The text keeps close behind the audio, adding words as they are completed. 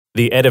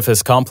The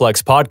Edifice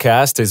Complex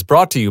podcast is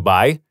brought to you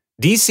by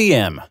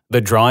DCM, the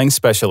drawing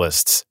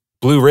specialists,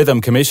 Blue Rhythm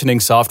commissioning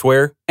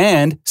software,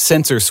 and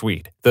Sensor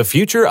Suite, the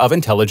future of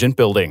intelligent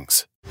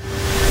buildings.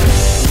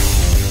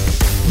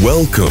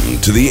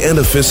 Welcome to the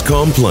Edifice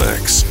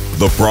Complex,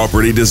 the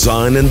property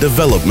design and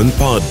development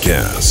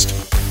podcast.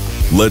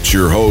 Let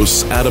your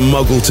hosts Adam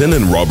Muggleton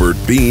and Robert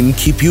Bean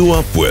keep you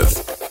up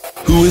with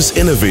who is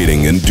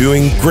innovating and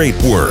doing great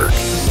work,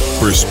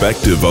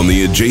 perspective on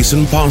the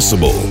adjacent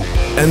possible,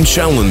 and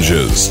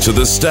challenges to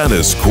the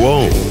status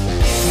quo.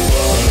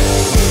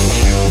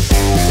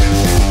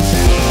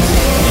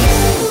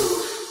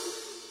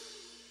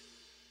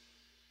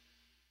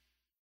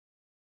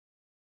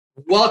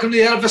 Welcome to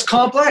the Edifice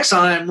Complex.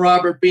 I'm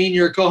Robert Bean,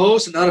 your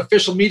co-host and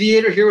unofficial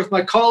mediator, here with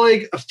my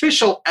colleague,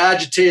 official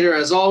agitator,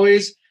 as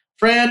always,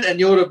 friend and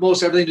Yoda of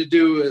most everything to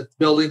do with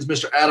buildings,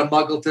 Mr. Adam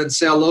Muggleton.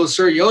 Say hello,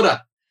 sir.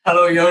 Yoda.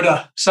 Hello,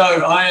 Yoda. So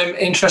I am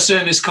interested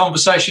in this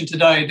conversation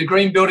today, the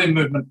green building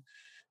movement.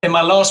 In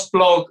my last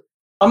blog,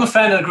 I'm a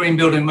fan of the green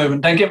building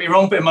movement. Don't get me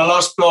wrong, but in my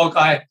last blog,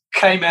 I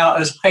came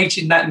out as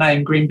hating that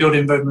name, green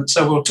building movement.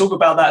 So we'll talk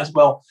about that as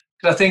well,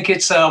 because I think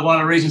it's one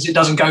of the reasons it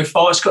doesn't go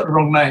far. It's got the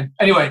wrong name.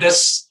 Anyway,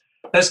 let's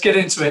get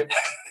into it.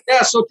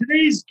 Yeah, so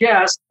today's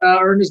guest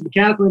earned his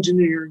mechanical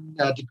engineering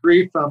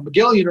degree from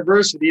McGill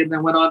University and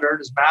then went on to earn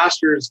his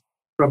master's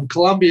from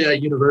Columbia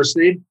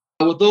University.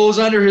 With those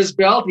under his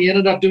belt, he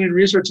ended up doing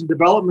research and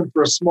development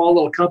for a small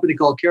little company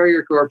called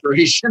Carrier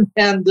Corporation,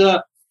 and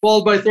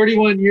followed by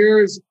 31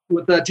 years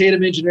with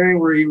Tatum Engineering,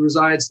 where he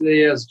resides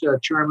today as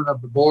chairman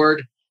of the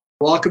board.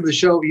 Welcome to the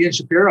show, Ian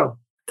Shapiro.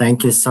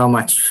 Thank you so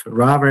much,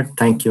 Robert.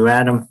 Thank you,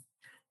 Adam.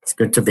 It's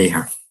good to be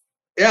here.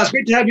 Yeah, it's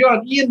great to have you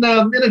on. Ian,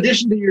 in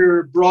addition to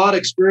your broad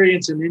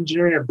experience in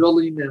engineering of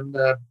building and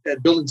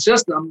building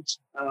systems,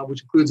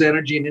 which includes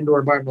energy and indoor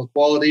environmental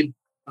quality,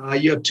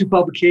 you have two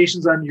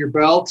publications under your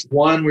belt.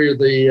 One where you're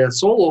the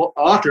sole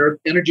author,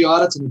 Energy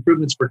Audits and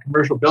Improvements for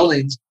Commercial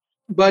Buildings.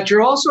 But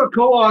you're also a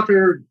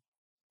co-author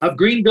of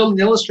Green Building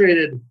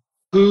Illustrated,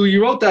 who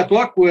you wrote that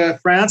book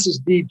with Francis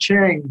D.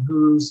 Cheng,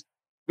 who's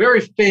very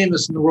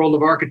famous in the world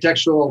of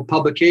architectural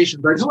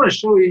publications. I just want to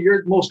show you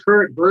your most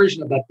current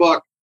version of that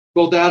book.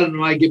 Both Adam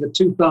and I give it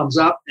 2 thumbs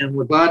up, and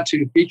we're glad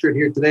to feature it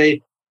here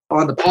today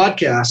on the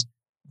podcast.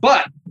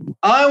 But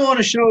I want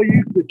to show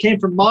you, it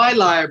came from my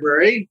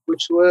library,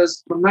 which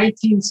was from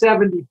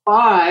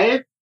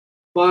 1975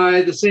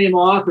 by the same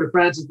author,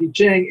 Francis D.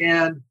 Cheng.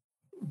 And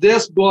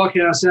this book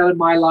has sat in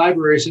my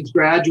library since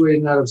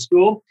graduating out of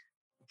school.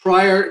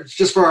 Prior,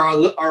 just for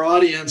our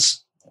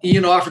audience,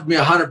 Ian offered me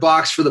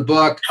 $100 for the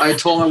book. I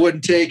told him I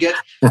wouldn't take it.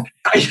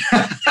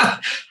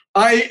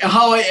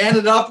 How I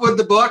ended up with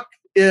the book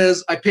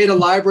is I paid a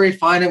library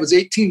fine. It was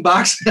 $18.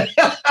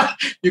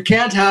 You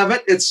can't have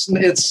it.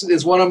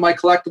 It's one of my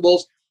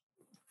collectibles.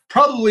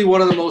 Probably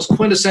one of the most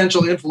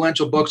quintessential,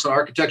 influential books on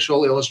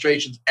architectural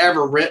illustrations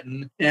ever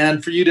written.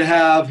 And for you to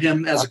have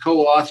him as a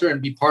co-author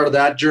and be part of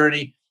that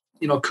journey,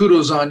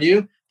 kudos on you.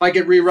 If I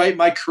could rewrite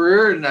my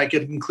career and I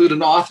could include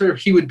an author,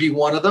 he would be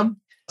one of them.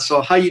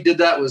 So how you did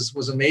that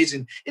was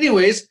amazing.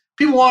 Anyways,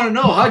 people want to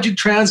know, how'd you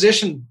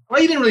transition?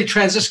 Well, you didn't really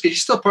transition because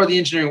you're still part of the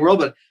engineering world,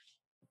 but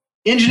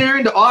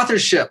engineering to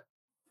authorship.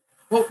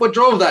 What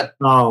drove that?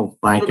 Oh,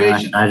 my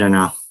motivation? God, I don't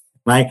know.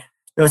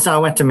 So I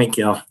went to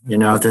McGill.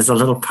 There's a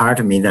little part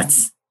of me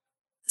that's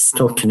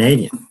still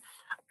Canadian.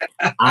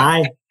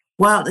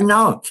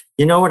 No.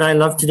 You know what I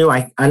love to do?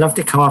 I love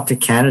to come up to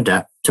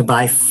Canada to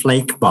buy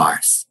flake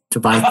bars, to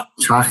buy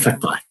chocolate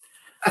bars.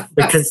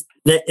 Because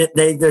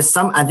there's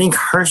some, I think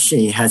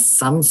Hershey has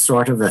some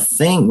sort of a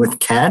thing with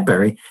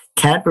Cadbury.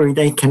 Cadbury,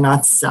 they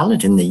cannot sell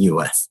it in the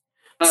U.S.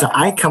 So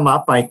I come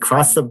up, I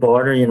cross the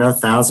border,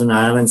 Thousand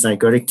Islands, I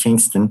go to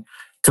Kingston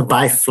to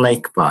buy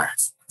flake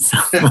bars. So,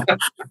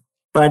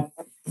 but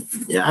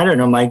I don't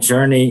know, my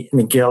journey in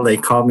McGill, they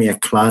called me a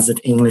closet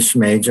English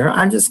major.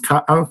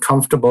 I'm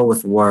comfortable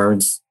with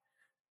words.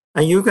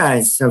 You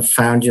guys have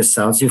found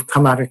yourselves, you've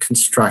come out of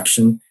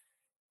construction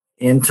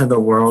into the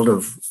world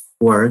of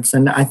words.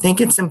 And I think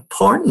it's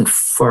important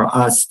for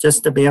us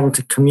just to be able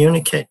to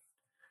communicate.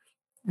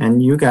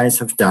 And you guys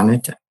have done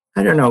it.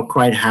 I don't know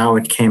quite how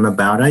it came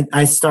about.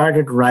 I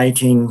started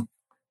writing.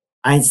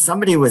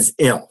 Somebody was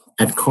ill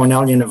at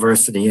Cornell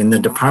University in the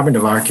Department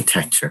of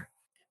Architecture,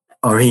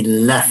 or he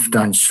left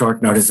on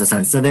short notice or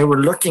something. So they were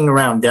looking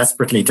around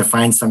desperately to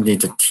find somebody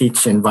to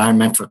teach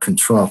environmental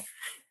control.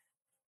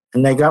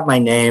 And they got my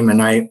name,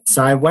 and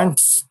I went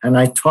and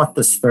I taught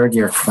this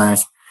 3rd-year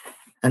class.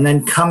 And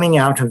then coming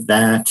out of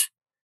that,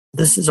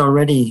 this is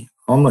already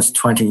almost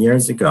 20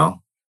 years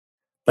ago,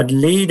 but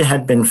LEED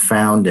had been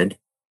founded.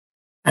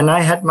 And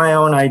I had my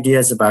own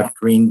ideas about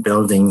green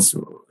buildings.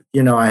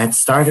 I had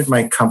started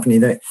my company.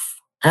 The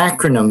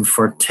acronym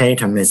for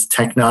Tatum is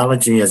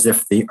Technology as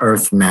if the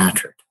Earth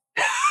Mattered.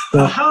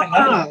 So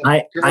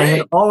I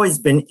had always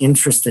been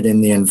interested in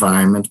the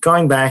environment,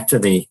 going back to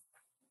the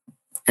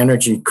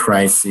energy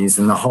crises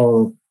and the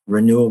whole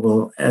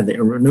renewable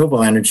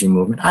energy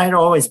movement. I had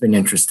always been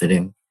interested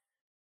in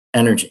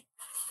energy.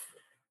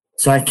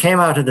 So I came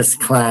out of this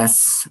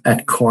class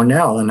at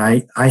Cornell and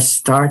I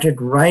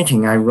started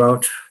writing. I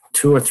wrote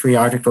 2 or 3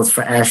 articles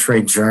for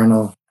ASHRAE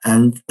Journal,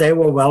 and they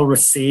were well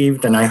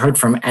received. And I heard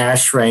from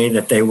ASHRAE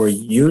that they were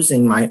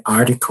using my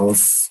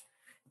articles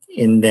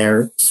in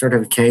their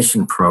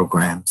certification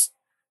programs.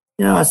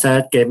 So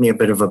that gave me a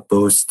bit of a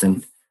boost.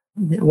 And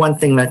one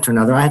thing led to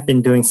another. I had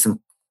been doing some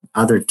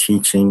other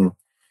teaching.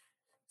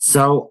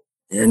 So,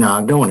 I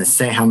don't want to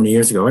say how many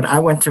years ago, but I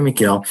went to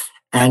McGill,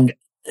 and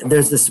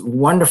there's this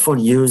wonderful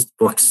used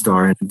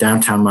bookstore in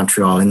downtown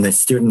Montreal in the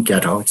student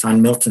ghetto. It's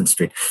on Milton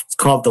Street. It's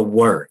called The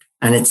Word,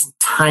 and it's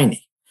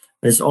tiny.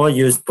 There's all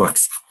used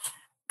books.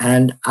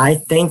 And I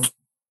think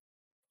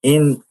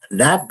in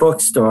that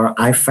bookstore,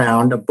 I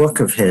found a book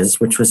of his,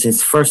 which was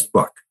his first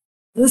book.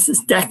 This is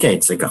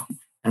decades ago.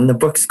 And the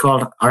book's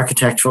called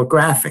Architectural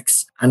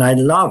Graphics. And I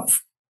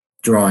love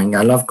drawing.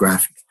 I love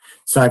graphics.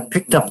 So I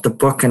picked up the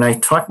book and I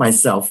taught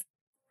myself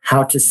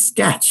how to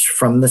sketch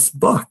from this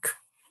book.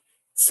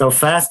 So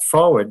fast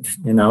forward,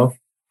 a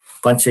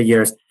bunch of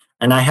years,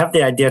 and I have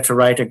the idea to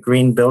write a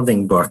green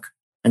building book.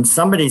 And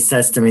somebody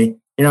says to me,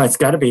 it's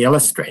got to be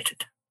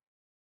illustrated.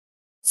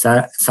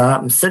 So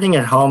I'm sitting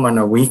at home on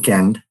a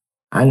weekend,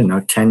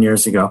 10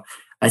 years ago.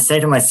 I say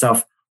to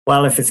myself,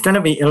 well, if it's going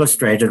to be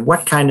illustrated,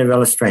 what kind of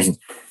illustrations?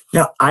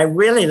 I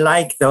really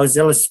like those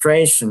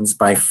illustrations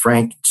by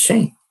Frank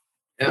Ching.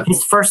 Yeah.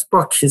 His first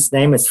book, his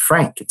name is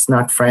Frank. It's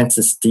not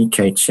Francis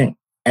D.K. Ching.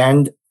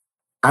 And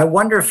I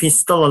wonder if he's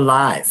still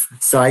alive.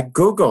 So I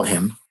Google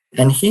him,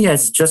 and he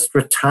has just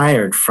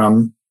retired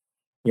from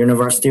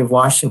University of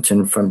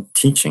Washington from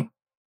teaching.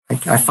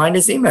 I find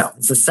his email.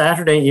 It's a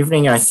Saturday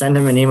evening. I send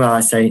him an email.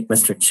 I say,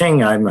 Mr.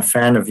 Ching, I'm a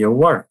fan of your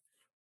work.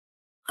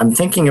 I'm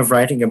thinking of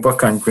writing a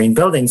book on green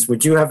buildings.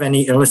 Would you have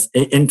any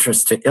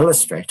interest to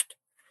illustrate it?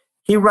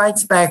 He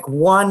writes back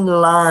one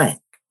line.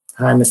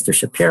 Hi, Mr.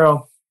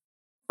 Shapiro.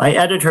 My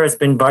editor has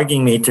been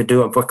bugging me to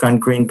do a book on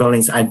green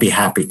buildings. I'd be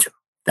happy to.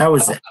 That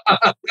was it.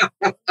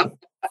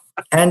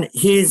 And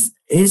he's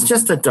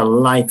just a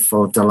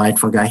delightful,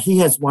 delightful guy. He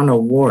has won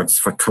awards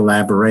for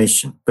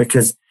collaboration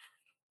because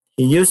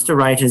he used to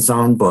write his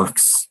own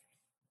books.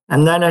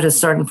 And then at a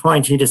certain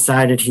point, he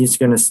decided he's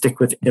going to stick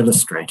with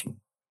illustrating.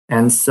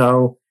 And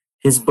so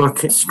his book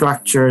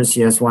structures,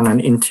 he has one on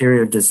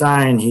interior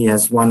design, he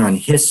has one on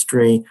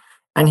history,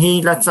 and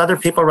he lets other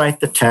people write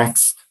the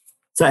text.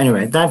 So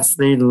anyway, that's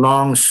the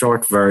long,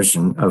 short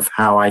version of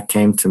how I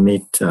came to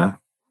meet Francis.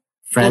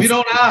 Well, if you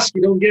don't ask,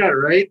 you don't get it,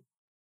 right?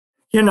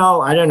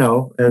 I don't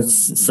know.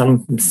 There's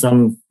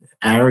some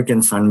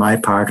arrogance on my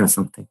part or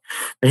something.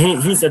 But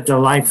he's a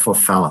delightful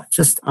fellow.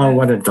 Just,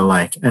 what a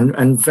delight.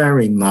 And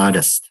very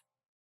modest.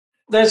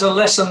 There's a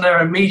lesson there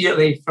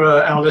immediately for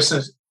our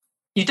listeners.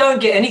 You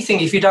don't get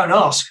anything if you don't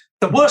ask.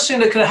 The worst thing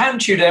that could have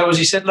happened to you there was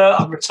he said, look,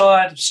 I'm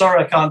retired. I'm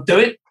sorry, I can't do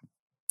it.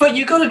 But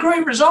you got a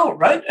great result,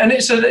 right? And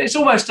it's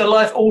almost a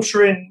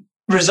life-altering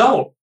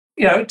result.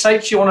 It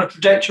takes you on a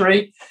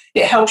trajectory.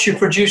 It helps you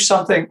produce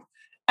something.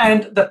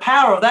 And the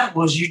power of that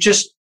was you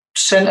just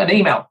sent an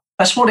email.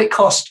 That's what it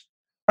cost,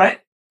 right?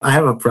 I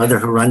have a brother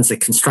who runs a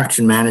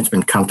construction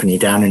management company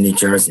down in New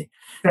Jersey.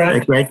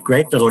 Right. A great,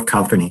 great little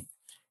company.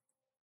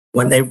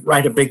 When they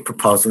write a big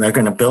proposal, they're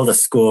going to build a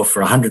school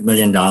for $100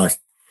 million.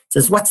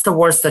 Says, what's the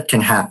worst that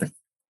can happen?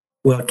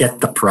 We'll get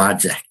the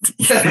project.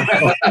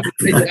 Yeah,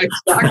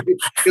 exactly.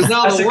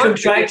 That's a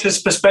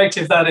contractor's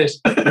perspective, that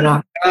is.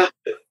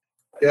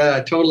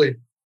 Yeah, totally.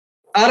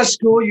 Out of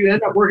school, you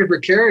end up working for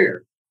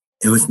Carrier.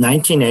 It was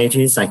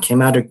 1980s. I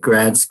came out of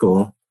grad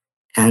school,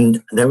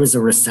 and there was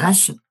a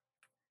recession.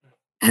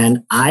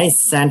 And I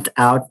sent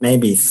out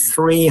maybe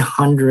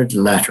 300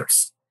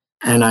 letters,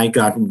 and I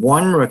got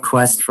one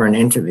request for an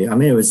interview. I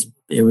mean,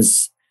 it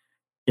was,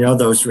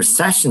 those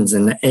recessions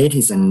in the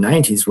 80s and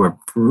 90s were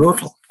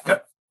brutal.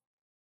 Yep.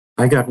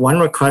 I got one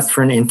request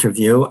for an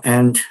interview,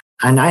 and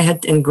I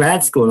had, in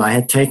grad school, I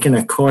had taken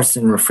a course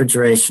in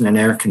refrigeration and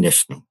air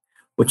conditioning,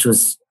 which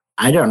was,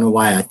 I don't know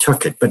why I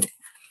took it, but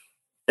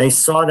they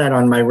saw that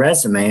on my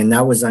resume, and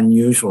that was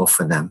unusual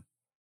for them.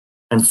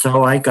 And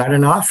so I got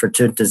an offer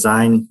to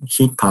design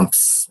heat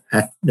pumps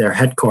at their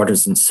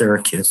headquarters in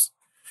Syracuse.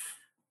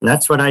 And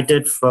that's what I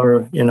did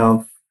for,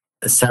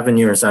 7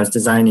 years. I was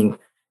designing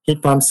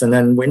heat pumps and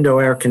then window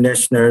air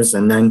conditioners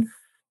and then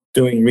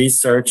doing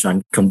research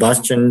on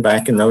combustion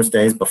back in those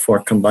days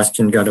before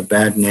combustion got a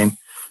bad name,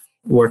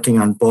 working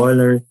on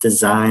boiler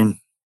design.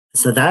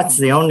 So that's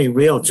the only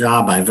real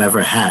job I've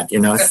ever had.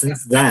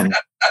 Since then,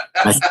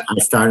 I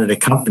started a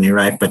company,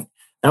 right? But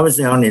that was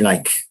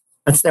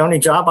that's the only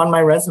job on my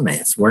resume.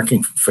 It's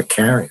working for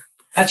Carrier.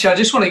 Actually, I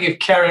just want to give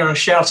Carrier a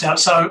shout out.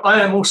 So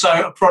I am also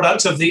a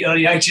product of the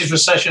early 80s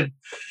recession.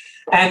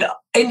 And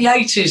in the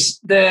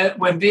 80s,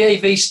 when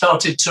VAV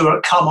started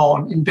to come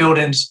on in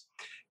buildings,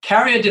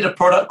 Carrier did a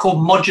product called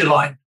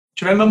Moduline.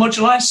 Do you remember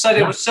Moduline? So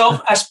it was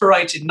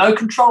self-aspirated, no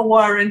control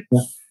wiring.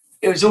 Yeah.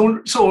 It was all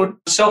sort of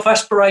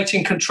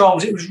self-aspirating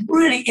controls. It was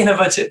really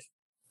innovative,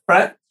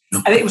 right?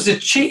 Yeah. And it was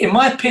in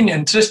my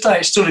opinion, to this day,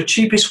 it's still the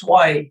cheapest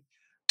way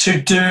to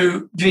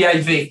do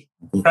VAV,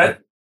 right?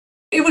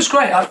 It was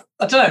great.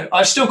 I don't know.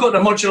 I've still got the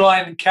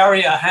Moduline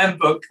Carrier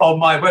handbook on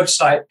my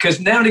website because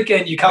now and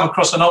again you come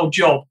across an old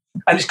job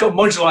and it's got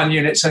Moduline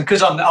units. And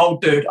because I'm the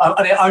old dude,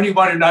 I'm the only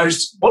one who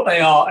knows what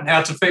they are and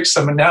how to fix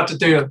them and how to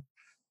do them.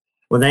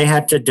 Well, they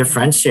had to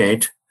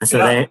differentiate.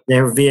 So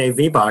they were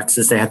VAV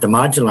boxes. They had the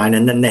Moduline,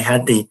 and then they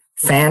had the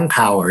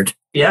fan-powered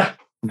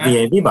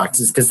VAV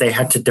boxes because they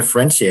had to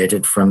differentiate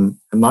it from...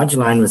 The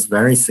Moduline was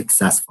very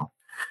successful.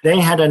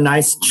 They had a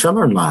nice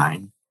chiller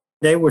line.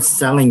 They were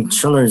selling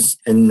chillers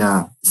in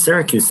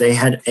Syracuse. They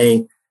had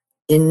a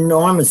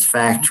enormous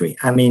factory.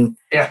 I mean,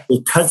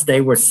 because they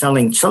were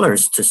selling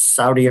chillers to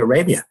Saudi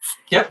Arabia,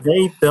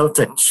 they built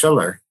a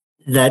chiller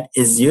that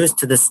is used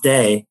to this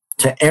day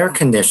to air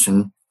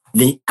condition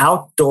the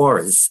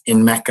outdoors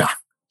in Mecca.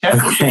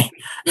 Okay.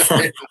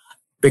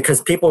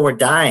 Because people were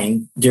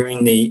dying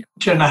during the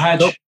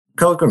Hajj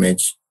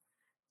pilgrimage.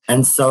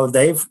 And so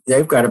they've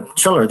got a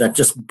chiller that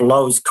just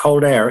blows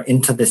cold air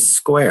into this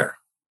square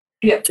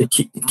to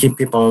keep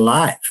people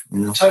alive. You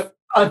know? So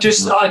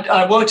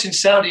I worked in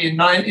Saudi in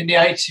the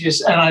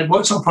 80s, and I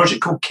worked on a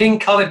project called King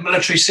Khalid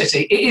Military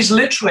City. It is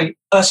literally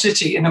a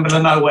city in the middle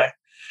of nowhere.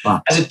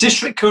 Wow. As a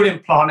district cooling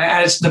plant, it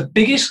has the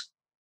biggest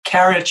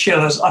Carrier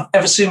chillers I've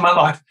ever seen in my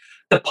life.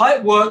 The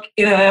pipe work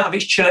in and out of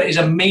each chiller is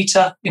 1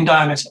 meter in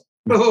diameter.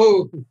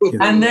 Oh.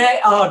 And there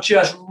are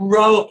just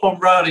row upon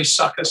row of these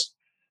suckers.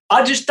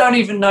 I just don't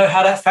even know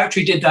how that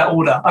factory did that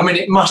order. I mean,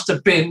 it must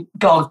have been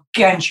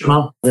gargantuan.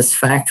 Well, this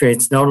factory,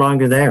 it's no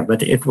longer there,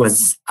 but it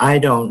was, I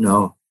don't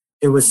know.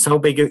 It was so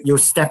big, you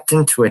stepped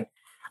into it.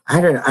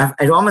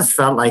 It almost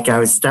felt like I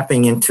was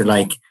stepping into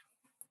like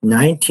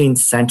 19th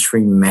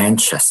century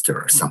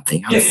Manchester or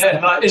something.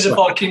 Like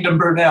Isabel Kingdom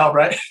Brunel,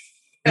 right?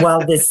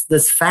 Well,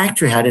 this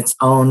factory had its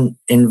own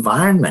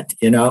environment,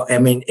 you know. I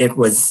mean, it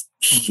was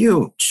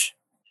huge.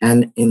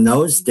 And in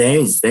those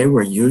days, they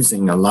were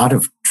using a lot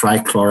of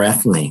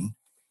trichloroethylene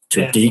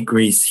to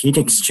degrease heat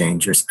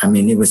exchangers. I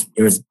mean, it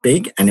was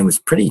big and it was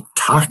pretty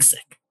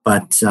toxic.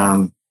 But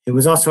it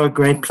was also a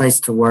great place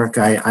to work.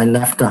 I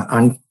left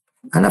on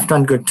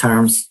good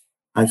terms.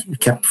 I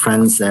kept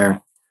friends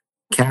there.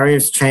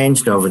 Carrier's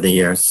changed over the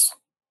years.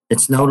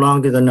 It's no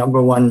longer the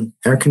number one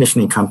air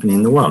conditioning company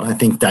in the world. I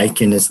think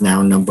Daikin is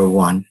now number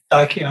one.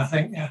 Daikin, I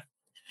think, yeah.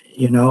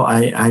 You know,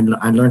 I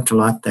learned a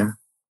lot there.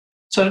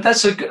 So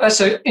that's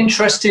an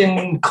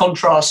interesting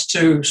contrast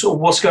to sort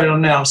of what's going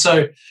on now.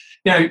 So,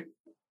 you know,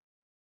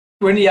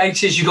 in the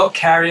 80s, you got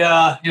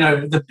Carrier, you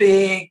know, the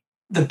big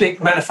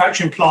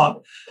manufacturing plant.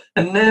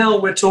 And now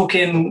we're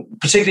talking,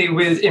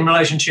 particularly in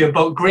relation to your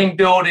book, green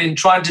building,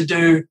 trying to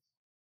do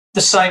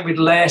the same with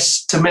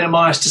less, to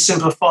minimize, to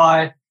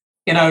simplify,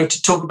 you know,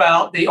 to talk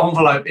about the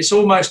envelope. It's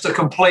almost a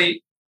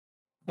complete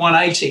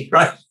 180,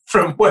 right,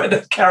 from where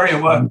the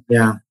Carrier were.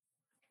 Yeah.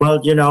 Well,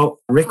 you know,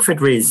 Rick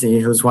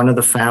Fedrizzi, who's one of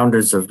the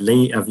founders of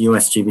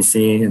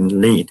USGBC and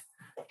LEED,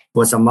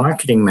 was a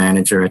marketing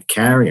manager at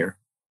Carrier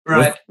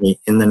with me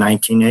in the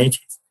 1980s.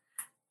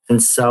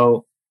 And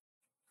so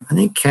I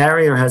think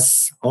Carrier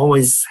has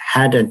always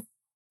had a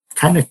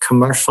kind of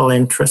commercial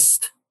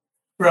interest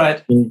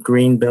in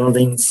green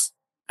buildings.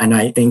 And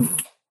I think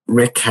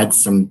Rick had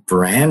some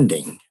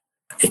branding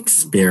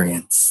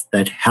experience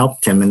that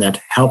helped him and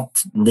that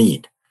helped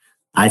LEED,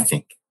 I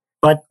think.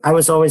 But I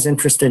was always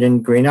interested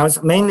in green. I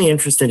was mainly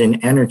interested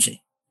in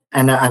energy.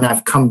 And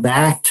I've come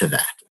back to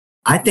that.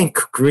 I think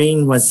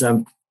green was,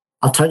 I'll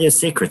tell you a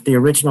secret. The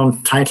original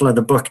title of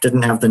the book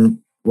didn't have the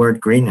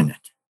word green in it.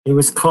 It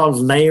was called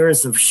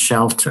Layers of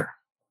Shelter.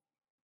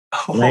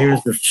 Oh.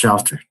 Layers of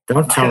Shelter.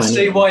 Don't tell anyone. I can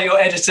see why your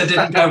editor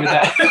didn't go with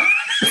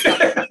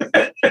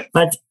that.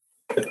 But,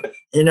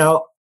 you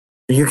know,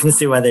 you can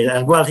see why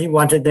they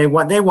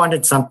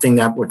wanted something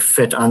that would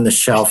fit on the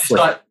shelf.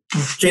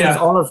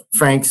 All of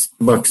Frank's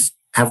books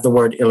have the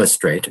word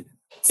illustrated.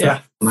 So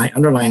my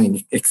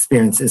underlying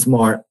experience is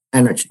more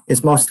energy.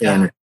 It's mostly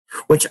energy,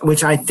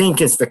 which I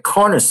think is the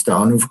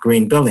cornerstone of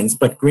green buildings.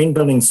 But green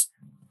buildings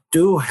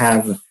do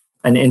have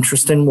an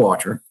interest in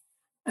water,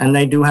 and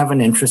they do have an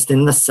interest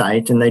in the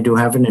site, and they do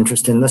have an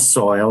interest in the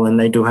soil, and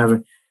they do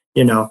have,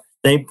 you know,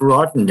 they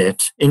broadened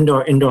it,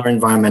 indoor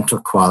environmental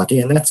quality,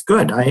 and that's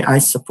good. I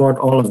support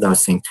all of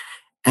those things.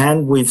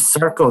 And we've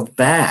circled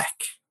back,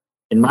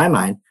 in my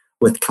mind,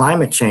 with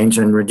climate change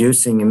and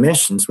reducing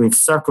emissions, we've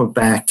circled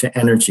back to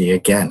energy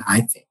again, I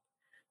think.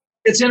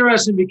 It's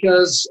interesting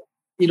because,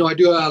 you know, I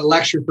do a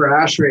lecture for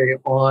ASHRAE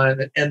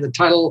and the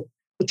title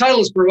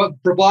is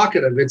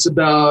provocative. It's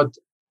about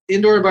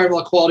indoor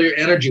environmental quality or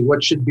energy,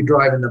 what should be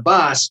driving the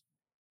bus.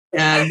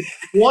 And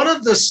one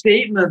of the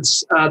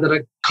statements that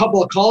a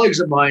couple of colleagues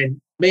of mine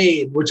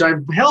made, which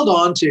I've held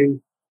on to,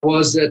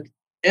 was that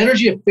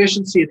energy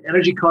efficiency and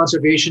energy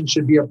conservation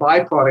should be a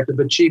byproduct of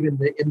achieving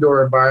the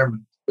indoor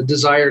environment, the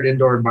desired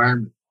indoor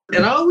environment.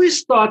 And I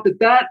always thought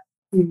that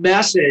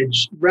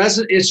message,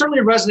 it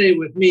certainly resonated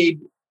with me.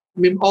 I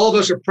mean, all of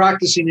us are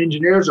practicing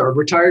engineers, or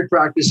retired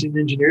practicing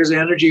engineers.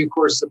 Energy, of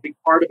course, is a big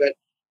part of it.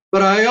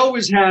 But I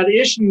always had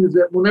issues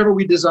that whenever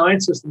we design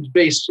systems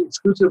based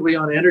exclusively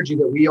on energy,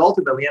 that we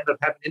ultimately end up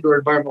having indoor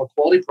environmental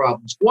quality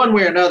problems, one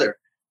way or another.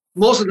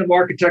 Most of them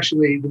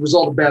architecturally the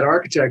result of bad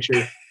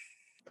architecture.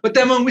 But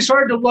then when we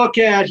started to look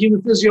at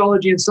human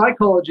physiology and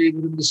psychology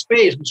within the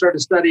space, we started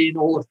studying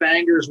Olaf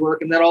Fanger's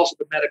work and then also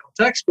the medical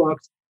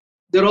textbooks,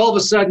 that all of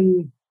a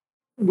sudden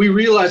we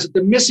realized that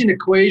the missing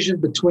equation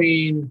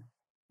between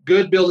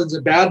good buildings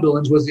and bad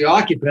buildings was the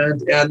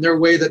occupant and their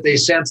way that they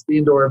sensed the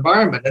indoor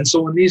environment. And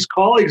so when these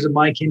colleagues of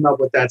mine came up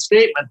with that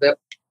statement that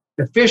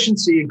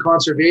efficiency and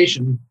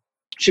conservation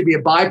should be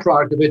a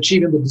byproduct of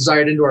achieving the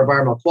desired indoor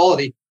environmental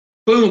quality,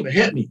 boom, it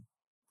hit me.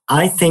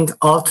 I think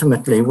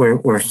ultimately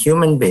we're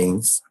human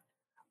beings.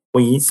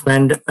 We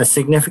spend a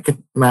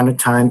significant amount of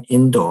time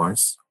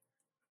indoors,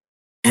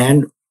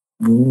 and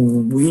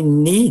we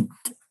need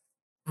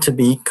to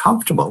be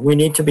comfortable. We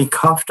need to be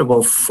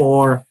comfortable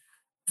for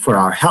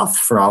our health,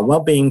 for our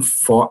well-being,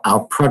 for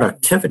our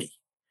productivity.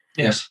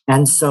 Yes.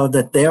 And so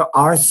that there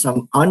are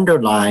some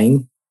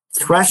underlying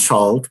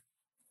threshold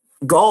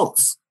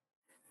goals.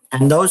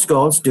 And those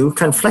goals do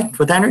conflict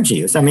with energy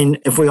use. I mean,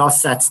 if we all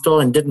sat still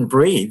and didn't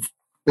breathe,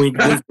 we'd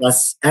use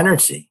less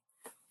energy.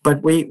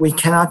 But we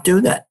cannot do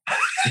that.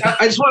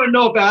 I just want to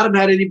know if Adam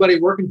had anybody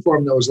working for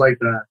him that was like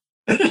that.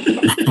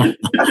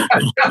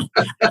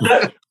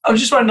 I'm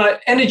just wondering,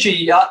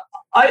 energy,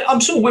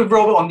 I'm sort of with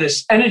Robert on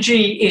this.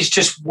 Energy is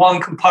just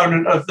one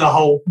component of the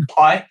whole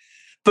pie.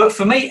 But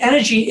for me,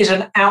 energy is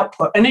an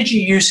output. Energy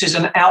use is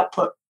an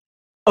output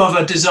of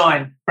a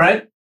design,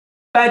 right?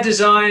 Bad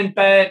design,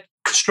 bad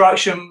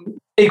construction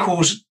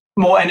equals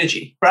more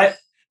energy, right?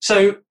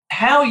 So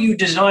how you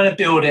design a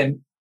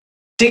building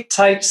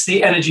dictates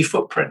the energy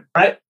footprint,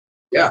 right?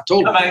 Yeah,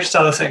 totally. Amongst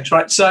other things,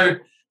 right? So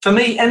for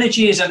me,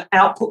 energy is an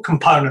output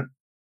component,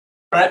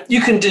 right?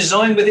 You can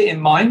design with it in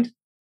mind,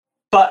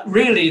 but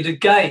really the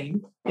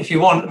game, if you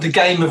want, the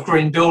game of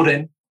green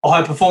building or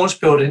high performance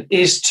building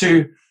is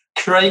to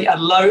create a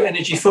low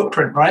energy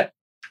footprint, right?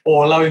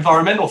 Or a low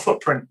environmental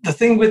footprint. The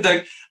thing with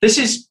this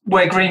is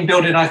where green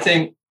building, I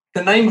think,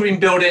 the name green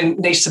building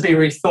needs to be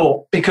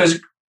rethought, because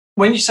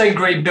when you say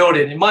green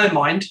building, in my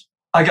mind,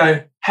 I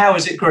go, how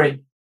is it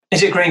green?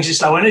 Is it green because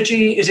it's low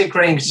energy? Is it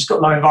green because it's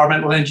got low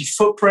environmental energy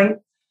footprint?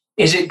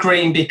 Is it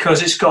green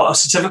because it's got a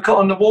certificate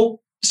on the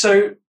wall?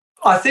 So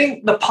I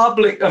think the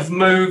public have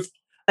moved,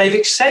 they've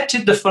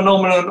accepted the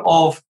phenomenon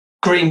of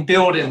green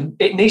building.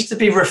 It needs to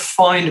be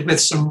refined with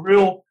some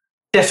real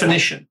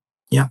definition.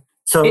 Yeah.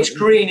 So it's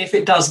green if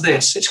it does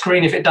this. It's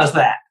green if it does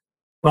that.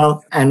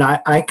 Well, and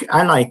I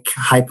like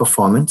high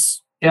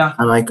performance. Yeah.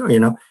 I like,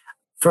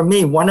 for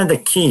me, one of the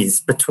keys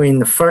between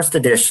the first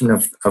edition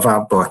of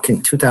our book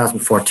in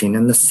 2014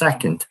 and the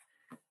second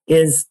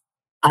is,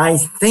 I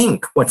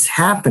think what's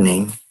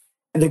happening,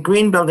 the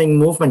green building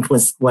movement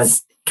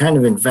was kind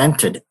of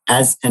invented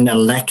as an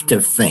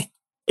elective thing.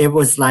 It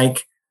was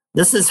like,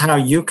 this is how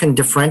you can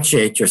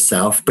differentiate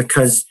yourself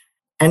because,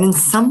 and in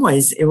some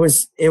ways it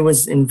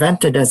was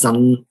invented as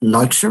a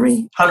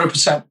luxury.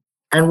 100%.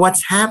 And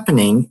what's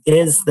happening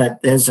is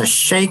that there's a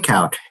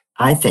shakeout,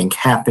 I think,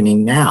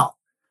 happening now,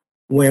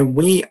 where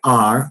we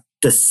are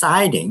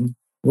deciding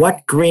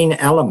what green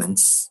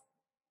elements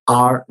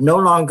are no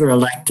longer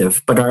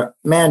elective, but are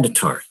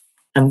mandatory.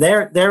 And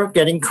they're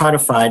getting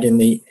codified in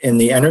the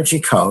energy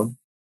code,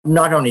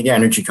 not only the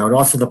energy code,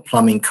 also the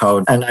plumbing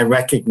code. And I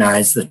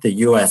recognize that the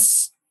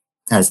US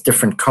has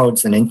different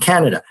codes than in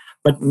Canada.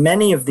 But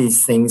many of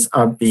these things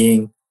are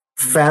being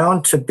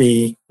found to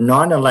be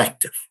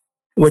non-elective.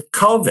 With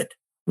COVID,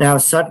 now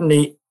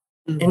suddenly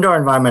indoor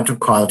environmental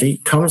quality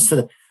comes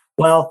to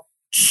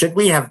should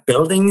we have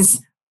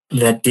buildings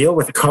that deal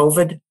with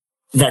COVID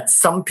that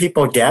some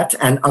people get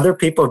and other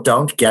people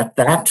don't get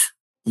that?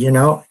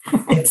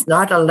 It's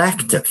not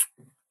elective.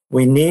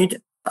 We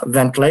need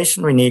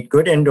ventilation. We need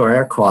good indoor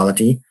air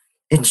quality.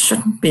 It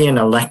shouldn't be an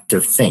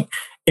elective thing.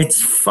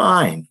 It's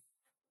fine.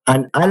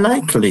 And I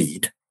like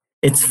LEED.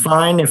 It's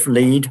fine if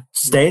LEED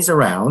stays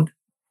around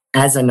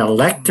as an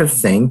elective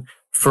thing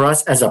for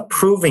us as a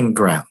proving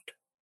ground.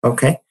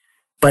 Okay?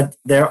 But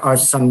there are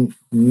some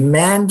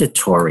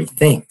mandatory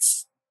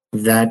things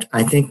that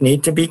I think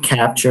need to be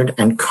captured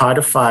and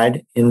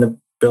codified in the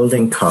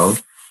building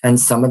code. And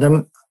some of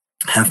them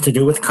have to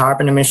do with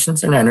carbon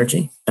emissions and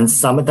energy. And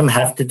some of them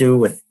have to do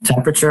with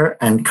temperature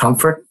and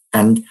comfort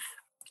and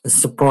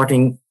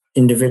supporting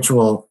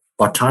individual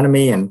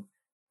autonomy and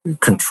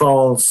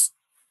controls.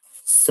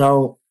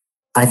 So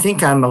I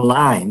think I'm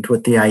aligned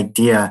with the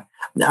idea.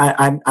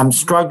 I'm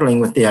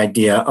struggling with the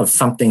idea of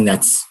something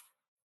that's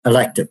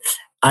elective.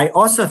 I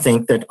also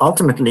think that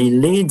ultimately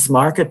LEED's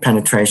market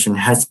penetration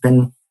has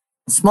been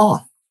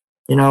small.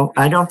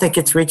 I don't think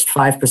it's reached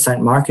 5%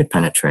 market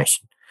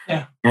penetration.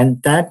 Yeah.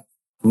 And that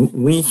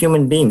we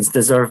human beings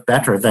deserve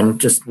better than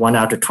just 1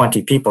 out of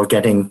 20 people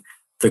getting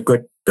the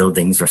good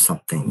buildings or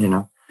something,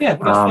 Yeah,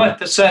 but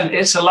 5%,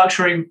 it's a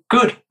luxury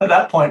good at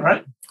that point,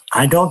 right?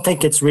 I don't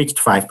think it's reached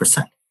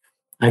 5%.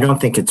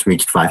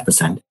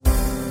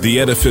 The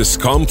Edifice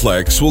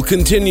Complex will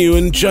continue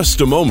in just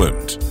a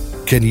moment.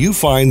 Can you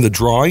find the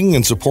drawing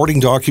and supporting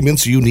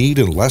documents you need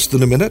in less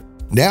than a minute?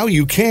 Now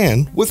you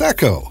can with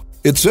Echo.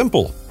 It's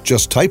simple.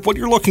 Just type what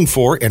you're looking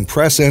for and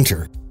press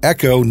enter.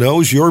 Echo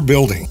knows your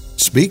building,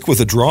 Speak with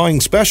a drawing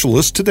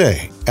specialist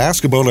today.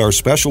 Ask about our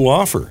special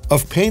offer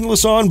of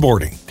painless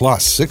onboarding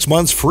plus 6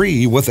 months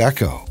free with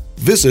Echo.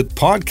 Visit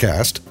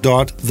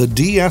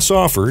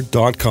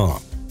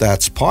podcast.thedsoffer.com.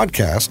 That's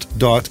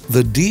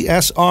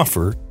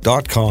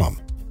podcast.thedsoffer.com.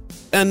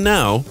 And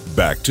now,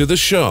 back to the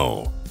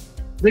show.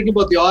 Think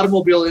about the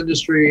automobile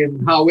industry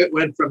and how it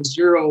went from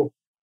 0%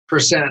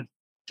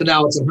 to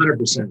now it's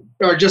 100%,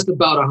 or just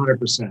about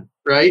 100%,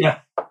 right? Yeah.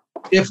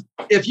 If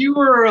you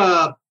were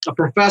a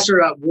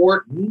professor at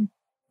Wharton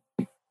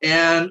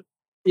and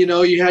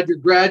you had your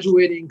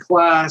graduating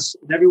class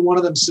and every one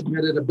of them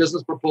submitted a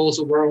business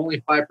proposal where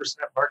only 5%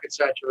 market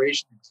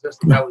saturation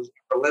existed, that was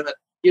the limit,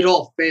 you'd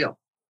all fail.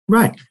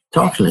 Right,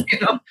 totally.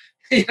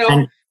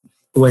 And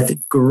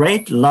with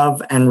great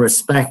love and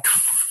respect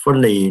for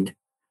LEED,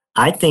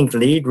 I think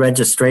LEED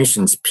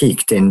registrations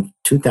peaked in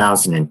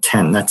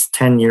 2010. That's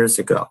 10 years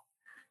ago.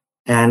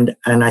 And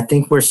I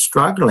think we're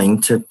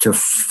struggling to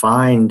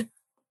find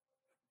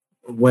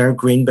where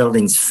green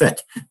buildings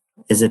fit.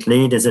 Is it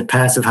LEED? Is it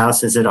Passive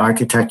House? Is it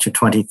Architecture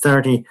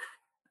 2030?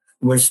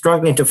 We're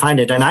struggling to find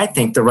it. And I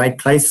think the right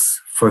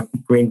place for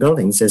green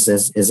buildings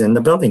is in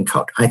the building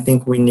code. I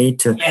think we need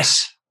to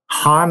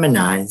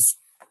harmonize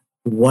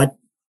what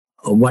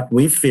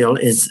we feel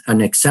is an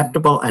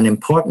acceptable and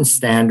important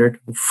standard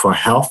for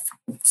health,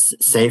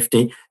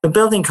 safety. The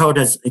building code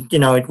has, it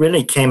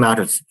really came out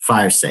of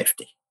fire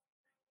safety.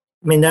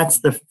 I mean, that's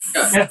the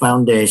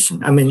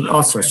foundation. I mean,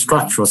 also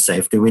structural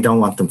safety. We don't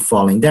want them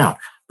falling down.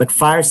 But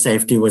fire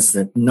safety was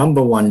the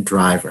number one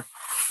driver.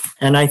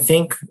 And I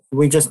think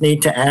we just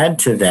need to add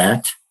to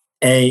that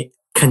a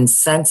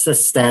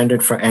consensus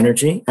standard for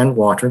energy and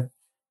water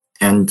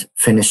and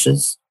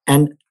finishes.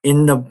 And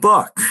in the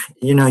book,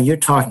 you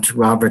talked,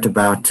 Robert,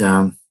 about,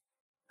 I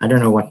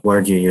don't know what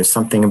word you use,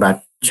 something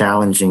about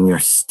challenging your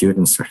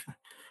students.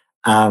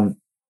 In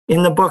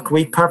the book,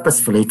 we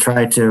purposefully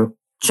try to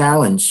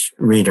challenge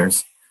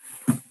readers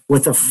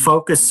with a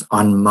focus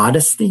on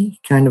modesty,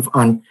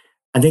 I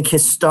think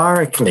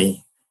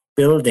historically,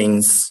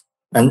 buildings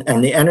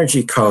and the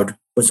energy code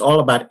was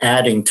all about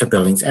adding to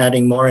buildings,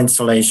 adding more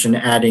insulation,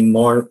 adding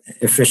more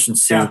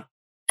efficiency,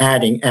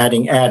 adding.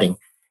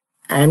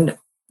 And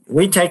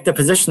we take the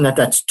position that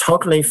that's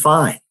totally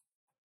fine.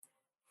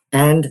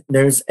 And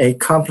there's a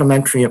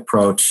complementary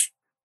approach,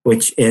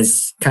 which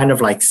is kind of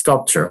like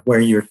sculpture,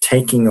 where you're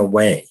taking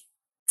away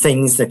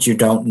things that you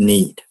don't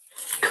need.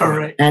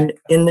 Correct. And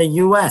in the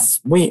US,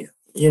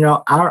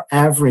 our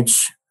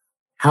average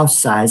house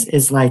size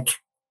is like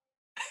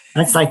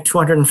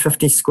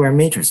 250 square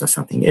meters or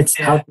something. It's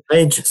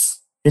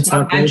outrageous. It's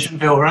outrageous.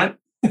 McMansionville, right?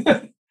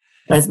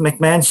 It's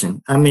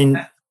McMansion. I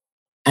mean,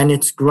 and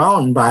it's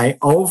grown by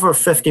over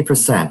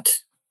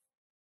 50%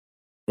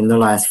 in the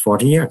last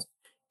 40 years.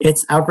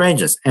 It's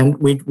outrageous, and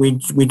we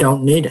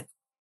don't need it.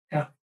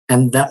 Yeah.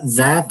 And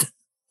that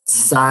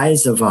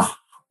size of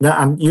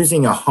I'm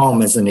using a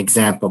home as an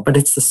example, but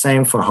it's the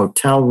same for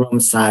hotel room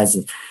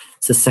sizes.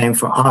 It's the same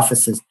for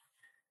offices.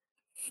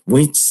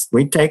 We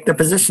take the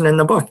position in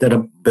the book that a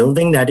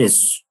building that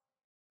is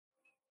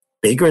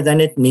bigger than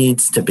it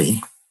needs to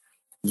be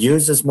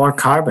uses more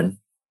carbon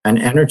and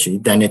energy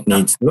than it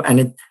needs to,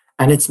 and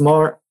it's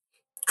more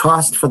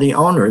cost for the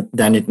owner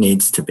than it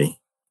needs to be.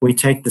 We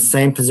take the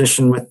same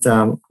position with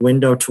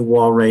window to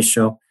wall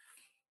ratio.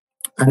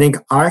 I think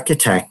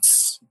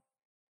architects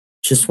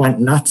just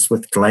went nuts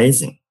with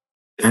glazing,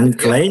 and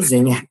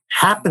glazing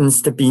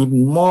happens to be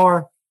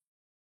more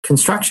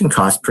construction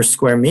cost per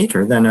square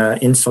meter than an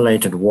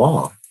insulated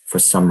wall for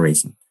some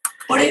reason.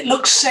 But it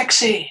looks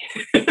sexy.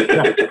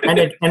 and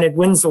it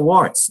wins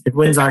awards. It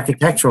wins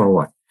architectural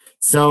awards.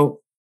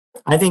 So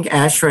I think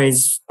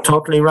ASHRAE's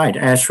totally right.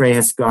 ASHRAE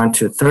has gone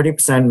to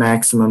 30%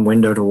 maximum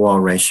window to wall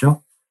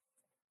ratio.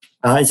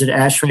 Is it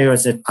ASHRAE or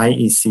is it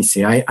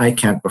IECC? I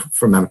can't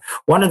remember.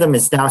 One of them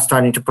is now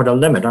starting to put a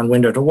limit on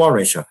window to wall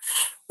ratio.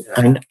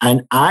 And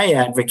I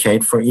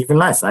advocate for even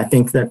less. I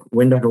think that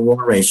window to wall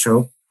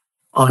ratio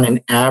on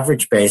an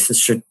average basis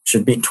should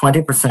be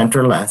 20%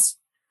 or less,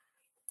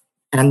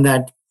 and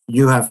that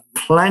you have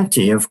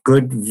plenty of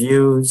good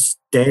views,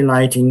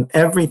 daylighting,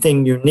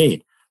 everything you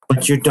need.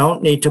 But you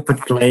don't need to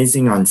put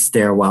glazing on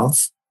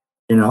stairwells.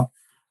 You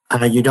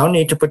don't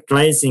need to put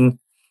glazing.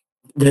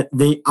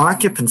 The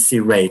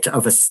occupancy rate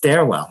of a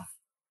stairwell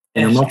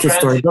in a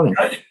multi-story building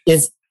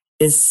is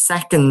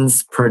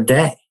seconds per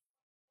day.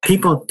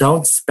 People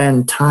don't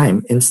spend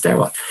time in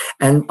stairwells,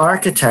 and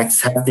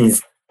architects have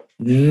these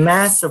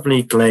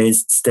massively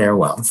glazed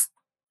stairwells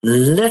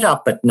lit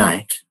up at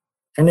night,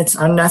 and it's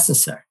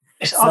unnecessary.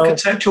 It's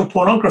architectural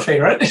pornography,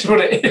 right? That's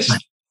what it is.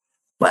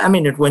 Well, I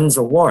mean, it wins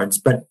awards,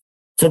 but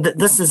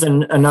this is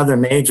another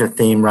major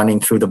theme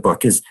running through the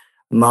book is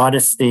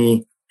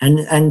modesty and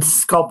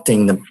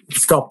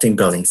sculpting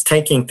buildings,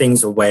 taking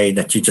things away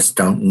that you just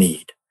don't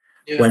need,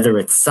 whether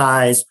it's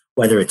size,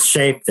 whether it's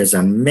shape. There's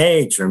a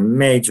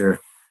major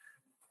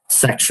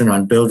section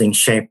on building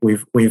shape.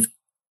 We've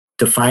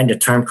defined a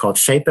term called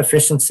shape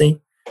efficiency,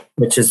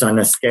 which is on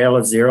a scale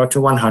of 0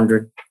 to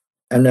 100.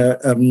 And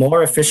a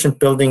more efficient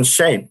building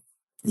shape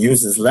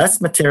uses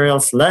less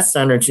materials, less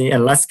energy,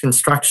 and less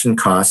construction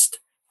cost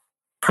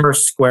per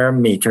square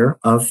meter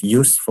of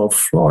useful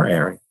floor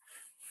area.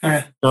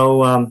 Yeah.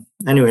 So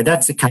anyway,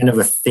 that's a kind of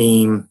a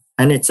theme,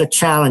 and it's a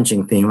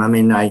challenging theme. I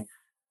mean, I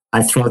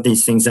throw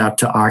these things out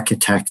to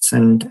architects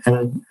and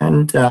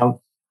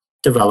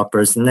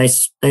developers, and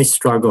they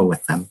struggle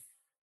with them.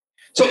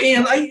 So,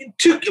 Ian,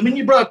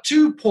 you brought up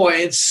 2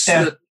 points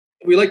that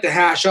we like to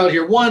hash out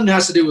here. One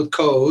has to do with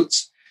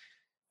codes,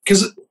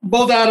 because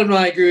both Adam and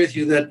I agree with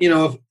you that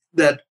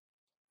that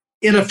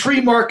in a free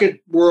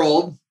market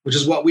world, which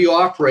is what we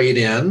operate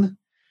in,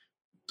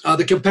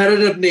 the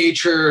competitive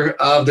nature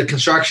of the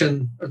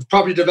construction of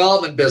property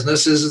development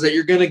business is that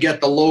you're going to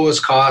get the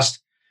lowest cost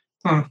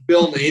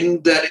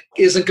building that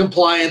is in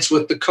compliance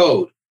with the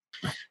code.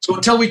 So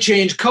until we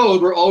change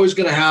code, we're always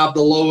going to have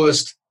the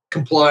lowest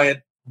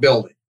compliant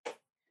building,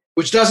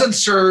 which doesn't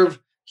serve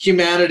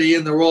humanity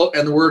in the world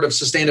and the word of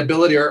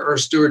sustainability or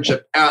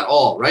stewardship at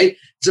all, right?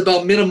 It's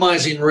about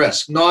minimizing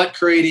risk, not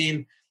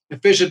creating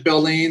efficient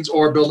buildings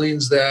or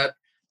buildings that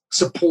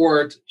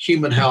support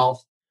human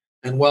health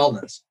and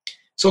wellness.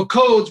 So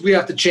codes we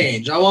have to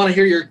change. I want to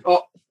hear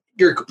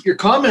your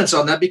comments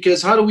on that,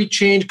 because how do we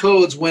change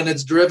codes when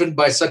it's driven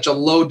by such a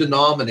low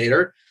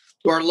denominator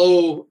or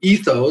low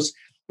ethos?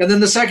 And then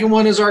the second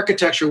one is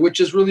architecture, which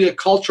is really a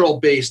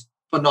cultural-based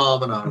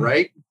phenomenon,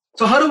 right?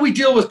 So how do we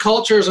deal with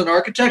cultures and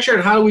architecture,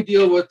 and how do we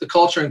deal with the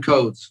culture and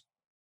codes?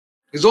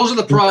 Because those are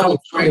the problems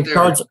right there.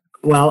 Codes,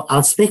 well,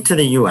 I'll speak to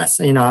the U.S.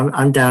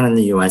 I'm down in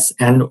the U.S.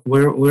 and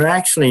we're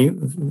actually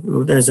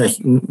there's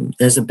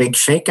a big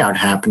shakeout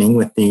happening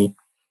with the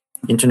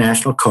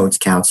International Codes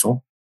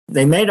Council.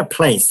 They made a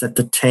place at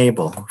the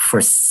table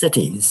for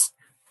cities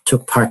to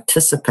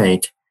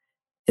participate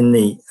in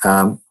the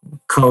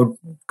code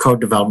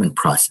development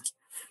process,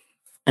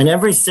 and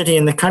every city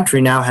in the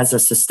country now has a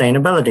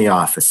sustainability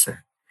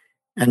officer.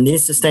 And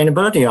these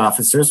sustainability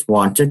officers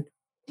wanted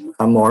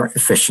a more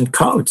efficient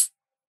codes.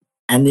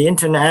 And the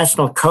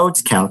International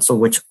Codes Council,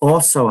 which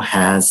also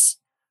has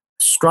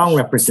strong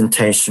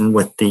representation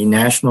with the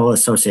National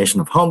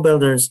Association of Home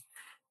Builders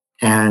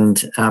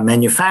and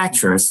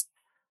manufacturers,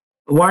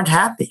 weren't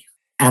happy.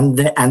 And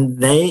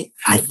they,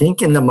 I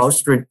think in the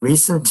most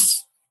recent,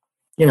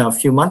 a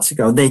few months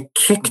ago, they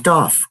kicked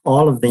off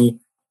all of the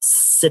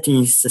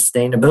city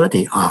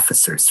sustainability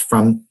officers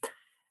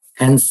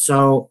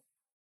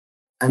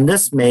and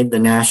this made the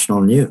national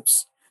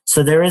news.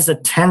 So there is a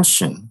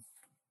tension.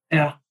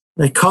 Yeah.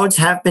 The codes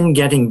have been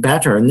getting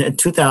better. In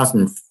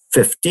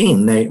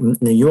 2015, in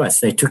the US,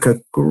 they took a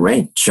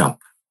great jump,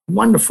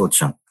 wonderful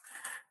jump.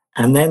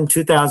 And then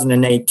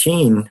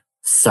 2018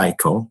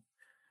 cycle,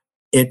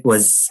 it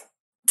was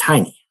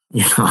tiny,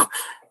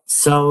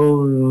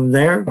 So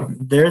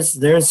there's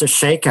a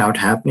shakeout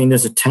happening.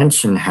 There's a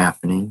tension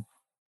happening.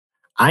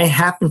 I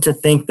happen to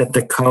think that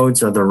the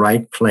codes are the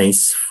right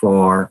place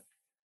for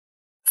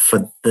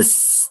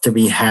this to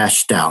be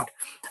hashed out.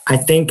 I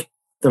think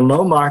the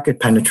low market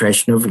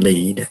penetration of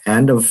LEED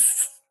and of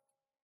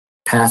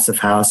Passive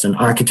House and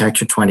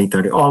Architecture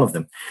 2030, all of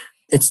them,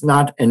 it's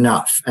not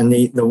enough. And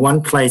the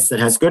one place that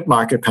has good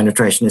market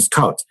penetration is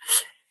codes.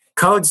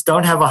 Codes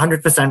don't have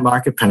 100%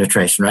 market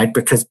penetration, right?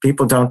 Because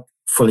people don't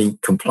fully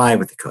comply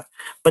with the code.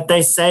 But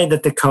they say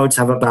that the codes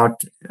have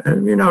about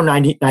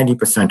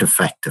 90%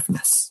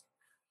 effectiveness.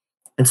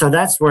 And so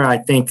that's where I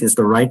think is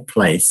the right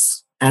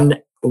place.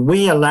 And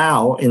we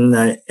allow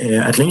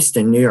at least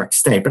in New York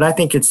State, but I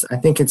think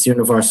it's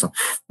universal.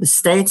 The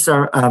states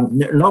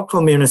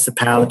local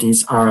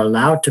municipalities are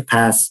allowed to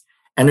pass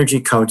energy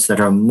codes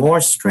that are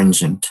more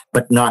stringent,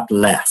 but not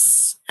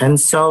less. And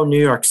so New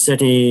York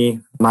City,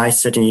 my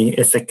city,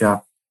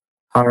 Ithaca,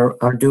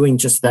 are doing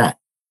just that.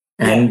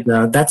 And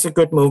that's a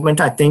good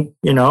movement. I think,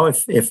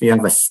 if you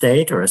have a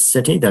state or a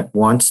city that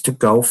wants to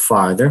go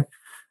farther,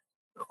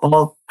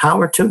 all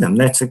power to them.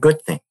 That's a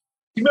good thing.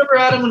 You remember,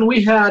 Adam, when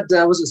we had,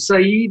 was it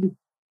Saeed?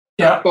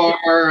 Yeah.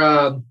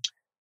 I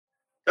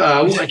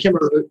can't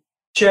remember.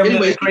 Chairman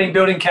of the Green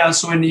Building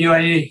Council in the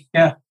UAE.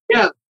 Yeah.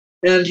 Yeah.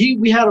 And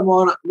we had him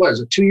on,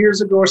 2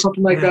 years ago or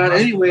something like that?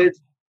 Anyway,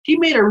 he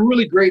made a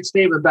really great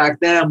statement back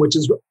then, which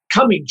is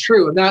coming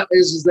true. And that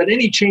is that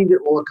any change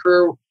that will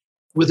occur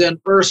within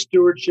earth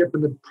stewardship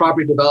and the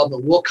property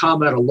development will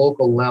come at a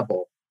local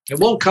level. It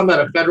won't come at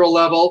a federal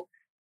level,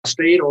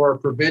 state or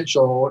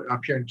provincial up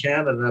here in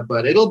Canada,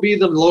 but it'll be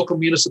the local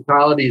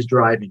municipalities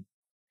driving.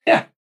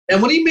 Yeah.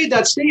 And when he made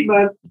that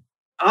statement,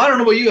 I don't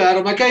know about you,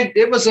 Adam,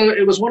 it was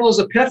one of those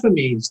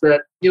epiphanies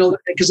that,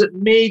 because it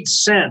made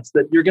sense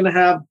that you're going to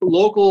have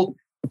local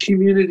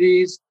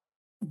communities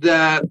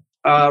that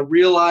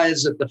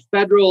realize that the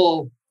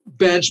federal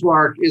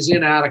benchmark is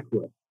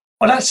inadequate.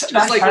 Well, that's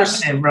like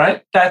happening,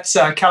 right? That's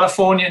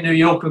California, New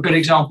York are good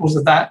examples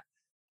of that.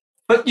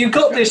 But you've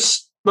got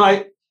this,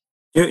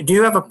 Do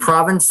you have a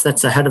province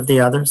that's ahead of the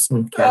others?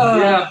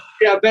 Vancouver,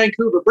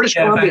 British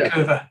Columbia.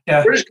 Vancouver,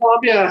 yeah. British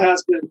Columbia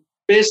has been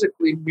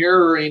basically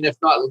mirroring, if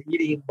not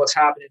leading, what's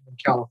happening in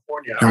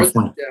California.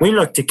 We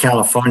look to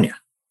California.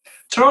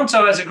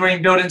 Toronto has a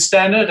green building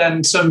standard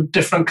and some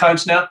different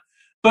codes now.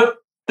 But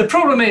the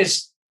problem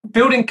is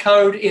building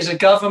code is a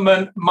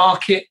government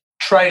market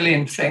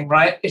trailing thing,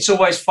 right? It's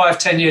always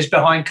 5-10 years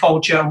behind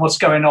culture and what's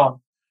going on.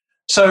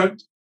 So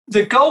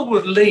the goal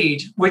with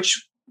LEED,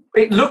 which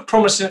it looked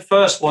promising at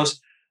first, was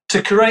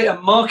to create a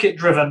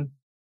market-driven,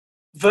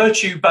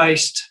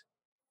 virtue-based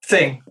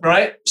thing,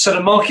 right? So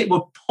the market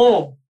would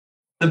pull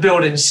the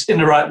buildings in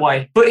the right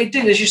way. But it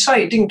didn't, as you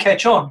say, it didn't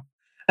catch on.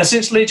 And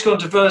since LEED's gone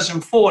to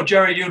version 4,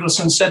 Jerry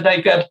Udelson said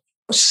they've got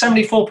a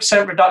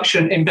 74%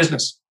 reduction in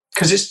business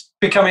because it's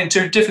becoming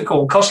too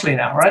difficult and costly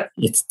now, right?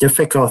 It's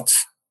difficult.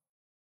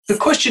 The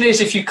question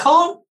is, if you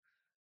can't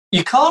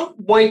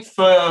wait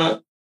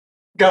for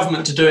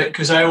government to do it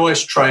because they're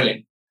always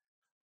trailing.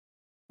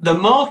 The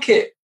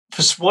market,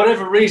 for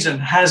whatever reason,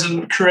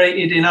 hasn't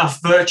created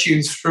enough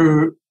virtue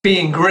through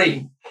being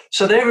green.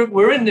 So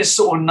we're in this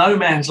sort of no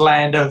man's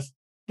land of,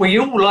 we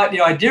all like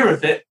the idea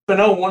of it, but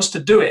no one wants to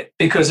do it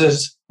because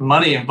there's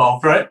money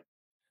involved, right?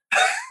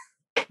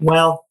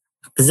 Well,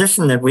 the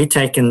position that we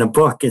take in the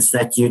book is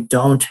that you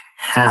don't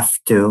have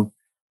to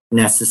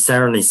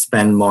necessarily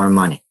spend more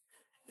money.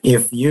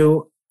 If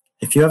you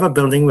have a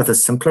building with a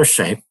simpler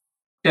shape,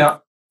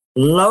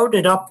 load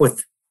it up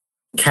with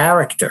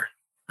character.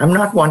 I'm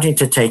not wanting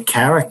to take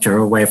character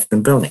away from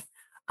the building.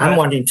 I'm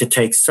wanting to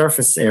take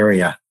surface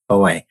area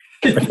away,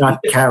 but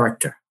not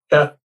character.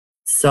 Yeah.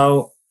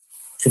 So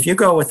if you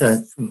go with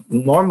a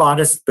more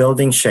modest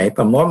building shape,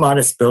 a more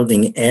modest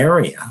building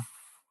area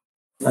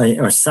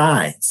or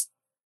size,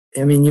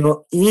 I mean,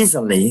 you'll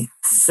easily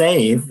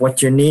save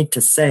what you need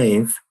to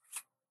save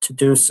to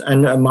do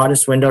a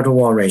modest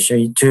window-to-wall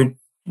ratio, to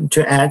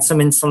add some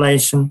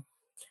insulation.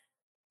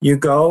 You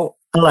go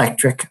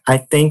electric. I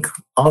think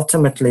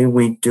ultimately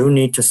we do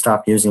need to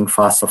stop using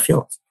fossil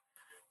fuels.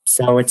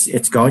 So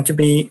it's going to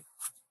be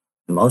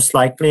most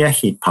likely a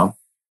heat pump.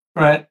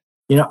 Right.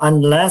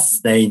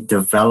 Unless they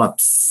develop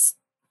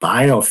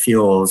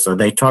biofuels or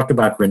they talk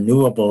about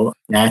renewable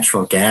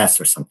natural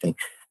gas or something.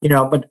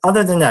 But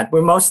other than that,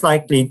 we're most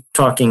likely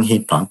talking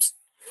heat pumps.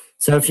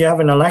 So if you have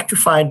an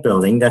electrified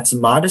building that's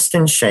modest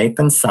in shape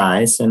and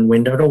size and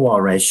window-to-wall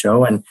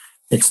ratio, and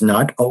it's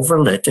not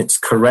overlit, it's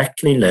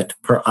correctly lit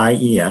per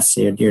IES,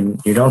 you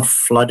don't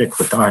flood it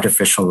with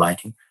artificial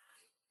lighting,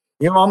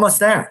 you're almost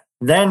there.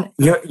 Then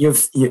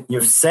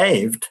you've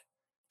saved.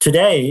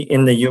 Today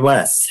in the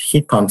US,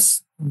 heat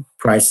pumps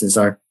prices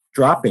are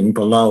dropping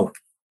below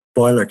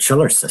boiler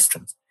chiller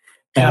systems.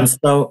 And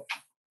so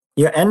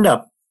you end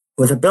up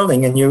with a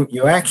building and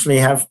you actually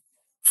have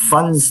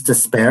funds to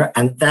spare,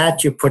 and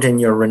that you put in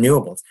your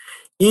renewables,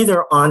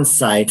 either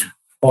on-site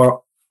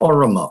or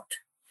remote.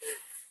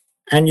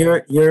 And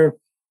you're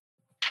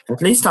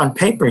at least on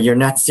paper, you're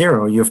net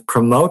zero. You've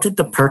promoted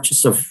the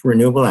purchase of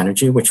renewable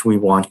energy, which we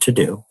want to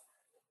do.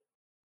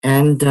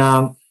 And,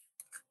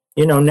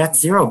 net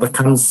zero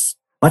becomes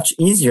much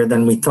easier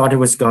than we thought it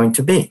was going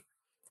to be.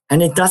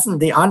 And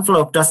the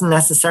envelope doesn't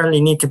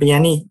necessarily need to be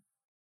any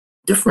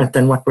different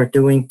than what we're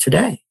doing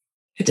today.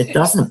 It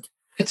doesn't.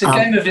 It's a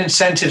game of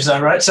incentives, though,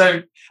 right?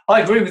 So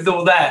I agree with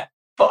all that.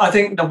 But I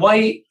think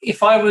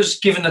if I was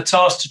given a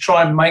task to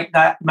try and make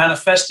that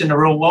manifest in the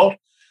real world,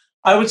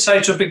 I would say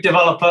to a big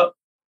developer,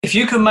 if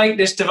you can make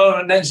this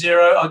development net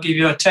zero, I'll give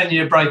you a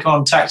 10-year break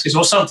on taxes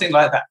or something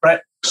like that, right?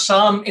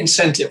 Some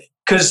incentive,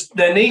 because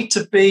there need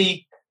to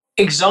be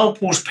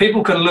examples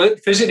people can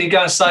physically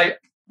go and say,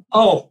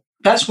 oh,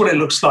 that's what it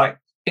looks like.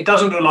 It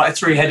doesn't look like a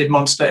three-headed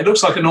monster. It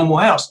looks like a normal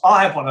house.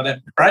 I have one of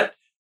them, right?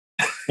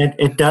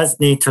 It does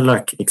need to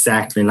look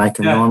exactly like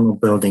a normal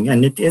building,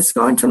 and it is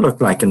going to look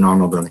like a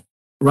normal building.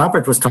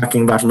 Robert was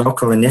talking about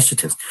local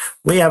initiatives.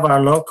 We have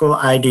our local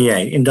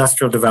IDA,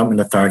 Industrial Development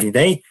Authority.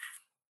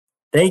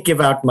 They give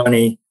out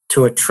money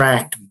to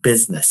attract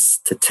business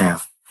to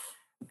town.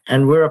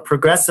 And we're a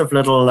progressive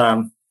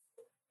little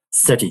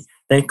city.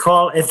 They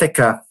call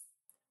Ithaca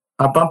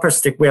a bumper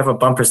stick. We have a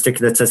bumper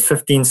sticker that says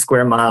 15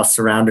 square miles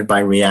surrounded by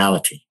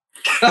reality.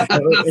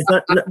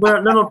 We're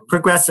a little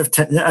progressive.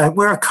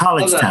 We're a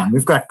college town.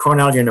 We've got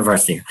Cornell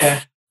University.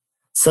 Yeah.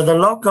 So the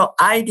local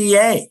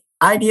IDA,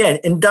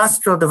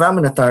 Industrial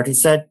Development Authority,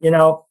 said,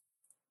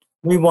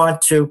 we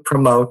want to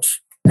promote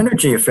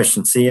energy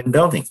efficiency in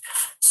buildings.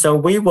 So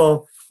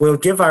we'll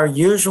give our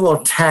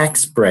usual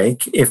tax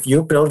break if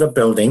you build a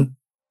building.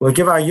 We'll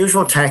give our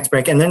usual tax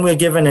break, and then we'll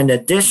give an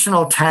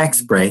additional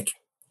tax break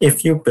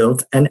if you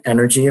build an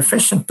energy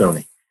efficient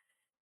building.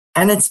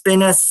 And it's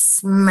been a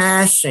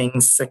smashing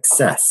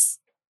success.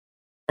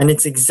 And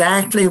it's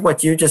exactly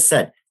what you just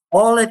said.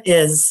 All it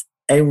is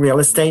a real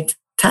estate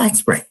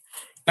tax break.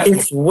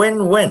 It's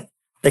win-win.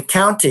 The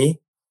county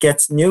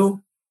gets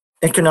new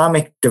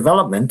economic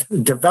development.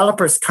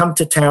 Developers come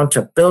to town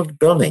to build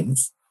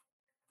buildings.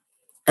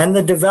 And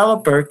the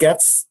developer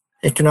gets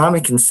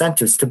economic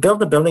incentives to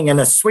build a building and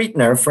a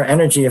sweetener for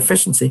energy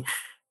efficiency.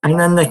 And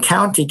then the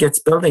county gets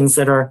buildings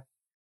that are,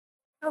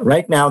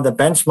 right now, the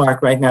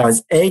benchmark right now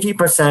is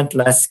 80%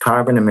 less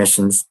carbon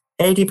emissions,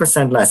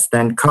 80% less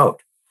than code.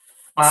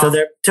 Wow. So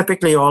they're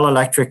typically all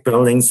electric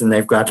buildings, and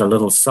they've got a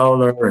little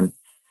solar,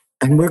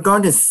 and we're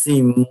going to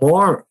see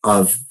more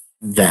of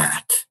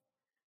that.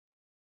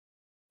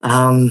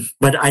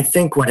 But I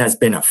think what has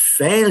been a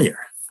failure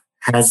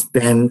has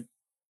been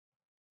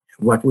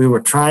what we were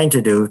trying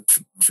to do,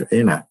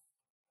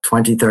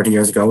 20, 30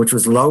 years ago, which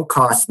was low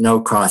cost, no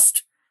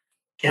cost.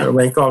 What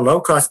they call low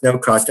cost, no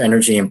cost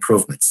energy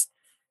improvements.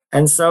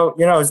 And so,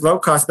 it's low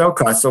cost, no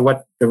cost. So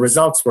what the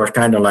results were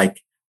kind of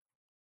like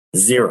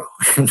zero.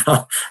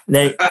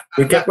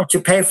 You get what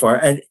you pay for.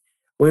 And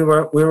we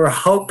were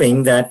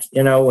hoping that,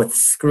 with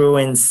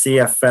screw-in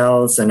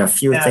CFLs and a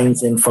few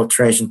things in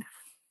filtration.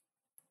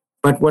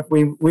 But what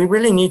we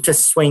really need to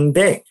swing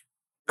big,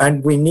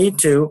 and we need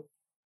to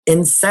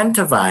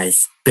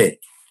incentivize big.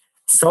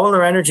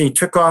 Solar energy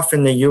took off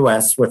in the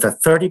US with a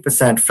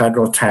 30%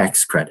 federal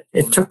tax credit.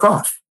 It took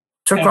off.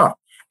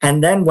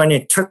 And then when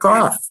it took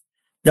off,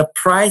 the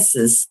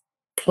prices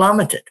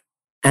plummeted.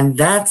 And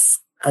that's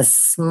a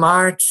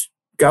smart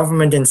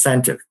government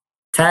incentive.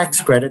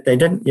 Tax credit, they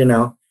didn't,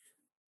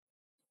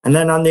 And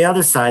then on the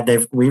other side,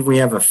 we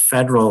have a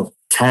federal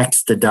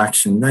tax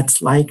deduction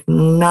that's like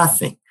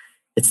nothing.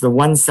 It's the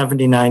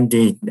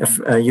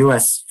 179D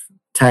U.S.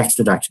 tax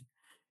deduction.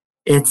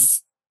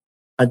 It's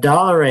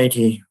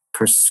 $1.80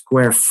 per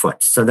square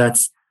foot. So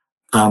that's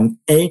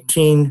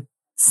 18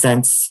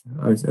 cents,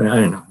 or I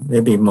don't know,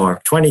 maybe more,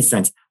 20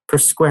 cents per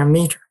square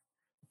meter.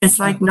 It's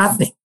like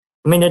nothing.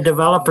 I mean, a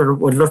developer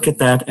would look at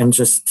that and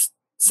just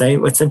say,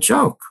 it's a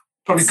joke.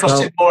 Probably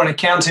cost it more in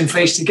accounting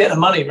fees to get the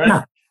money,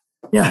 right?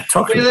 Yeah,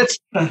 totally. That's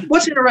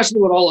what's interesting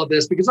about all of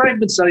this, because I've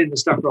been studying this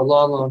stuff for a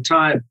long, long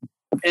time.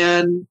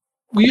 And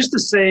we used to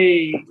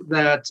say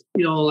that,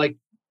 like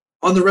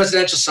on the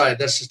residential side,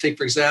 let's just take,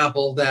 for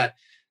example, that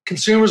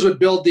consumers would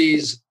build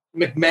these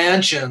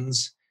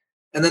McMansions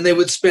and then they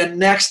would spend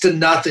next to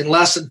nothing,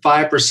 less than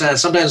 5%,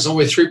 sometimes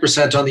only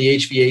 3% on the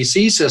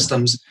HVAC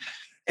systems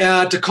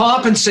to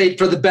compensate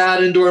for the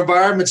bad indoor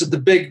environments that the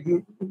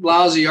big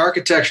lousy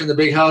architecture and the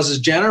big houses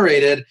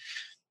generated.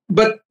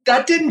 But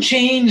that didn't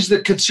change the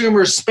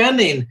consumer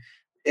spending.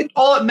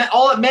 All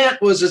it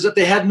meant was that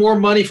they had more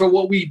money for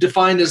what we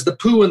defined as the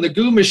poo and the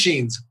goo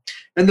machines.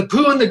 And the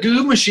poo and the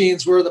goo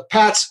machines were the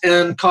pets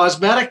and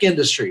cosmetic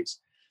industries.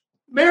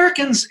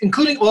 Americans,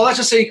 let's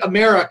just say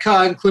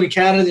America, including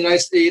Canada, the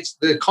United States,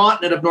 the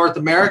continent of North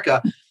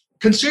America,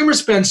 consumers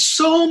spend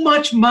so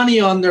much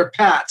money on their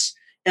pets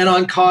and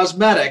on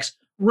cosmetics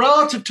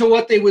relative to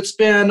what they would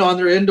spend on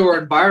their indoor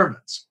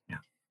environments.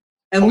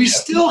 And we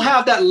still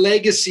have that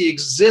legacy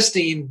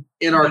existing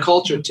in our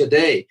culture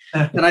today.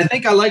 And I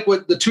think I like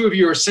what the two of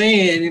you are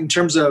saying in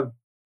terms of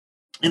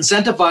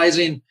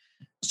incentivizing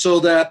so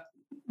that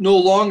no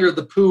longer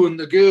the poo and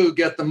the goo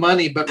get the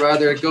money, but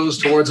rather it goes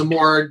towards a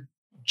more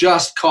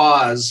just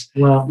cause.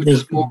 Well,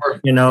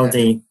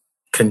 the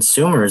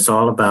consumer is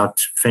all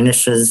about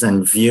finishes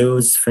and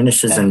views.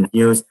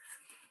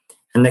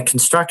 And the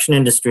construction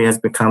industry has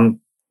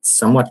become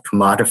somewhat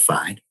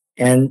commodified.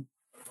 And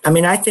I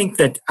mean, I think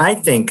that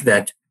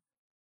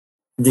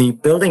the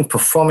building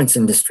performance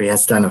industry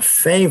has done a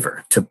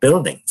favor to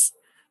buildings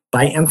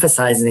by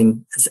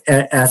emphasizing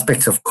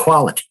aspects of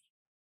quality.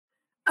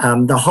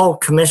 The whole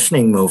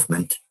commissioning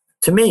movement,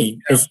 to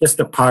me, is just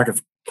a part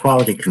of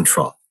quality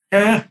control.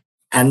 Yeah.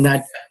 And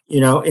that,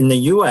 in the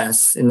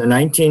US, in the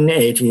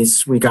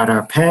 1980s, we got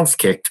our pants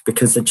kicked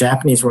because the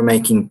Japanese were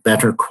making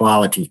better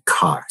quality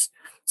cars.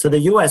 So the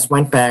US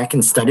went back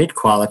and studied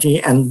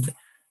quality, and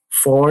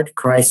Ford,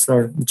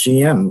 Chrysler,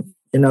 GM,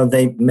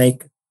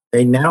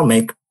 they now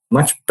make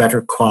much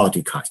better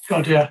quality cars.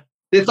 God, yeah.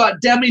 They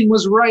thought Deming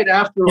was right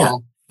after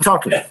all.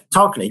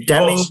 Totally.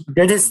 Deming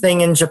did his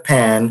thing in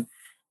Japan,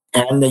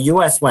 and the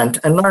US went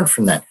and learned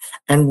from that.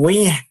 And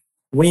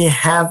we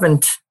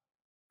haven't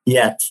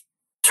yet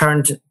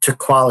turned to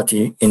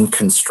quality in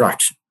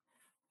construction,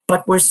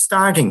 but we're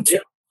starting to.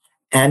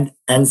 And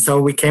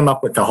so we came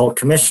up with the whole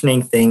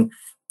commissioning thing.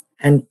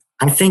 And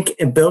I think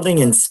building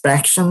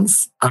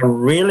inspections are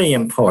really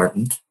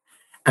important.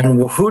 And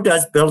who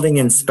does building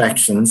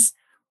inspections?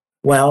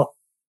 Well,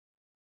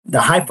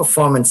 the high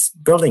performance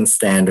building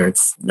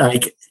standards,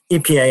 like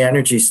EPA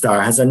Energy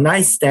Star, has a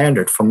nice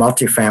standard for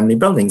multifamily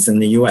buildings in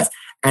the US,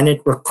 and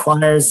it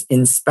requires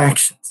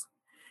inspections.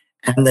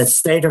 And the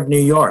state of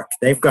New York,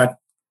 they've got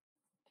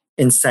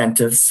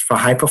incentives for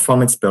high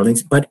performance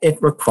buildings, but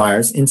it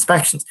requires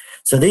inspections.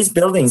 So these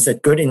buildings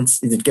that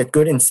get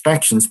good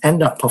inspections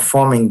end up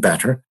performing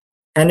better.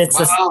 And it's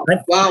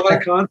what a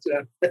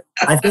concept.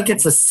 I think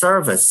it's a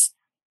service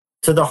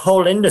to the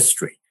whole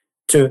industry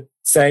to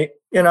say,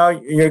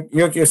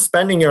 you're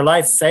spending your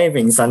life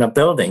savings on a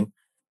building.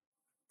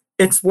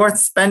 It's worth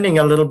spending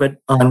a little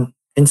bit on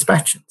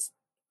inspections,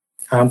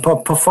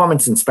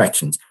 performance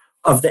inspections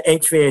of the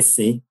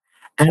HVAC.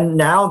 And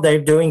now they're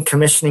doing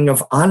commissioning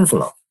of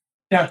envelope.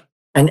 Yeah.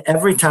 And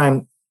every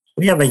time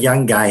we have a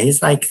young guy,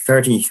 he's like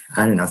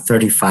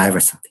 35 or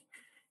something.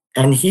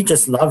 And he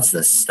just loves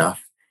this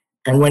stuff.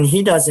 And when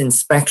he does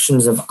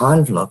inspections of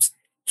envelopes,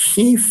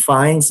 he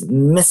finds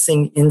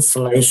missing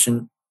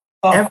insulation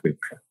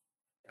everywhere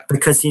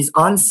because he's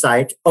on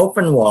site,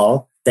 open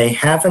wall. They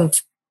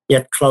haven't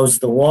yet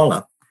closed the wall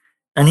up.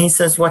 And he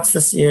says, what's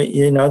this?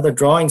 The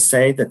drawings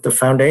say that the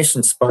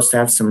foundation's supposed to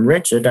have some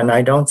rigid, and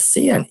I don't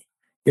see any.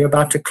 you're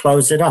about to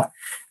close it up.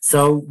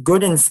 So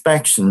good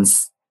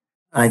inspections,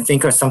 I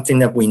think, are something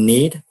that we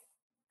need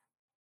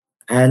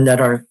and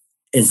that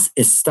is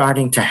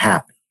starting to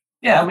happen.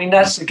 Yeah, I mean,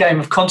 that's the game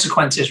of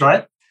consequences,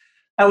 right?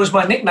 That was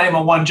my nickname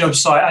on one job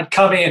site. I'd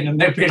come in and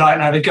they'd be like,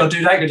 no, they'd go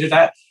do that, go do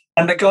that.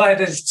 And the guy,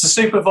 the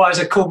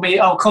supervisor called me,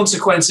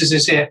 consequences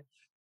is here.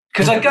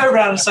 Because I'd go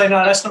around and say,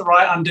 no, that's not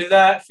right, undo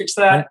that, fix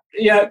that.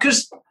 Yeah,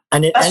 because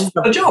that's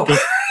the job.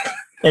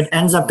 It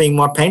ends up being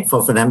more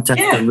painful for them to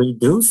have to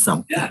redo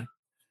something. Yeah.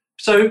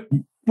 So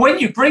when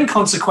you bring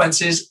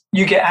consequences,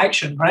 you get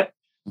action, right?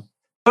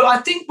 But I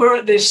think we're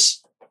at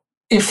this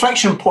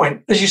inflection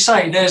point. As you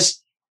say,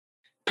 there's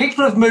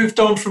people have moved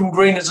on from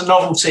green as a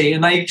novelty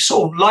and they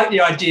sort of like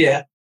the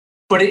idea,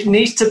 but it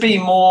needs to be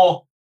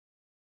more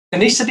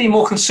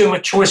consumer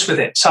choice with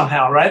it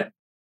somehow, right?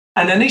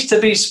 And there needs to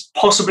be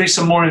possibly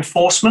some more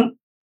enforcement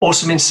or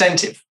some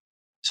incentive.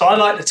 So I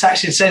like the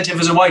tax incentive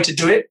as a way to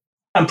do it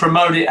and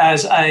promote it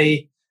as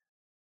a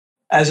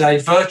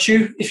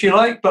virtue, if you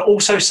like, but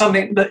also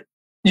something that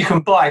you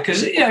can buy.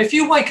 Because if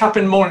you wake up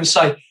in the morning and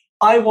say,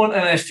 I want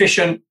an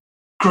efficient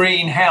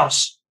green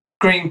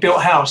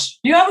built house,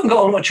 you haven't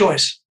got a lot of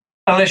choice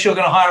unless you're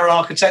going to hire an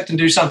architect and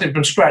do something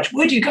from scratch.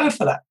 Where do you go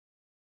for that?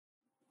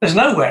 There's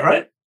nowhere,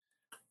 right?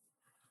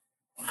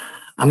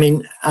 I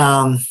mean,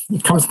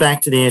 it comes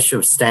back to the issue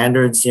of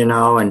standards,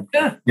 and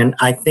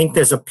I think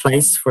there's a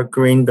place for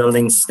green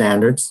building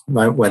standards,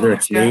 right? Whether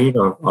it's LEED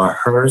or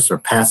HERS or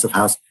Passive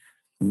House.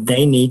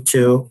 They need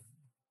to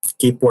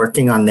keep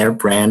working on their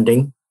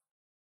branding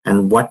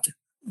and what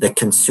the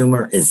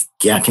consumer is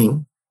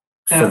getting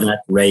for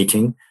that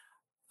rating.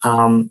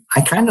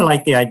 I kind of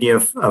like the idea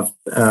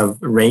of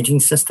rating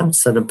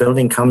systems. So the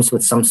building comes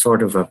with some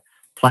sort of a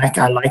plaque.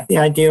 I like the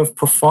idea of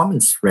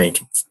performance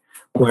ratings,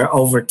 where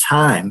over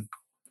time,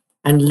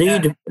 and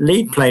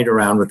LEED played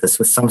around with this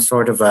with some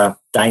sort of a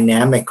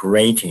dynamic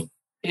rating.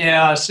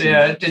 Yeah, I see.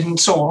 It didn't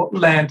sort of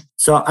land.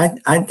 So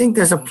I think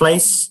there's a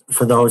place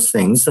for those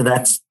things. So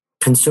that's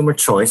consumer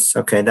choice.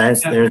 Okay,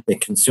 there's the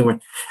consumer,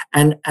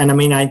 and I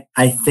mean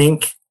I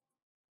think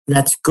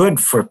that's good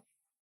for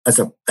as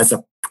a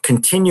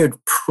continued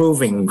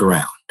proving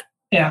ground.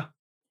 Yeah,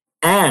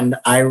 and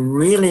I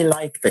really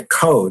like the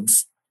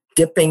codes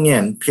dipping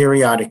in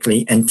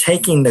periodically and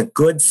taking the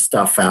good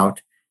stuff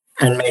out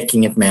and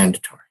making it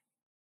mandatory.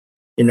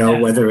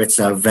 Whether it's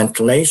a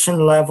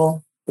ventilation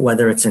level,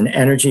 whether it's an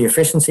energy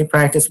efficiency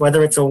practice,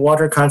 whether it's a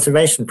water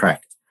conservation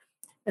practice.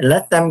 And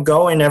let them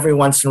go in every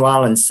once in a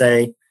while and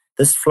say,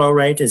 this flow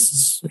rate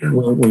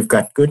we've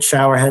got good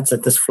shower heads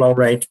at this flow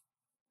rate.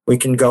 We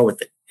can go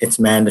with it. It's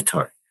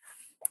mandatory.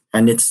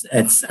 And it's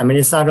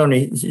not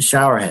only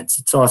shower heads.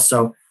 It's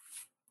also,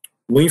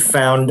 we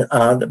found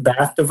the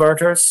bath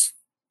diverters,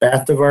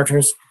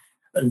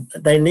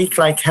 they leak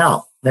like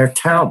hell. They're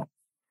terrible.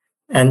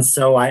 And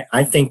so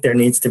I think there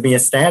needs to be a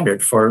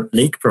standard for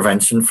leak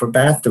prevention for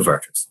bath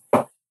diverters.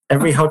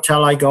 Every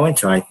hotel I go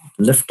into, I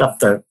lift up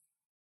the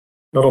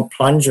little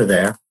plunger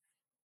there,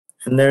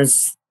 and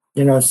there's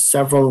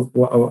several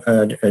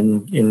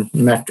in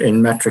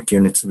metric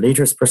units,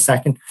 liters per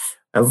second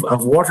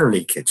of water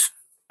leakage.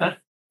 Huh?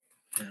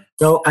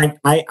 So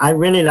I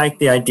really like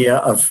the idea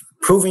of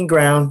proving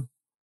ground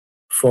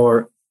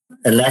for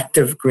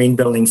elective green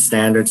building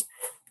standards,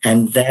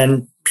 and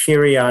then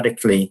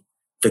periodically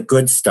the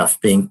good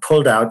stuff being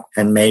pulled out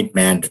and made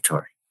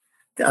mandatory.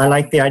 I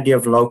like the idea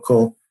of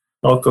local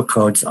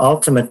codes.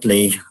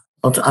 Ultimately,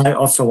 I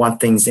also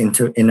want things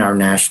in our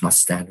national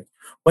standard.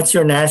 What's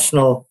your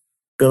national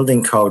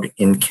building code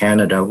in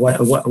Canada?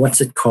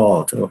 What's it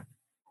called?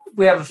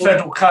 We have a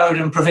federal code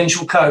and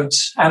provincial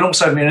codes and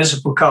also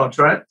municipal codes,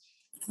 right?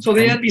 So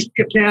the NBC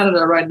of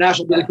Canada, right?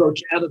 National Building Code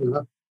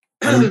Canada.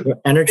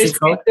 Energy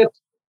code?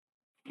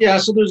 Yeah,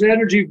 so there's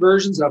energy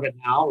versions of it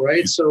now,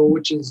 right?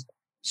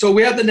 So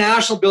we have the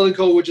National Building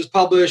Code, which is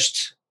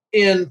published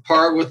in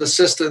part with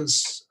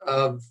assistance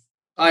of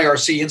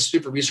IRC,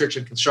 Institute for Research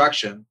and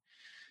Construction.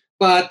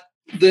 But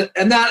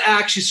that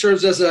actually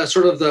serves as a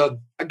sort of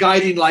a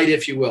guiding light,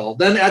 if you will.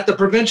 Then at the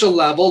provincial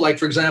level, like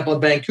for example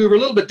in Vancouver, a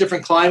little bit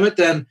different climate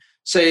than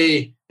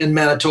say in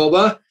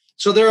Manitoba.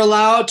 So they're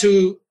allowed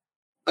to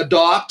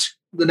adopt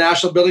the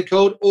National Building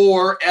Code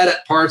or edit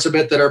parts of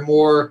it that are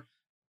more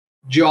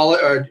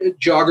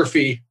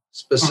geography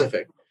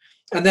specific.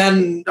 And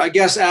then I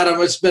guess, Adam,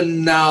 it's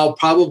been now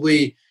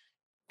probably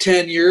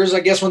 10 years, I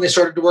guess, when they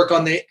started to work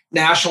on the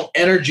National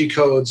Energy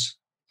Codes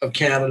of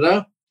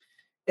Canada.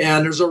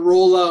 And there's a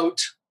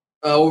rollout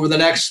over the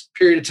next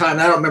period of time.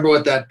 I don't remember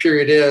what that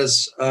period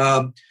is.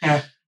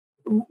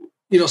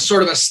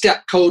 Sort of a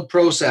step code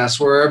process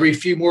where every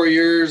few more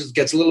years it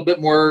gets a little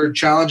bit more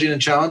challenging,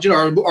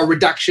 or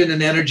reduction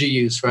in energy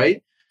use,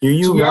 right? So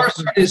we are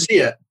starting to see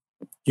it.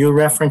 You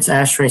reference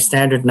ASHRAE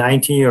Standard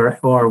 90 or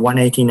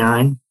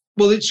 189?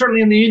 Well, it's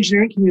certainly in the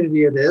engineering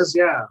community it is.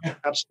 Yeah,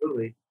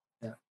 absolutely.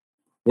 Yeah.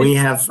 We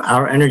have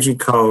our energy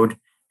code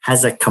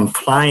has a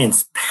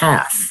compliance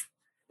path,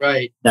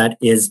 right, that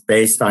is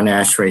based on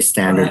ASHRAE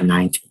Standard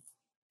 90.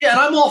 Yeah, and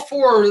I'm all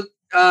for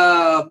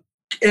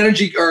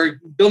energy or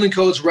building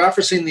codes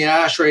referencing the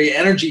ASHRAE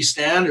energy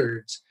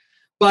standards.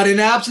 But in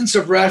absence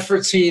of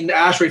referencing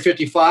ASHRAE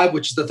 55,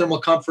 which is the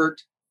thermal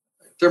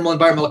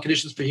environmental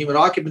conditions for human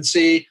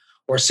occupancy,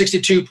 or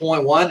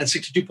 62.1 and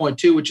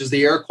 62.2, which is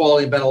the air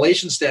quality and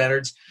ventilation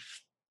standards,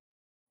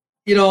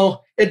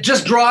 it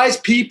just drives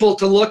people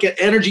to look at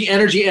energy,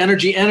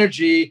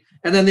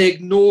 and then they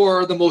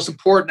ignore the most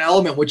important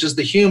element, which is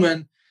the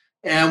human,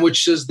 and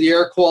which is the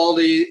air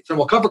quality,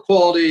 thermal comfort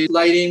quality,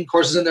 lighting,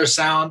 courses in their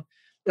sound,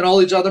 and all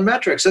these other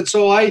metrics. And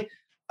so I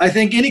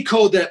think any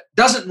code that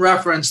doesn't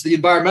reference the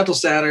environmental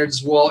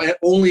standards while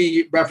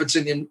only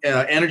referencing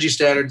the energy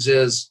standards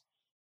is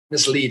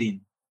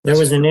misleading. There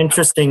was an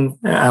interesting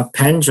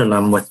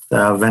pendulum with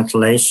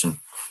ventilation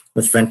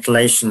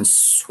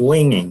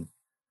swinging.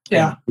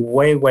 Yeah.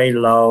 Way, way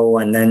low,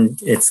 and then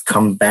it's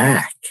come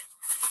back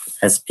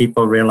as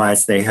people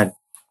realized they had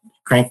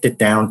cranked it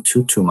down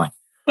too much.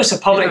 It's a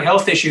public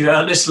health issue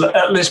at this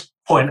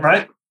point,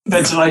 right?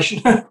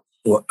 Ventilation.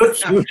 Well,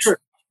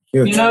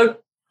 huge.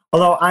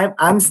 Although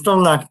I'm still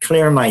not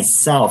clear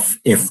myself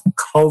if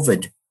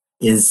COVID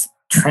is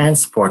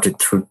transported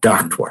through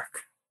ductwork.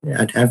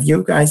 Have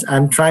you guys?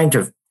 I'm trying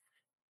to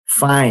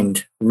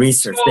find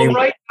research. So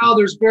right now,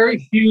 there's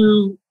very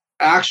few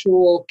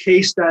actual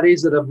case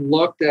studies that have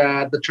looked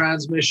at the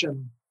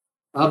transmission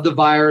of the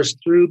virus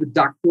through the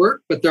ductwork,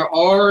 but there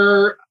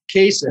are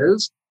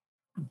cases.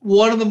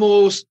 One of the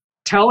most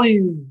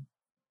telling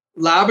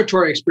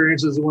laboratory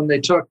experiences when they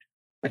took,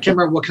 I can't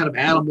remember what kind of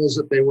animals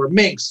that they were,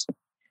 minks,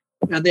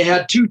 and they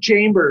had two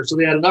chambers. So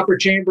they had an upper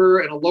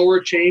chamber and a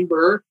lower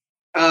chamber,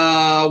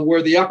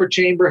 where the upper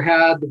chamber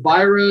had the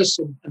virus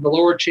and the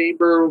lower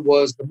chamber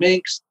was the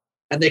minks,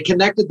 and they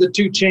connected the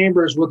two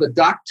chambers with a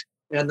duct,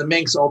 and the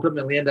minks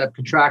ultimately end up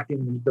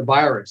contracting the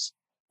virus.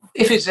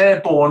 If it's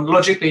airborne,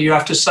 logically, you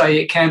have to say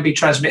it can be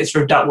transmitted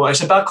through ductwork.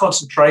 It's about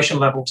concentration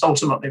levels,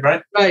 ultimately,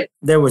 right? Right.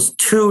 There was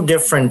two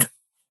different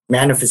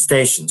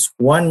manifestations.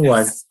 One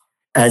was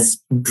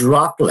as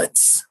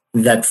droplets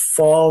that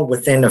fall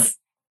within a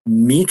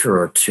meter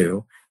or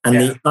two, and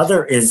the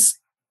other is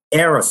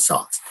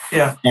aerosols.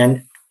 Yeah.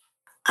 And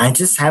I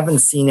just haven't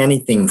seen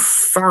anything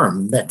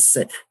firm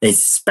they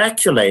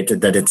speculated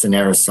that it's an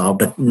aerosol,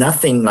 but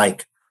nothing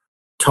like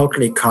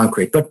totally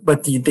concrete. But well,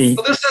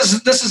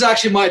 this is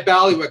actually my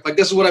bailiwick. Like,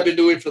 this is what I've been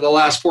doing for the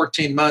last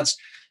 14 months,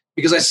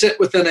 because I sit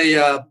within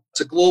it's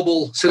a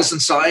global citizen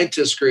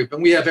scientist group,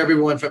 and we have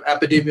everyone from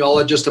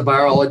epidemiologists to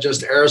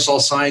virologists to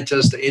aerosol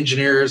scientists to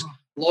engineers,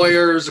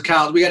 lawyers,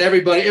 accountants. We got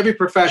everybody, every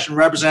profession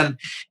represented.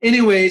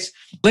 Anyways,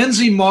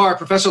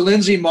 Professor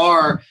Lindsay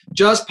Marr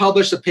just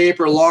published a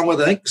paper along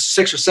with, I think,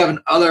 6 or 7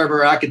 other of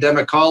her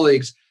academic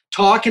colleagues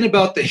talking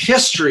about the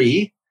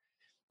history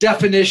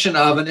definition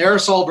of an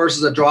aerosol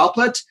versus a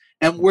droplet,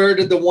 and where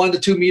did the 1 to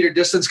 2 meter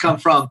distance come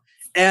from.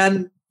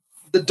 And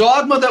the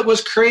dogma that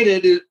was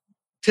created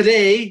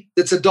today,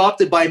 that's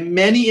adopted by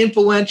many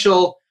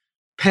influential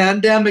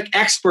pandemic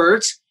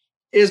experts,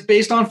 is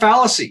based on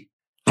fallacy.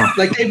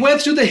 Like, they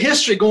went through the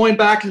history going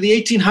back to the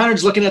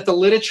 1800s, looking at the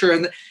literature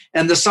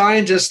and the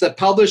scientists that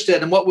published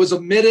it and what was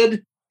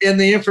omitted in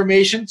the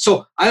information.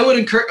 So I would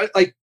encourage,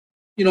 like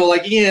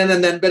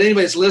Ian, but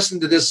anyways, listen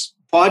to this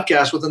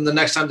podcast within the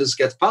next time this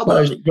gets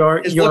published.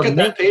 Look at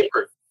that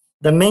paper.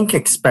 The mink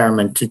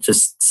experiment, it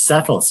just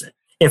settles it.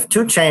 If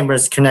 2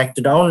 chambers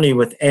connected only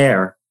with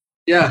air,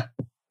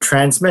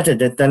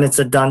 transmitted it, then it's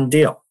a done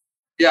deal.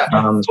 Yeah.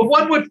 So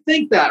one would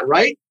think that,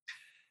 right?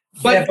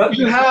 But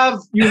you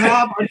have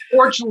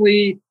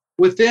unfortunately,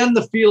 within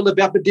the field of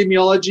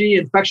epidemiology,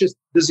 infectious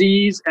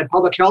disease, and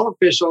public health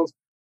officials,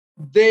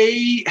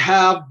 they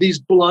have these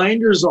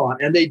blinders on,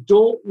 and they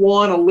don't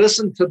want to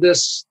listen to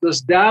this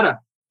data.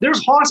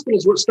 There's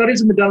hospitals where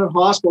studies have been done in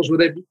hospitals where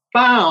they've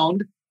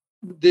found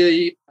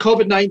the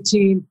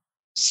COVID-19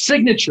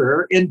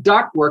 signature in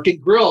ductwork in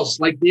grills,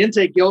 like the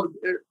intake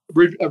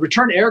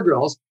return air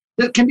grills,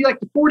 that can be like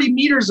 40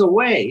 meters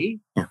away.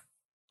 Yeah.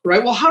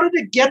 Right? Well, how did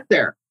it get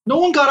there? No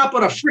one got up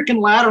on a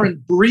freaking ladder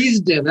and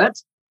breathed in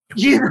it.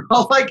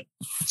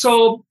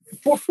 So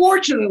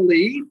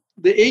fortunately,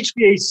 the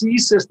HVAC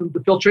systems,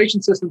 the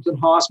filtration systems in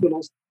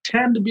hospitals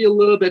tend to be a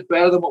little bit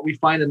better than what we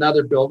find in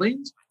other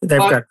buildings. They've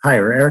got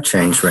higher air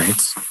change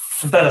rates.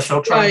 Better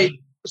filtration. Right.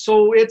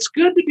 So it's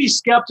good to be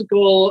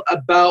skeptical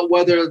about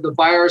whether the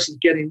virus is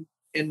getting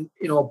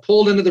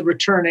pulled into the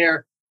return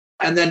air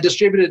and then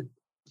distributed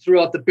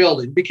throughout the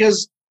building,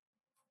 because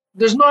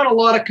there's not a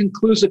lot of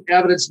conclusive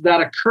evidence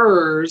that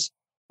occurs.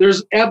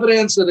 There's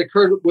evidence that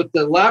occurred with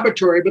the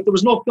laboratory, but there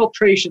was no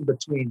filtration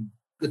between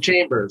the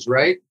chambers,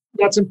 right?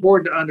 That's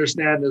important to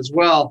understand as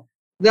well.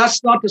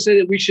 That's not to say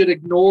that we should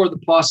ignore the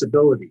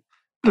possibility.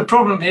 The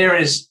problem here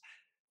is,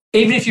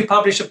 even if you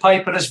publish a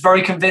paper that's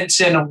very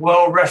convincing and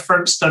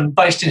well-referenced and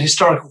based in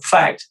historical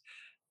fact,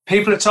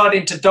 people are tied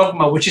into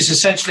dogma, which is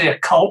essentially a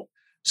cult.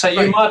 So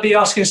you might be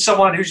asking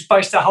someone who's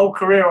based their whole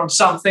career on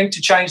something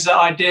to change that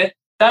idea.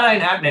 That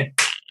ain't happening.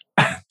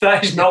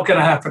 That is not going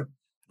to happen,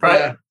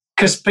 right?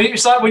 Because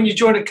it's like when you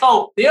join a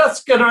cult, the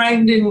Earth's going to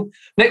end in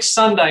next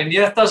Sunday, and the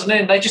Earth doesn't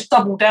end. They just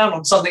double down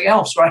on something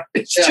else, right?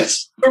 It's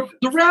just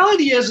the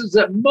reality is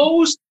that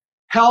most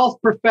health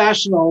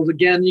professionals,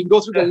 again, you can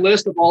go through the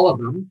list of all of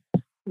them.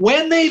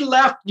 When they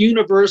left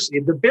university,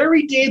 the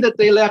very day that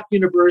they left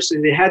university,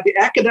 they had the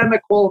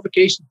academic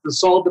qualifications to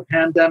solve the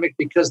pandemic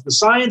because the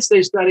science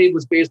they studied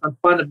was based on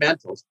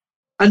fundamentals.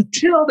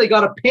 Until they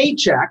got a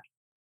paycheck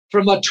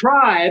from a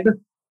tribe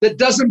that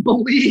doesn't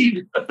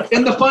believe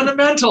in the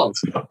fundamentals.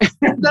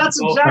 That's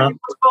exactly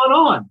what's going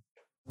on.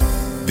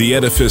 The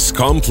Edifice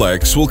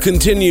Complex will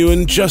continue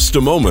in just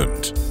a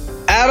moment.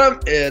 Adam,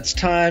 it's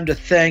time to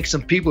thank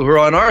some people who are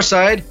on our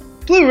side.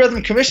 Blue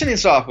Rhythm Commissioning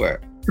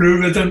Software.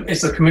 Blue Rhythm is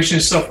the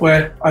commissioning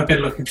software I've been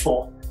looking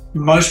for.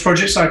 Most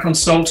projects I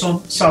consult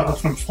on suffer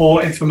from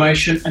poor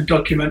information and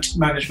document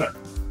management.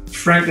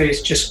 Frankly,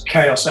 it's just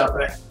chaos out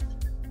there.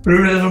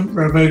 Blue Rhythm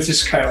removes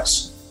this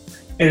chaos.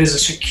 It is a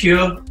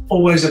secure,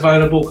 always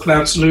available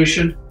cloud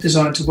solution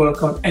designed to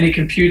work on any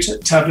computer,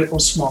 tablet, or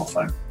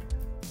smartphone.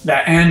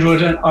 Their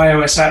Android and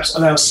iOS apps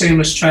allow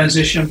seamless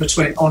transition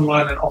between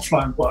online and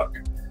offline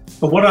work.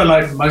 But what I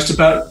like most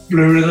about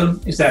Blue Rhythm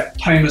is their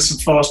painless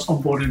and fast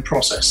onboarding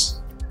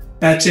process.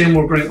 Our team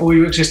will bring all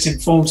your existing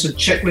forms and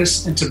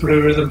checklists into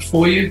Blue Rhythm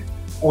for you,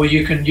 or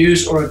you can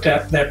use or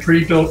adapt their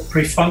pre-built,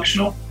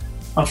 pre-functional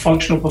and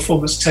functional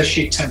performance test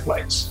sheet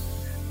templates.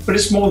 But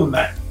it's more than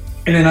that.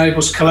 It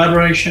enables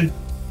collaboration,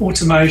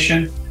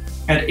 automation,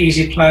 and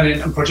easy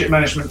planning and project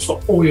management for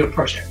all your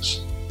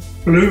projects.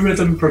 Blue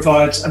Rhythm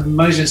provides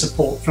amazing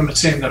support from a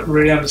team that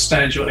really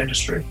understands your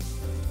industry.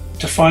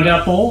 To find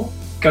out more,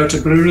 go to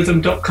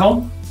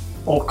bluerhythm.com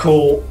or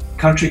call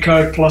country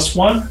code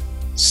 +1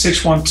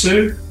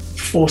 612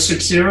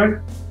 460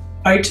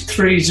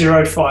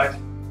 8305.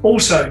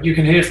 Also, you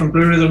can hear from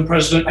Blue Rhythm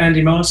President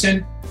Andy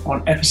Martin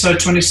on episode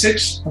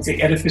 26 of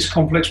the Edifice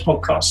Complex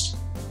podcast.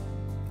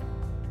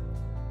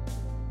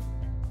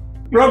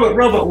 Robert,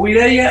 are we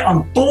there yet?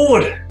 I'm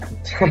bored.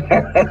 Adam,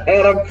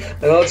 I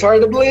know it's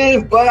hard to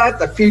believe, but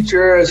the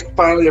future has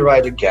finally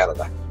arrived in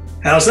Canada.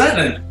 How's that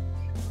then?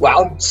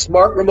 Well,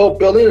 smart remote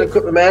building and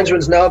equipment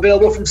management is now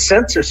available from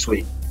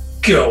SensorSuite.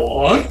 Go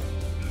on.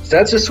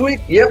 SensorSuite,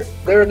 yep,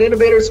 they're an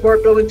innovator in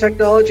smart building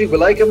technology. We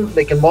like them.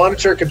 They can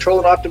monitor, control,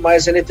 and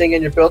optimize anything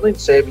in your building,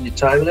 saving you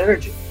time and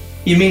energy.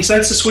 You mean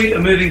SensorSuite are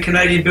moving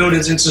Canadian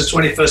buildings into the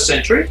 21st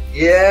century?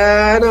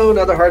 Yeah, I know,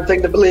 another hard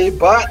thing to believe,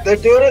 but they're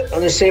doing it,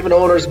 and they're saving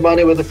owners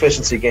money with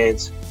efficiency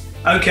gains.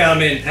 Okay,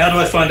 I'm in. How do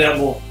I find out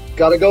more?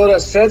 Got to go to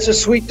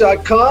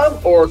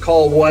sensorsuite.com or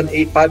call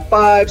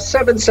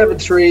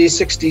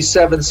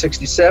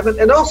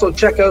 1-855-773-6767. And also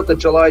check out the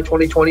July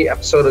 2020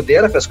 episode of the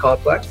Edifice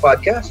Complex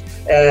podcast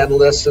and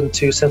listen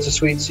to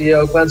SensorSuite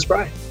CEO Glenn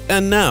Spry.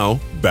 And now,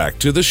 back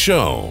to the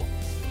show.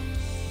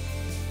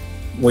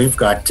 We've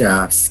got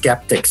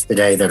skeptics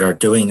today that are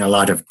doing a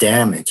lot of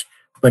damage.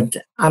 But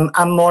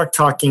I'm more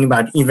talking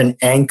about even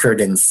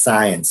anchored in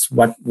science,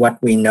 what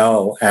we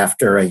know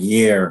after a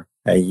year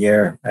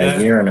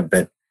and a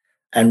bit,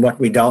 and what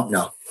we don't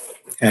know.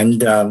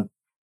 And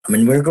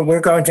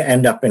we're going to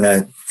end up in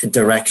a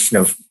direction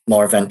of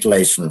more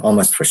ventilation,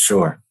 almost for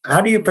sure.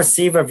 How do you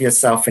perceive of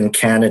yourself in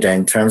Canada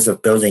in terms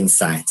of building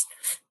science?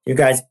 You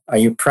guys, are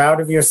you proud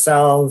of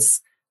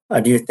yourselves?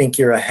 Do you think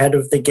you're ahead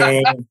of the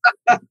game?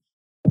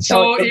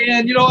 So,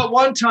 and at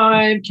one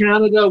time,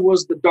 Canada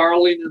was the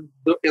darling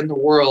in the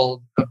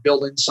world of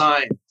building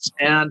science.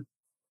 And,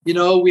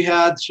 we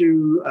had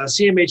through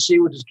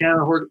CMHC, which is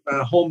Canada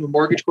Home and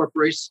Mortgage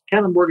Corporation,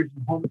 Canada Mortgage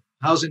and Home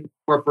Housing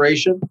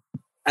Corporation,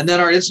 and then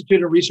our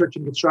Institute of Research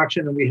and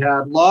Construction. And we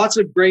had lots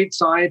of great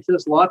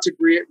scientists, lots of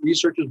great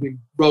researchers. We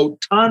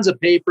wrote tons of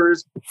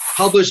papers,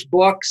 published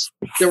books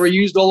that were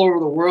used all over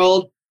the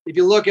world. If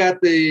you look at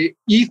the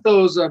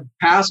ethos of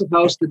Passive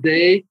House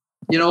today,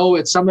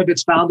 some of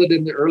it's founded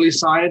in the early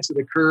science that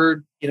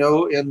occurred, in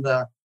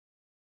the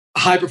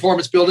high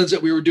performance buildings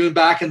that we were doing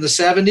back in the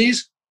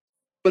 70s.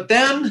 But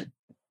then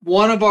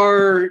one of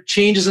our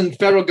changes in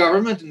federal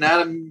government, and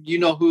Adam, you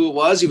know who it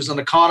was, he was an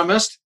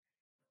economist,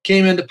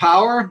 came into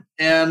power.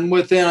 And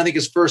within, I think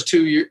his first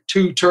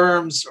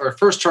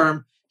first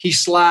term, he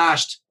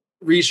slashed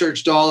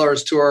research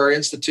dollars to our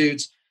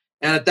institutes.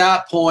 And at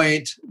that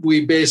point,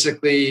 we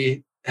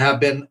basically have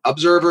been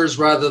observers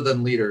rather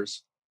than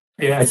leaders.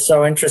 Yeah, it's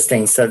so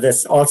interesting. So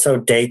this also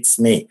dates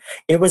me.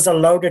 It was a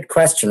loaded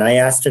question. I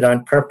asked it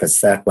on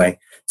purpose that way.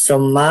 So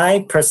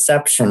my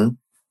perception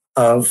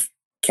of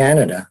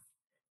Canada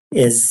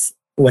is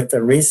with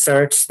the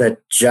research that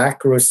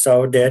Jacques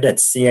Rousseau did at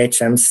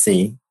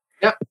CHMC,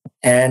 yep,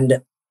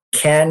 and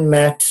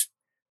CanMet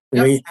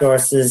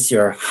resources,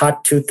 your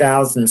HOT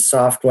 2000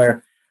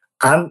 software.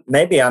 I'm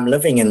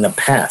living in the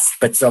past,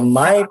 but so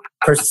my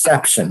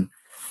perception,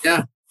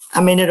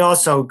 it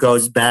also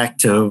goes back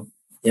to,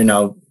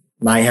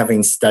 my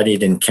having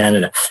studied in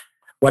Canada.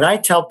 What I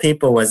tell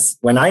people was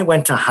when I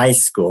went to high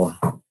school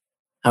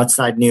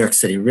outside New York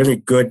City, really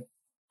good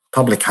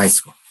public high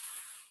school,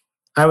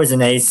 I was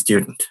an A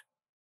student,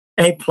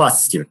 A+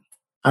 student.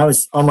 I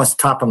was almost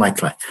top of my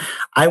class.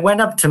 I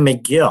went up to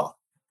McGill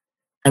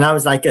And I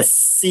was like a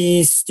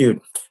C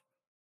student.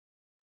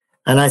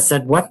 And I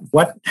said, what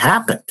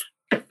happened?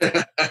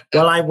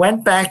 Well, I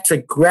went back to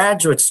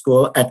graduate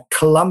school at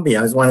Columbia.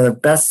 It was one of the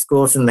best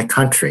schools in the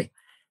country,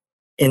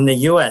 in the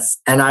US.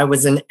 And I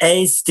was an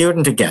A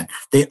student again.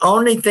 The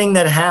only thing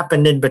that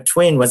happened in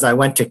between was I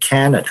went to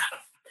Canada.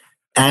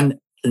 And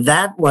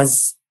that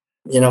was,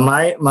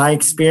 my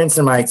experience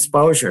and my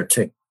exposure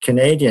to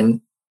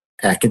Canadian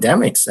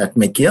academics at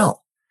McGill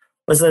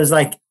was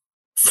like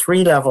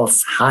 3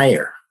 levels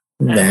higher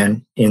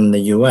than in the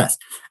US.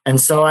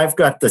 And so I've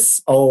got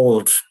this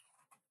old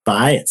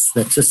bias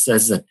that just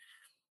says that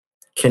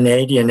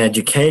Canadian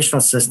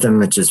educational system,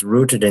 which is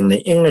rooted in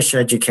the English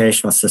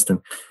educational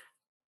system,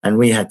 and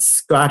we had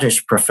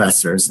Scottish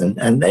professors,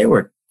 and they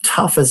were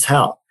tough as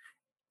hell.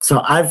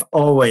 So I've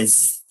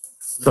always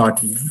thought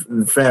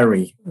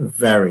very,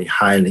 very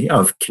highly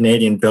of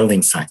Canadian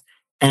building science.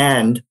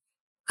 And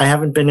I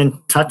haven't been in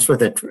touch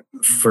with it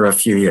for a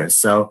few years.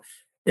 So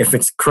if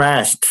it's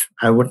crashed,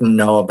 I wouldn't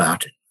know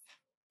about it.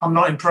 I'm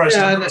not impressed.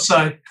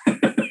 So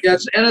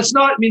yes, and it's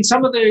not. I mean,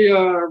 some of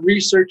the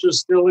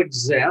researchers still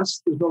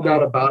exist. There's no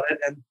doubt about it,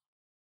 and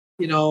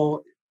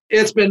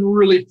it's been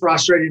really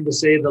frustrating to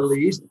say the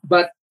least.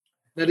 But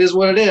that is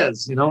what it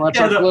is. That's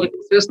our political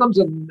systems,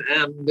 and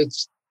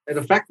it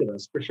affected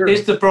us for sure.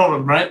 Here's the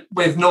problem, right?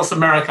 With North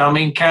America, I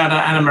mean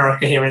Canada and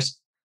America. Here is,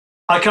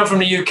 I come from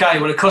the UK,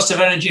 where the cost of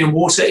energy and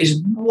water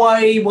is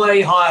way,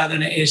 way higher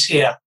than it is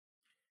here.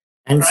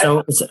 And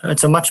so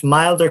it's a much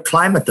milder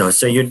climate, though.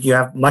 So you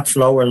have much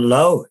lower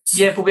loads.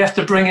 Yeah, but we have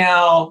to bring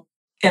our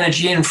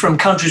energy in from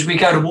countries we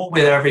go to war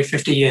with every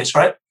 50 years,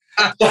 right?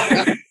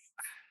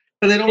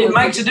 It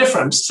makes a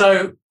difference.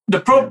 So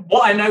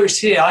what I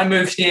noticed here, I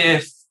moved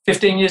here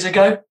 15 years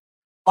ago.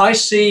 I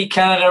see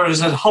Canada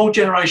as a whole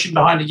generation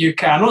behind the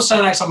UK. I'm not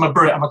saying that I'm a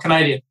Brit, I'm a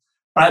Canadian,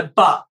 right?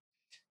 But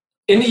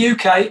in the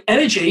UK,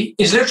 energy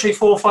is literally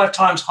 4 or 5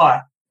 times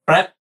higher,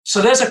 right? So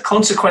there's a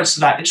consequence to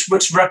that. It's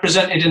what's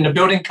represented in the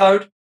building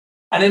code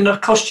and in the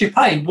cost you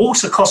pay.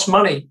 Water costs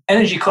money.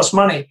 Energy costs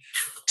money.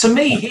 To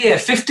me here,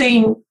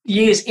 15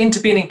 years into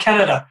being in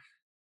Canada,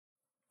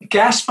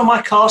 gas for my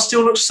car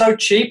still looks so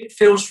cheap. It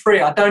feels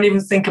free. I don't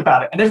even think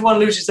about it. And everyone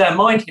loses their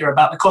mind here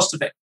about the cost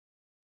of it.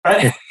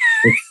 Right?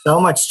 It's so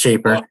much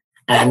cheaper.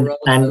 And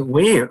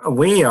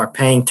we are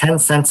paying 10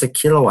 cents a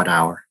kilowatt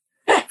hour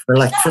for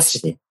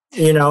electricity.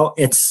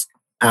 It's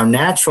our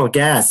natural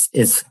gas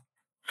is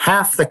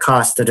half the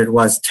cost that it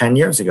was 10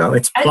 years ago.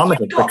 It's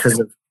plummeted because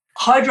of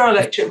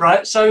hydroelectric,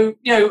 right? So,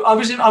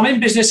 I'm in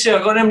business here.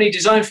 I've got an M&E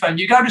design firm.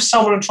 You go to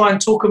someone and try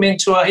and talk them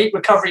into a heat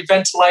recovery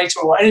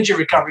ventilator or energy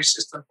recovery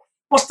system.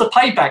 What's the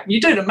payback? And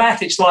you do the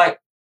math, it's like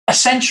a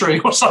century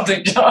or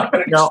something.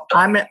 No,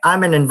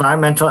 I'm an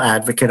environmental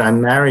advocate.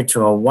 I'm married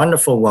to a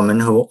wonderful woman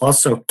who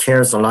also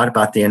cares a lot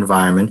about the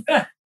environment.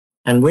 Yeah.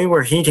 And we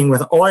were heating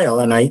with oil.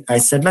 And I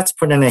said, let's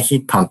put in a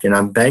heat pump.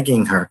 I'm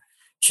begging her.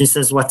 She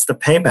says, what's the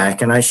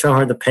payback? And I show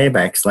her the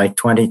paybacks, like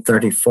 20,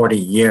 30, 40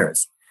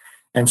 years.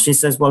 And she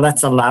says, well,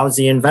 that's a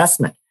lousy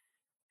investment.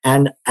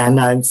 And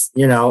I'm,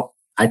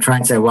 I try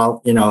and say,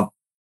 well,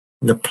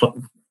 the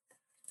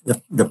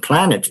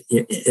planet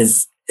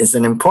is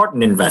an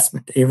important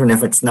investment, even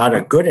if it's not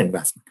a good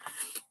investment.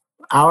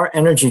 Our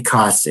energy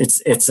costs,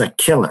 it's a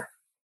killer.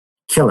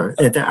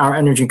 Our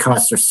energy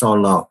costs are so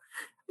low.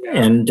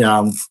 And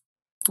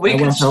we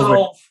can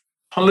solve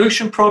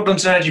pollution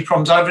problems, energy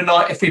problems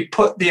overnight if we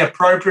put the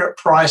appropriate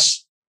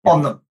price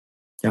on them.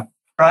 Yeah.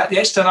 Right? The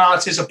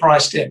externalities are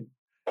priced in.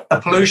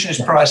 The pollution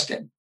is priced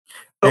in.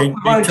 But we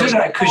won't do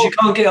that because you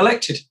can't get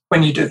elected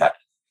when you do that.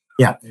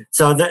 Yeah.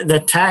 So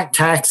the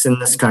tax in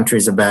this country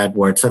is a bad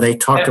word. So they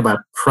talk about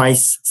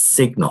price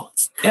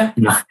signals. Yeah.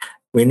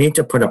 We need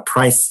to put a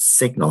price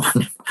signal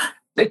on it.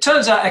 It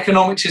turns out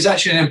economics is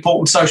actually an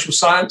important social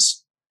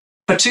science,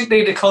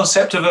 particularly the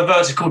concept of a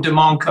vertical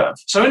demand curve.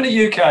 So in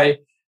the UK,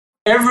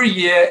 every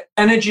year,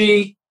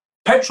 energy,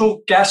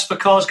 petrol, gas for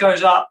cars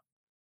goes up,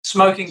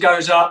 smoking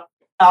goes up,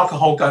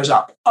 alcohol goes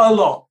up a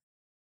lot.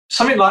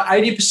 Something like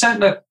 80% of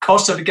the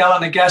cost of a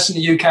gallon of gas in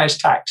the UK is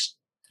taxed.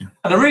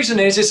 And the reason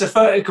is it's a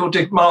vertical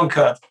demand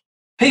curve.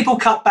 People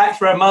cut back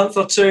for a month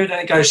or two, then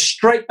it goes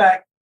straight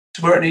back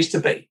to where it needs to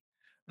be.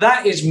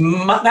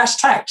 That's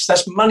tax.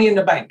 That's money in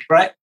the bank,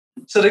 right?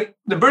 So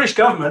the British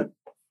government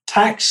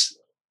tax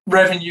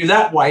revenue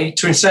that way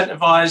to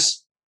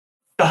incentivize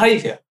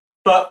behavior.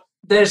 But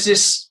there's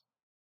this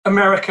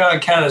America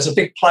and Canada is a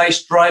big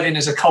place. Driving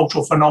is a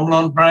cultural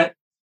phenomenon, right?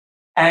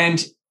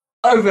 And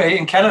over here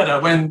in Canada,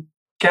 when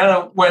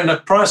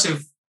the price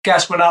of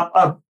gas went up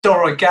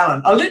 $1 a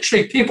gallon,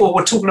 literally people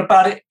were talking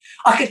about it.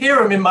 I could hear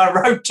them in my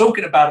road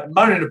talking about it,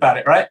 moaning about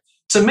it, right?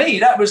 To me,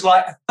 that was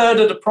like a third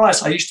of the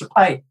price I used to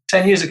pay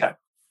 10 years ago.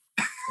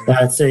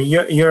 So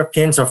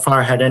Europeans are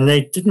far ahead, and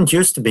they didn't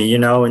used to be.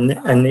 In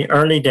the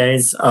early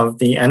days of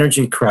the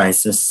energy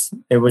crisis,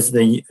 it was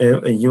the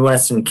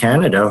U.S. and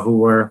Canada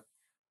who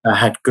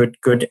had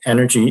good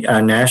energy,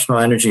 national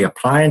energy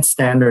appliance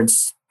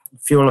standards,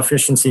 fuel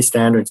efficiency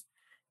standards,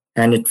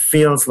 and it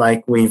feels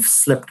like we've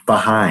slipped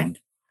behind.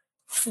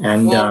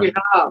 And we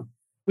have.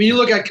 When you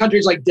look at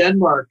countries like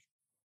Denmark,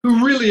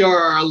 who really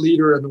are a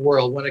leader in the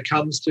world when it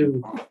comes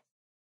to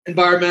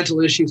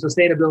environmental issues,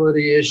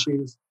 sustainability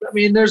issues. I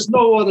mean, there's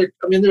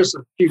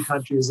a few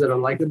countries that are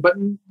like them, but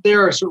they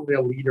are certainly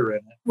a leader in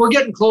it. We're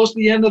getting close to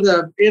the end of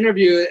the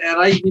interview,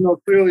 and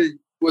clearly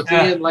with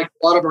Ian, like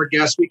a lot of our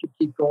guests, we could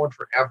keep going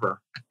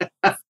forever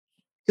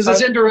because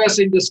it's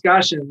interesting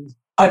discussions.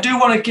 I do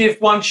want to give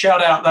one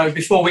shout out though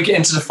before we get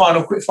into the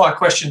final quick fire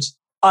questions.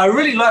 I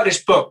really like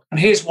this book, and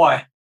here's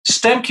why.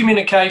 STEM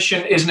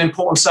communication is an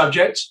important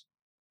subject,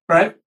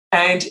 right?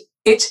 And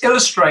it's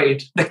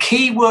illustrated. The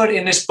key word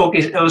in this book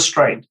is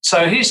illustrated.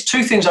 So here's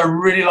two things I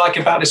really like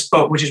about this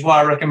book, which is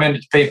why I recommend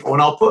it to people.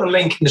 And I'll put a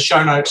link in the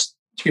show notes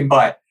so you can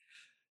buy it.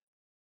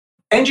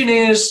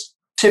 Engineers,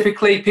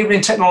 typically people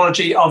in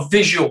technology, are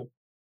visual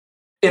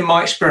in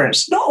my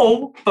experience. Not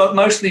all, but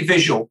mostly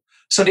visual.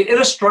 So the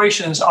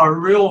illustrations are a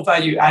real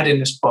value add in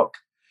this book.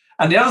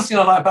 And the other thing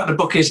I like about the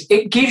book is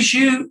it gives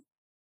you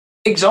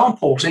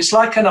examples. It's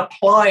like an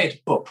applied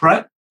book,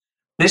 right?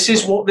 This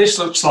is what this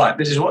looks like.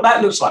 This is what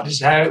that looks like. This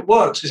is how it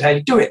works. This is how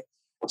you do it.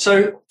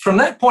 So from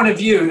that point of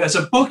view, as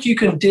a book you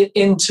can dip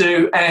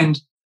into and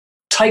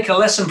take a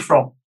lesson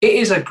from, it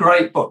is a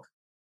great book.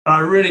 And I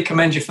really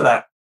commend you for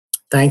that.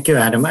 Thank you,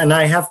 Adam. And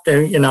I have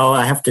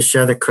to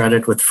share the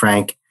credit with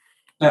Frank.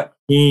 Yeah.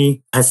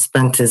 He has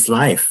spent his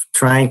life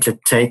trying to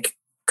take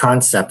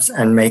concepts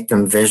and make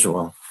them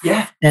visual.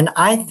 Yeah. And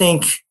I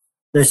think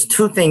there's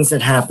two things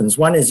that happens.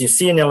 One is you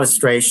see an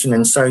illustration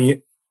and so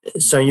you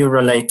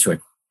relate to it.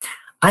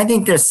 I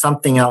think there's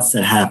something else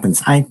that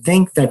happens. I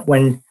think that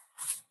when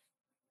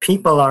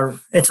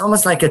it's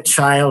almost like a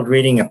child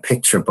reading a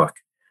picture book.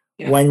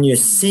 Yeah. When you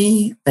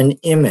see an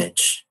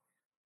image,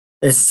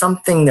 there's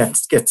something that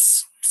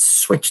gets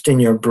switched in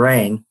your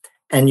brain,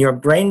 and your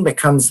brain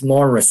becomes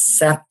more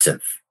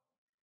receptive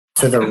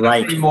to the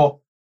right.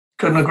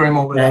 Couldn't agree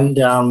more with that.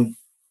 And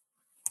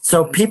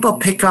so people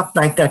pick up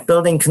like that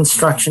Building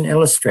Construction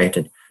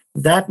Illustrated.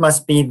 That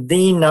must be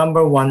the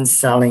number one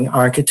selling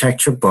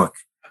architecture book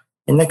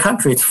in the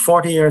country. It's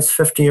 40 years,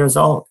 50 years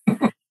old.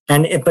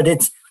 But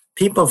it's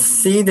people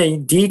see the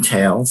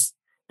details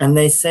and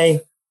they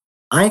say,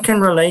 I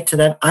can relate to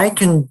that. I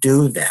can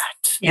do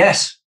that.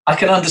 Yes, I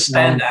can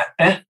understand that.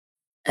 Eh?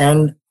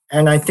 And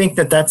I think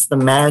that's the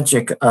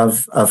magic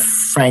of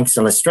Frank's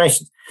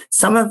illustrations.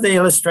 Some of the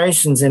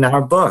illustrations in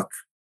our book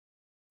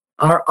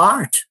are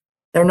art.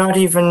 They're not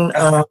even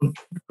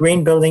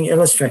green building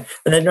illustrate.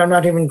 They're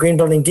not even green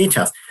building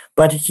details.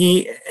 But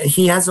he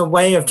has a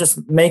way of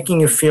just making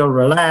you feel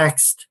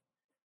relaxed.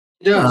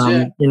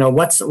 Yeah.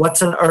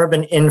 What's an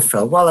urban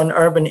infill? Well, an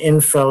urban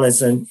infill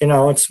is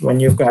it's when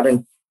you've got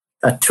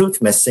a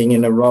tooth missing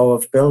in a row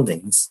of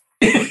buildings.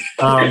 He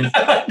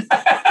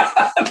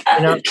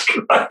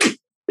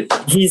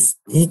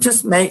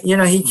just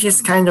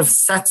kind of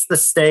sets the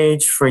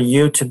stage for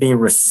you to be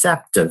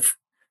receptive.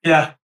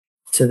 Yeah.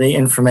 To the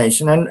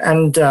information.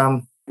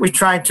 And we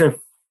try to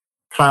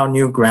plow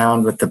new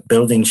ground with the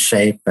building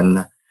shape and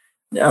the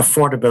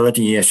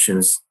affordability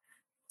issues.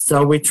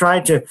 So we try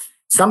to,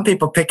 some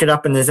people pick it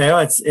up and they say, oh,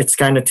 it's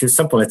kind of too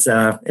simple. It's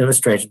an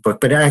illustrated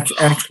book. But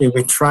actually,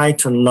 we try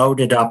to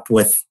load it up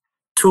with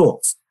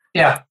tools.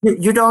 Yeah.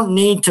 You don't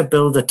need to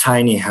build a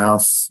tiny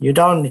house.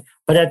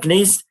 But at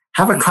least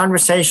have a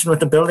conversation with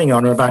the building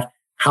owner about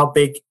how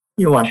big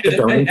you want the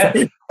building to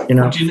be.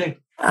 What do you need?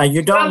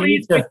 You don't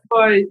need to.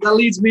 That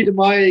leads me to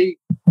my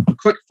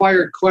quick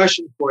fire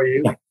question for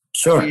you. Yeah,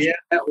 sure.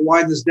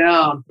 Wind this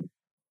down.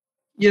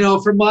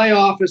 From my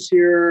office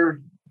here,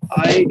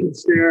 I can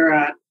stare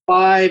at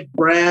 5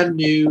 brand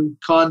new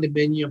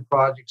condominium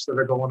projects that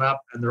are going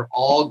up, and they're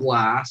all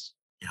glass.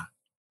 Yeah.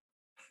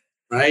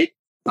 Right?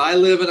 I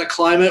live in a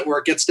climate where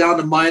it gets down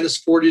to minus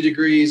 40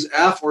 degrees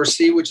F or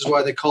C, which is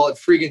why they call it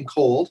freaking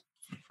cold.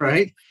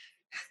 Right?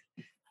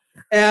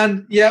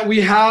 And yet we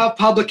have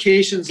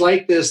publications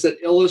like this that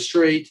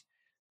illustrate,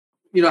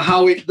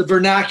 how the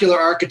vernacular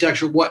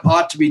architecture, what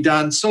ought to be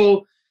done.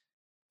 So,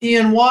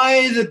 Ian,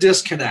 why the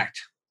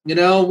disconnect?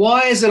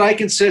 Why is it I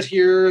can sit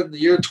here in the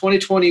year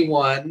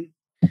 2021?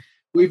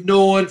 We've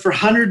known for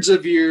hundreds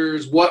of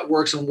years what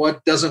works and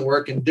what doesn't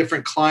work in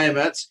different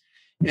climates.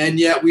 And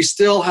yet we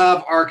still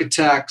have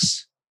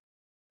architects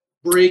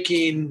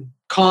breaking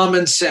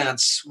common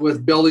sense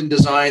with building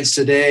designs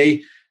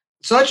today.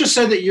 So let's just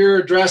say that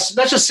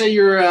let's just say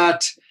you're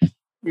at,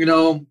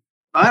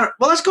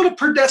 let's go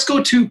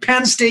to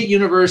Penn State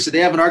University.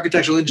 They have an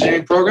architectural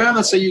engineering program.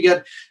 Let's say you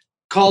get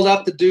called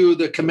up to do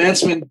the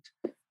commencement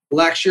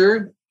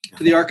lecture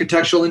to the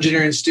architectural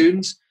engineering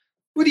students.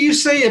 What do you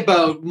say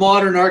about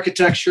modern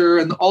architecture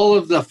and all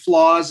of the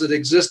flaws that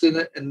exist in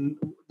it and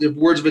the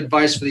words of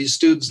advice for these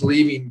students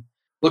leaving,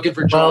 looking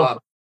for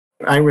jobs?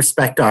 I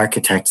respect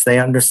architects. They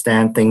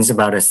understand things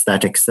about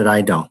aesthetics that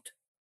I don't.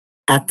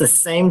 At the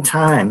same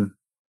time,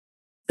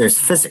 there's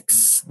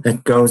physics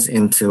that goes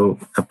into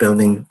a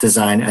building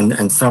design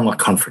and thermal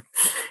comfort.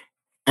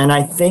 And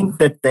I think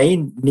that they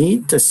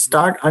need to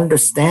start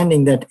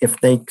understanding that if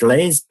they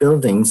glaze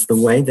buildings the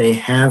way they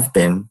have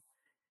been,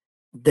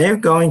 they're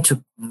going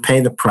to pay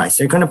the price.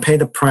 They're going to pay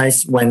the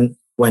price when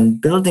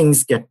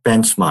buildings get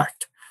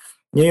benchmarked.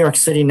 New York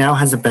City now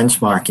has a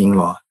benchmarking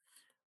law.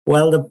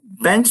 Well, the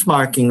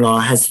benchmarking law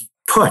has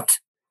put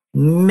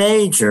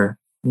major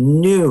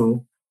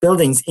new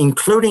buildings,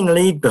 including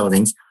LEED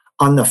buildings,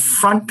 on the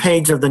front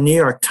page of the New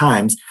York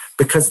Times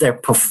because they're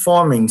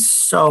performing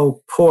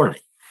so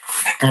poorly.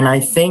 And I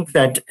think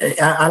that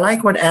I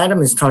like what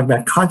Adam is talking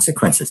about,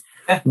 consequences.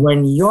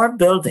 When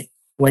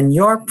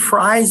your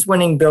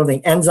prize-winning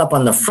building ends up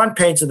on the front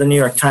page of the New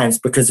York Times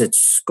because it's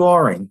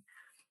scoring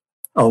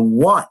a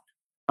 1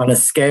 on a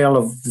scale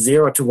of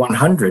 0 to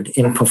 100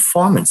 in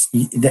performance,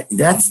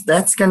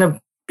 that's going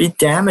to be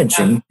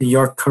damaging to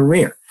your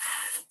career.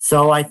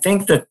 So I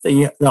think that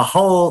the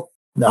whole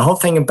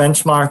thing of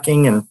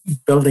benchmarking and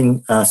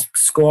building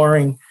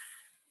scoring,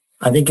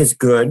 I think is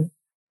good.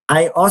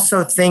 I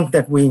also think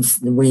that we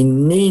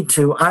need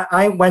to.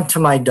 I went to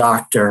my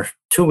doctor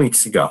 2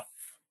 weeks ago.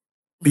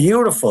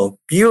 Beautiful,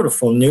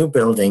 beautiful new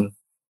building,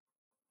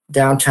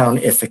 downtown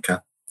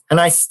Ithaca.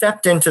 And I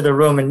stepped into the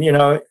room, and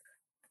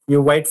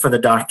you wait for the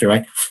doctor,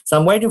 right? So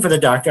I'm waiting for the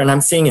doctor, and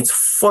I'm seeing it's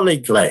fully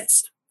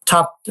glazed,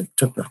 top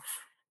to.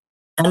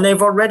 And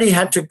they've already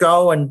had to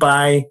go and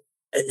buy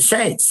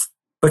shades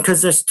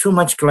because there's too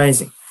much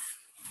glazing.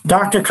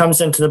 Doctor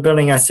comes into the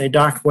building. I say,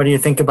 Doc, what do you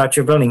think about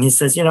your building? He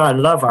says, I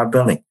love our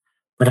building,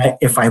 but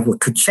if I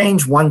could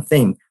change one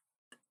thing,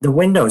 the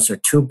windows are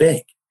too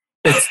big.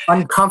 It's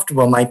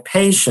uncomfortable. My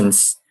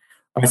patients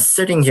are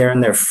sitting here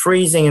and they're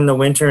freezing in the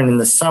winter, and in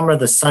the summer,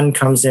 the sun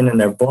comes in and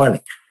they're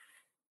boiling.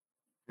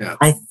 Yeah.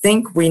 I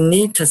think we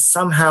need to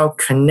somehow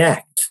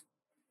connect.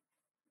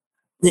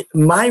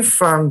 My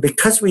firm,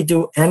 because we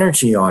do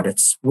energy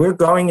audits, we're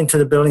going into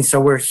the building, so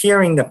we're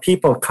hearing the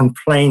people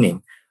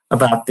complaining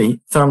about the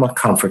thermal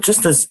comfort,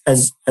 just as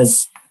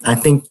I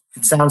think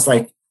it sounds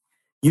like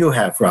you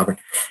have, Robert.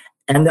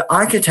 And the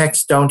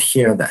architects don't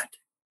hear that.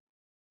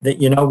 That,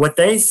 what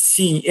they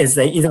see is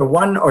they either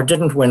won or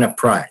didn't win a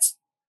prize.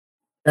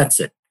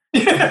 That's it.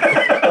 We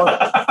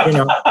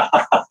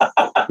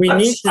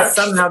need to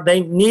somehow, they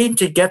need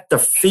to get the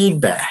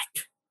feedback,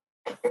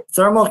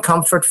 thermal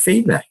comfort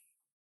feedback.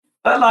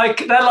 They're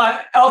like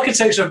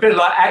architects are a bit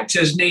like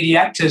actors, needy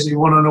actors who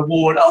want an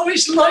award. Oh,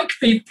 it's like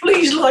me.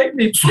 Please like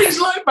me. Please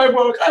like my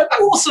work. I'm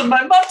awesome.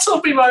 My mum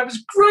told me mine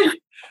was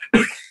great.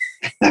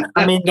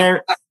 I mean,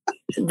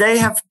 they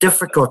have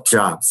difficult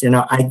jobs.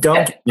 I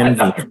don't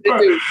envy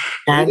them.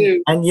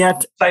 And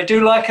yet they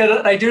do like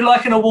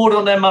an award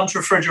on their mum's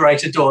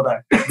refrigerator door, though.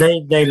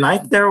 They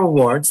like their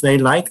awards. They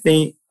like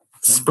the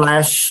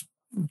splash,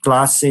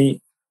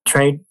 glossy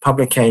trade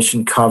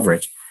publication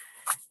coverage.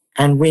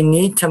 And we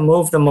need to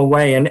move them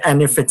away.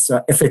 And if it's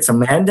a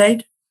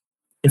mandate,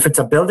 if it's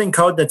a building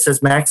code that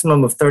says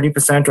maximum of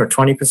 30% or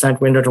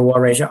 20% window to wall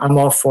ratio, I'm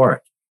all for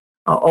it.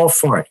 All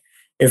for it.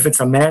 If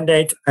it's a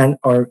mandate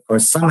or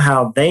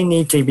somehow they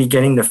need to be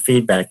getting the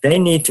feedback, they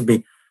need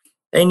to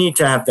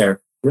have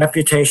their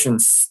reputation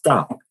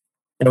stop.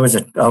 There was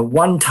a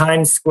one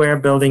Times Square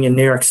building in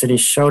New York City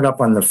showed up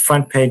on the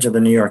front page of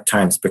the New York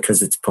Times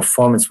because its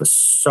performance was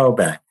so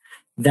bad.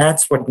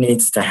 That's what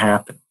needs to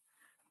happen.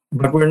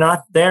 But we're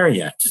not there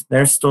yet.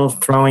 They're still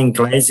throwing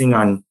glazing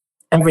on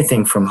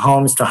everything from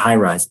homes to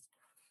high-rise.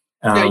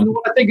 When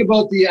I think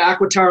about the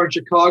Aqua Tower in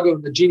Chicago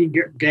and the Genie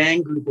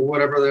Gang Group or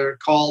whatever they're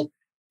called,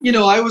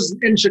 I was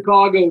in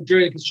Chicago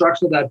during the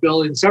construction of that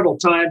building several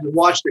times and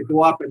watched it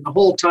go up. And the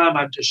whole time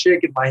I'm just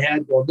shaking my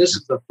head going, this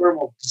is the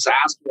thermal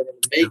disaster in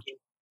the making.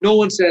 No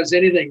one says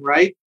anything,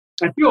 right?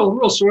 I feel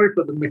real sorry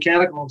for the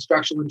mechanical and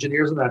structural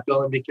engineers in that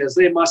building because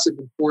they must have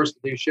been forced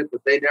to do shit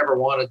that they never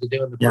wanted to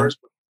do in the first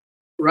place,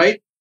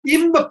 right?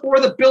 Even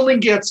before the building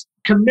gets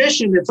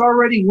commissioned, it's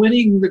already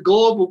winning the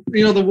global,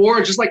 the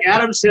war. Just like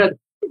Adam said,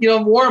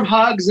 warm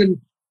hugs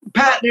and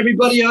patting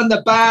everybody on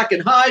the back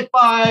and high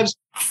fives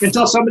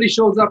until somebody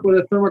shows up with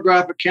a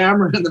thermographic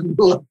camera in the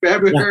middle of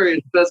February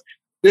and says,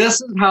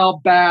 this is how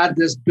bad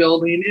this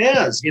building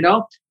is,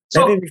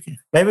 So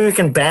maybe we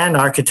can ban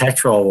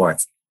architectural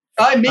awards.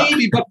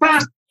 Maybe, but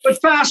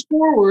fast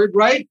forward,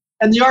 right?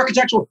 And the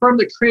architectural firm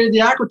that created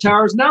the Aqua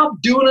Tower is now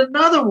doing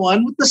another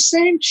one with the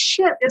same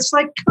shit. It's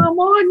like, come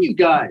on, you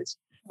guys.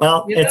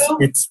 Well,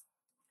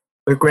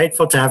 we're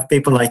grateful to have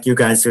people like you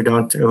guys who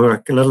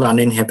are a little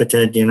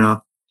uninhibited,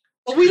 Well,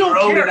 we don't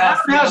care. Adam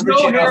has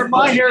no hair.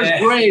 My hair is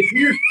gray.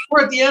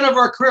 We're at the end of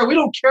our career. We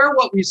don't care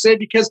what we say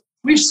because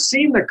we've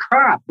seen the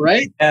crap,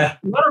 right? Yeah.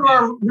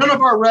 None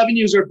of our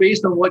revenues are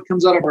based on what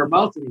comes out of our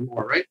mouth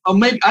anymore, right?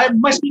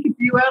 Am I speaking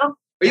to you, Adam?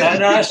 Yeah,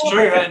 no, that's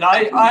true. And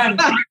I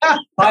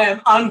am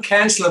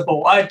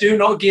uncancelable. I do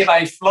not give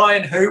a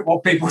flying hoot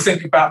what people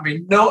think about me.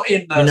 Not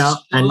in the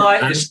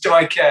slightest do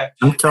I care.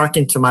 I'm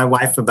talking to my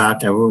wife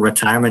about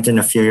retirement in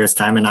a few years'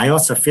 time, and I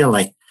also feel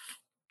like,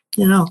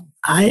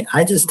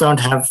 I just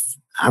don't have.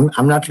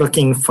 I'm not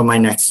looking for my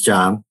next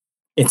job.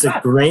 It's a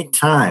great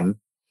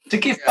time to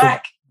give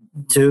back.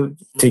 To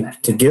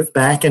give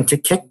back and to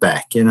kick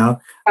back.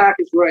 Back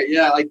is right.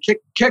 Yeah, like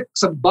kick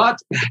some butt.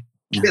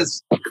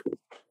 Yes.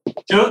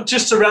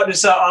 Just to wrap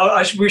this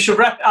up, we should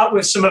wrap up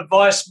with some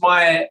advice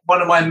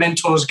one of my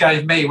mentors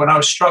gave me when I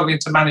was struggling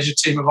to manage a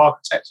team of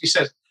architects. He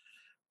said,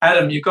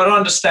 Adam, you've got to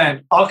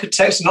understand,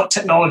 architects are not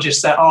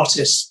technologists, they're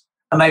artists.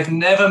 And they've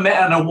never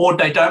met an award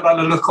they don't like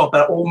the look of.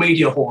 They're all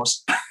media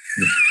whores.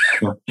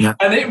 Yeah.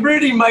 And it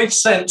really made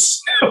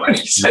sense when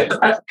he said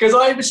that, because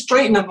I was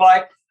treating them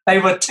like they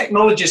were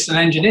technologists and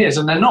engineers,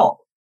 and they're not.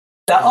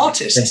 They're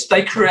artists.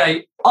 They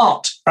create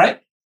art,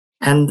 right?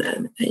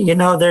 And,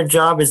 their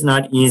job is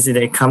not easy.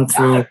 They come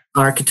through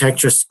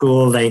architecture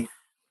school. They've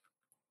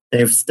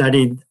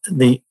studied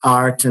the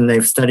art and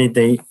they've studied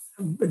the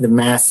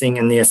massing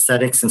and the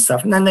aesthetics and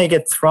stuff. And then they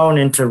get thrown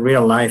into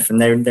real life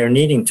and they're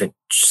needing to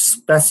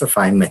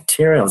specify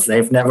materials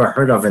they've never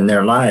heard of in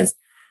their lives.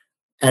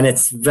 And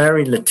it's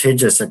very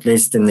litigious, at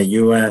least in the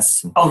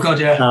US. Oh, God,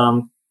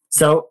 yeah.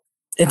 So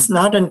it's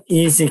not an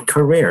easy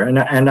career.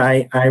 And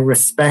I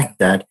respect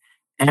that.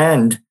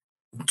 And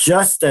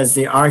just as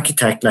the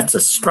architect lets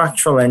a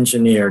structural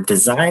engineer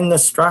design the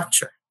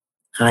structure,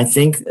 I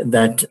think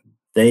that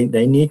they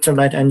need to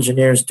let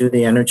engineers do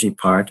the energy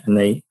part and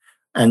the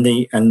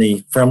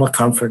thermal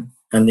comfort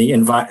and the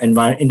indoor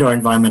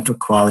environmental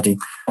quality.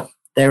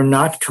 They're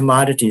not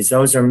commodities.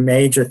 Those are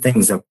major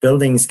things. A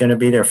building's going to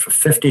be there for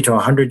 50 to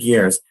 100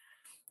 years,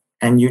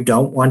 and you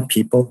don't want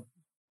people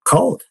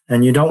cold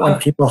and you don't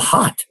want people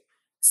hot.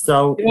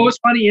 So it was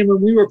funny, Ian,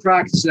 when we were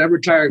practicing, I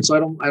retired, so I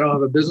don't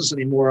have a business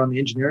anymore on the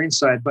engineering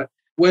side. But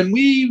when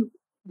we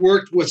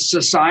worked with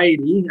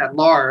society at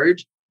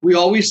large, we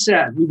always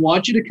said, we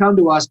want you to come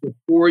to us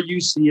before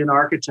you see an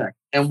architect.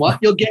 And what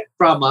you'll get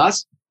from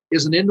us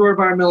is an indoor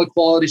environmental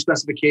quality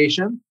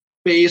specification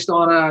based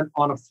on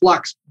a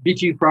flux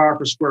BTU per hour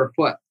per square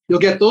foot. You'll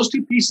get those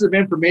two pieces of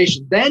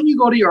information. Then you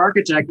go to your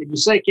architect and you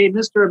say, okay,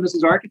 Mr. and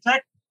Mrs.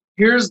 Architect,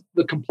 here's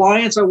the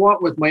compliance I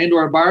want with my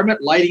indoor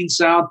environment, lighting,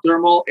 sound,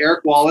 thermal, air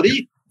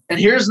quality. And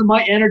here's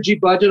my energy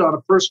budget on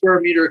a per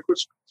square meter,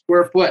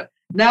 square foot.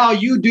 Now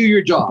you do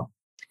your job.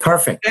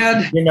 Perfect.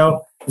 And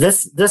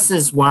this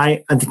is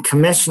why the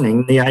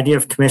commissioning, the idea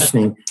of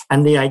commissioning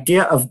and the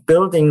idea of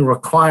building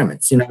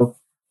requirements,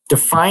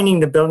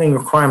 defining the building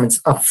requirements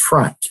up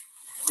front.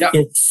 Yeah.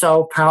 It's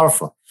so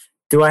powerful.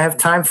 Do I have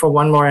time for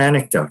one more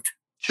anecdote?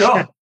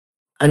 Sure.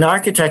 An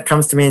architect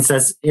comes to me and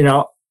says,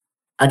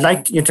 I'd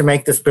like you to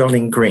make this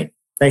building green.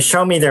 They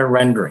show me their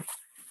rendering.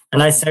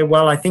 And I say,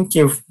 well, I think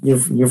you've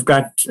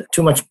got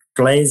too much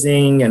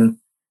glazing and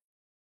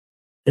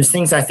there's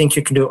things I think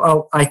you can do.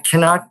 Oh, I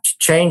cannot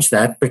change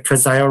that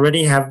because I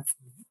already have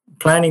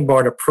planning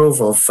board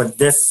approval for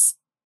this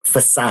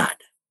facade.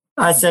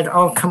 I said,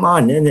 oh, come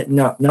on.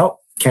 No,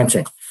 can't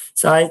change.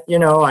 So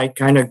I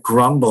kind of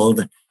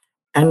grumbled.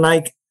 And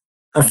like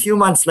a few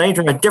months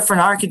later, a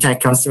different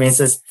architect comes to me and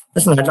says,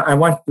 listen, I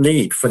want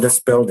LEED for this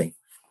building.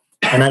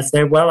 And I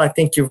say, well, I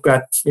think you've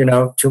got,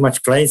 too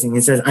much glazing.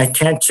 He says, I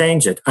can't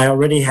change it. I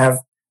already have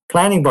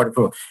planning board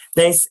approval.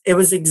 It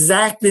was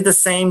exactly the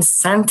same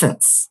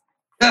sentence.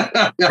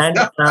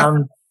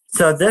 And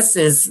so this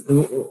is,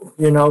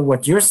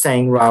 what you're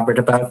saying, Robert,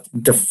 about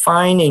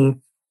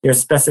defining your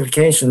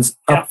specifications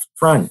up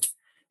front.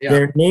 Yeah.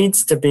 There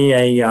needs to be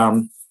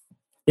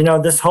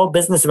this whole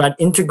business about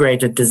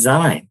integrated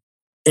design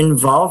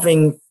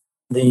involving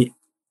the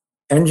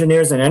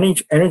engineers and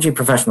energy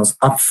professionals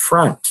up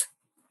front.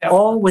 Yep.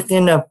 All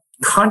within a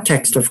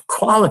context of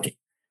quality.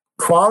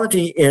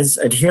 Quality is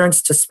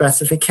adherence to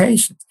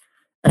specifications.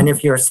 And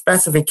if your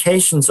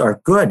specifications are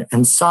good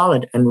and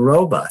solid and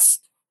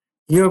robust,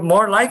 you're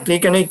more likely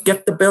going to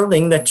get the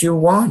building that you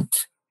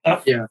want.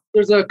 Yeah.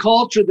 There's a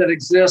culture that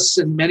exists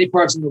in many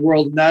parts of the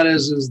world, and that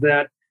is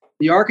that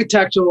the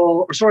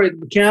the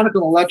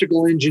mechanical and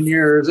electrical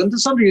engineers, and to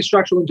some degree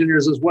structural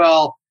engineers as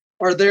well,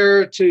 are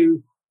there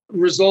to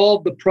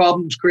resolve the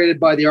problems created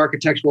by the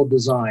architectural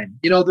design.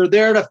 They're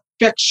there to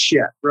fix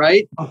shit,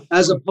 right?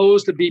 As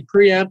opposed to be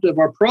preemptive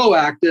or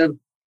proactive.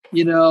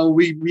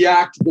 We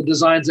react to the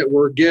designs that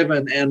we're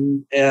given,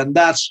 and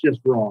that's just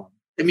wrong.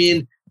 I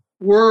mean,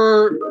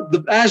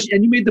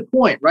 and you made the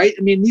point, right?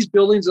 I mean, these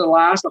buildings that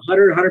last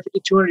 100, 150,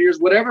 200 years,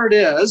 whatever it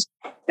is,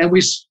 and we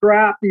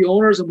strap the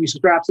owners and we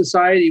strap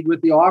society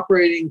with the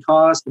operating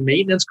costs, the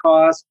maintenance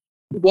costs,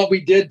 what we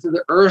did to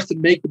the earth to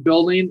make the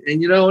building,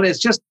 and and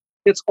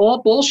it's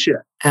all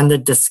bullshit. And the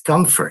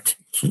discomfort.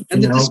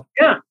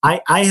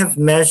 I have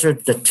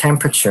measured the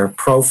temperature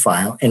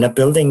profile in a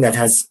building that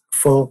has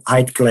full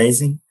height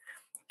glazing,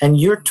 and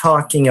you're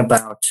talking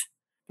about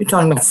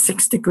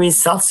 6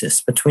 degrees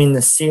Celsius between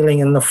the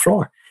ceiling and the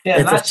floor.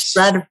 Yeah, it's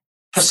that's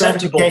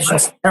perceptible.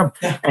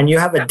 Yeah. And you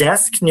have a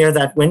desk near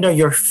that window,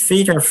 your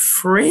feet are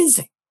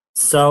freezing.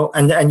 So,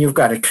 and you've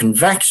got a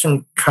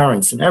convection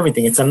currents and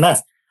everything. It's a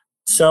mess.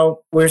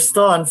 So we're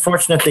still,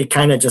 unfortunately,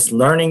 kind of just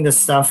learning this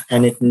stuff,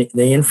 and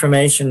the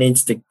information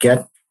needs to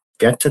get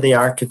to the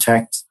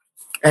architects.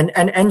 And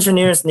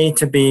engineers need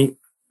to be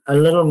a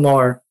little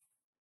more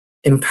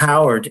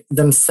empowered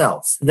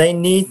themselves. They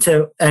need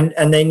to, and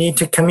they need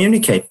to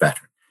communicate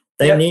better.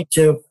 They need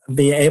to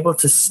be able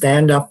to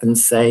stand up and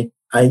say,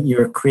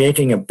 you're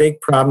creating a big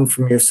problem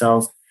for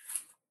yourselves.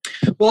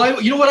 Well,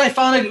 what I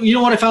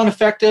found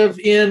effective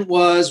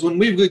was when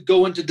we would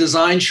go into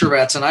design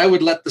charrettes, and I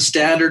would let the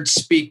standards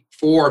speak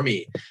for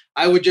me.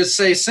 I would just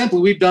say simply,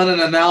 we've done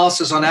an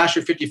analysis on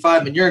ASHRAE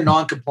 55 and you're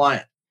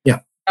non-compliant. Yeah.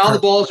 Now the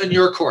ball's in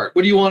your court.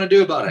 What do you want to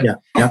do about it?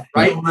 Yeah.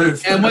 Right.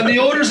 And when the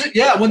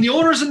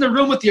owner's in the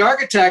room with the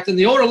architect and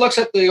the owner looks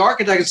at the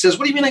architect and says,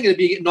 what do you mean I'm going to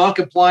be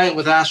non-compliant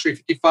with ASHRAE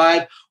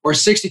 55 or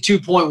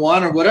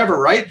 62.1 or whatever,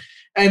 right?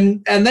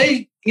 And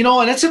they,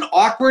 and it's an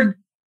awkward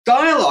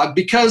dialogue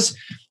because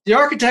the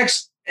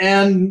architects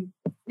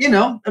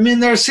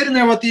they're sitting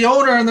there with the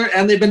owner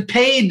and they've been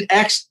paid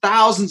X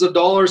thousands of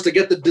dollars to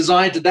get the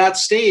design to that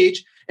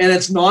stage and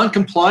it's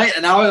non-compliant.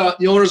 And now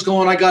the owner's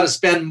going, I got to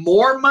spend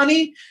more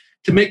money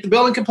to make the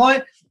building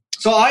compliant.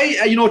 So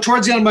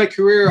towards the end of my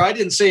career, I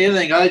didn't say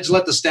anything. I just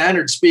let the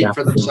standards speak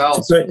for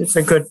themselves. It's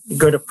a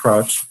good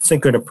approach. It's a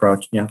good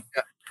approach. Yeah.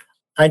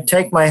 I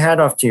take my hat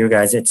off to you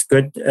guys. It's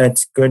good.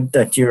 It's good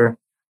that you're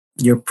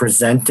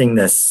presenting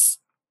this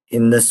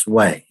in this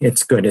way.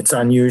 It's good. It's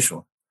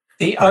unusual.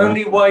 The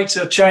only way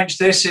to change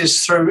this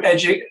is through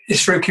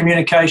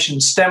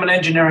communication, STEM and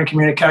engineering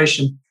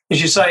communication.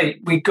 As you say,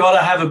 we've got to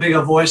have a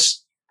bigger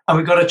voice and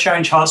we've got to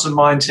change hearts and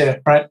minds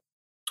here, right?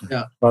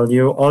 Yeah. Well,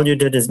 all you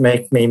did is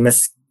make me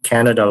miss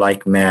Canada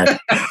like mad.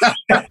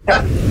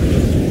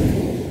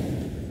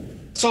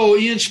 So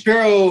Ian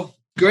Shapiro,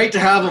 great to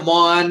have him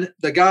on.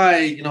 The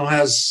guy,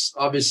 has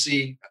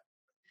obviously,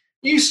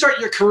 you start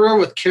your career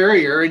with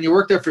Carrier and you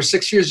work there for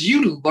 6 years,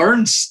 you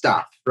learn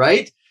stuff,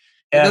 right?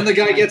 Yeah. And then the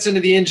guy gets into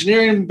the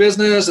engineering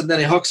business and then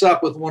he hooks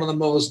up with one of the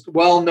most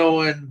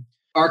well-known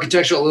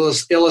architectural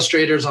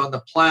illustrators on the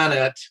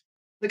planet.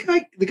 The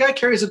guy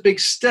carries a big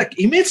stick.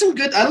 He made some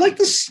good, I like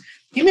this.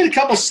 He made a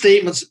couple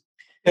statements.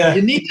 Yeah.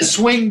 You need to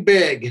swing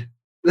big.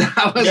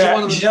 That was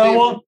one of the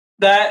what?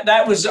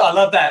 That was, I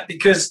love that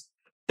because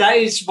that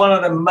is one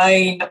of the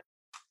main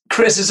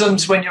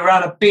criticisms when you're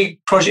around a big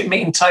project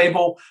meeting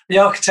table. The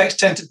architects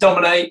tend to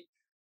dominate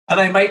and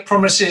they make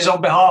promises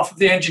on behalf of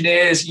the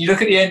engineers. You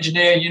look at the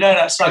engineer,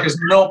 that sucker's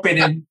not been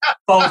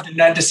involved in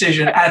that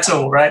decision at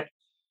all, right?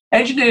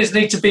 Engineers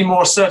need to be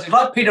more assertive.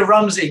 Like Peter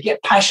Rumsey,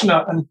 get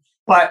passionate and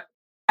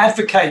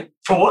advocate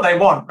for what they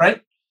want,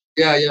 right?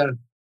 Yeah.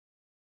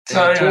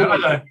 So I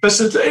know.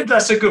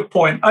 That's a good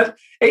point.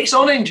 It's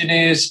on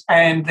engineers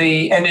and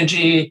the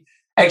energy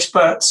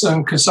experts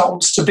and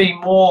consultants to be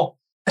more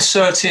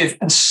assertive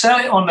and sell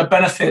it on the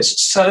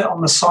benefits, sell it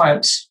on the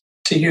science,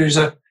 to use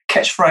a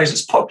catchphrase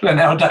that's popular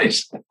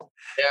nowadays.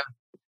 Yeah.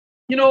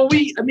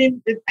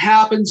 It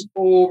happens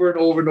over and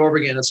over and over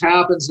again. It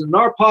happens in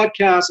our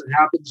podcast. It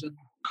happens in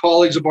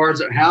colleagues of ours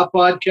that have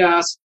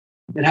podcasts.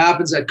 It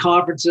happens at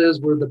conferences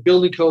where the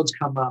building codes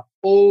come up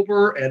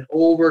over and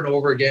over and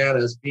over again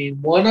as being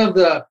one of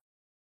the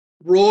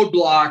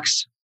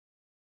roadblocks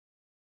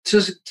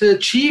to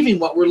achieving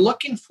what we're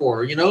looking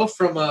for,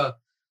 from a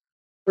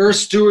earth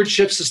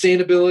stewardship,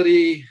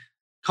 sustainability,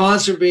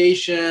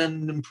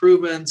 conservation,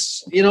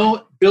 improvements,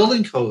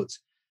 building codes.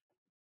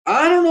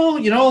 I don't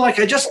know,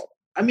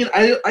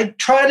 I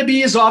try to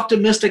be as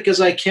optimistic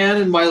as I can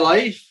in my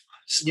life,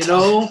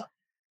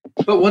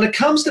 but when it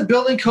comes to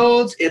building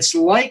codes, it's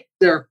like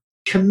their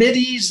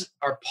committees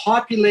are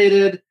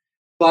populated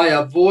by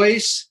a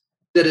voice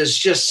that is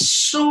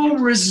just so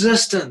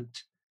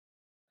resistant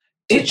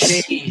to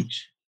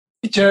change.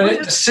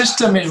 The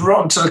system is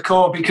rotten to the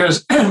core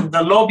because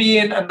the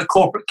lobbying and the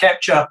corporate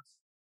capture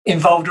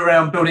involved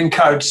around building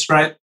codes,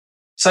 right?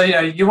 So,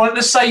 you want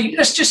to say,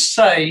 let's just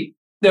say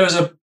there was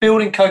a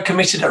building code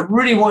committee that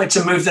really wanted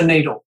to move the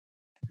needle.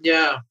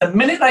 Yeah. The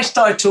minute they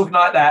started talking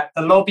like that,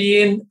 the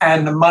lobbying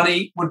and the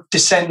money would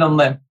descend on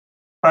them,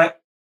 right?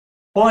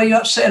 Why are you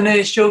upsetting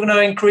this? You're going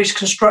to increase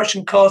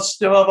construction costs,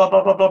 blah, blah,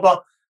 blah, blah, blah,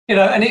 blah.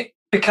 And it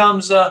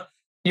becomes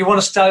you want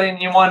a stallion,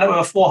 you wind up with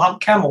a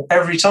 4-hump camel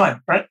every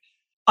time, right?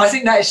 I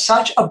think that is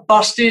such a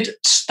busted,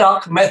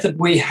 stuck method.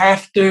 It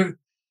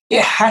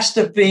has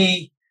to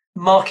be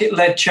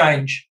market-led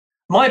change.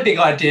 My big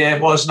idea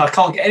was, and I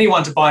can't get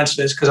anyone to buy into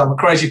this because I'm a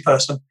crazy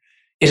person,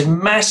 is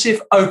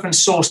massive open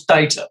source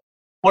data.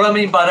 What I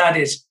mean by that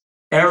is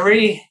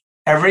every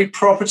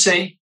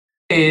property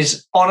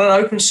is on an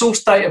open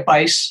source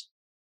database.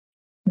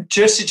 It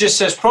just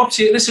says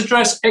property at this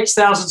address, X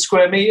thousand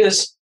square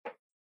meters,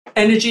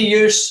 energy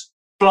use,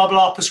 blah,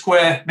 blah per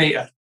square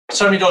meter,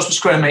 so many dollars per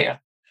square meter.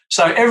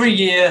 So every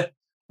year,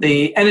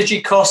 the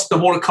energy cost, the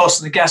water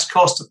cost, and the gas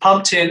cost are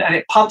pumped in, and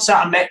it pumps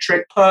out a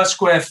metric per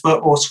square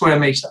foot or square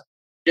meter.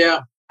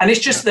 Yeah. And it's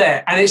just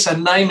there, and it's a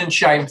name and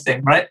shame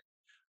thing, right?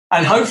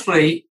 And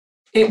hopefully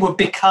it would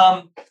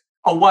become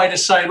a way to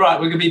say, right,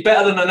 we're going to be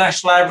better than the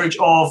national average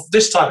of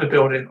this type of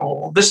building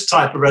or this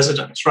type of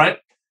residence, right?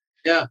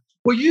 Yeah.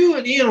 Well, you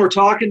and Ian were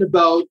talking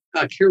about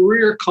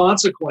career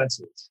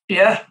consequences.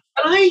 Yeah.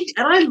 And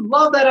I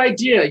love that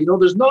idea.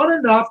 There's not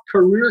enough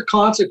career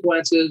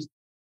consequences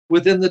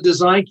within the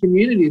design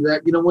community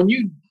that,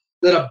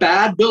 that a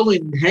bad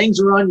building hangs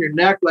around your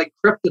neck like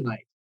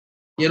kryptonite,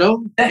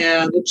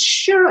 and it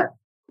should.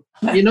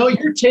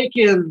 You're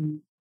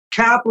taking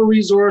capital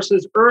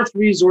resources, earth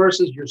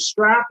resources, you're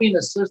strapping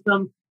a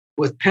system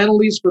with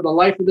penalties for the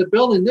life of the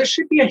building. There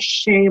should be a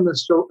shame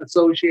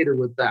associated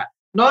with that,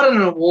 not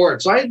an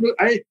award. So I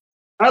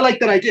like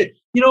that idea.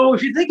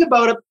 if you think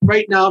about it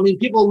right now, I mean,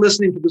 people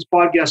listening to this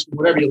podcast,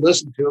 whatever you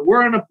listen to,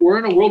 we're in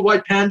a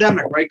worldwide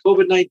pandemic, right?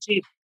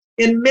 COVID-19.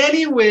 In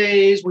many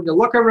ways, when you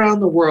look around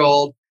the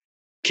world,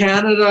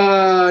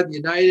 Canada, the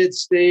United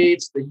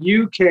States, the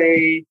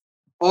UK,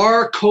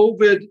 our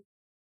COVID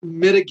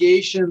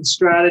mitigation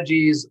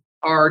strategies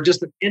are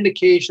just an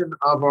indication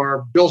of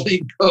our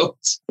building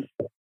codes,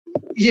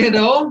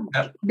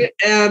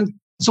 And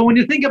so when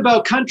you think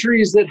about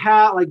countries that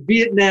have, like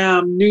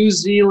Vietnam, New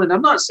Zealand,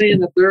 I'm not saying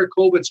that their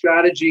COVID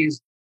strategies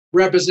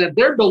represent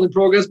their building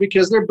programs,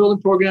 because their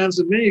building programs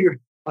in many,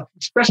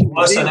 especially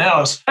less than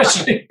ours,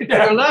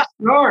 they're less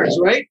than ours,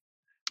 right?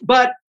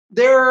 But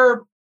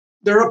their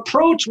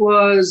approach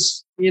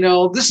was,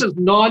 this is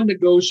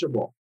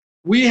non-negotiable.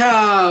 We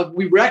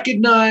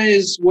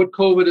recognize what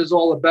COVID is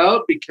all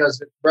about because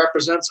it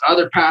represents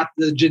other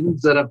pathogens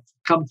that have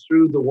come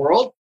through the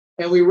world.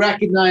 And we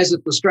recognize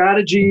that the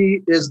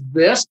strategy is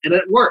this, and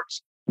it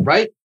works,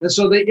 right? And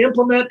so they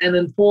implement and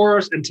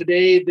enforce, and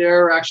today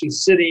they're actually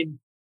sitting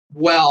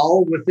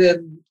well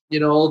within,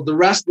 the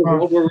rest of the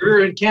world. Where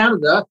we're in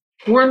Canada,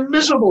 we're in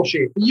miserable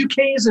shape. The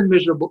UK is in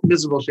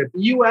miserable shape.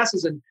 The US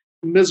is in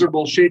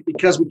miserable shape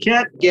because we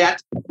can't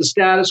get the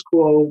status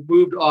quo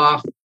moved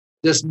off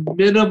this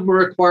minimum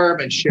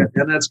requirement shit,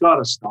 and that's got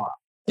to stop.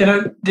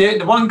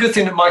 The one good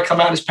thing that might come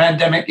out of this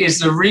pandemic is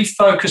the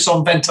refocus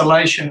on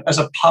ventilation as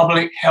a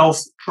public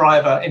health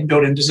driver in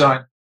building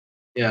design.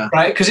 Yeah.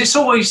 Right? Because it's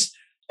always,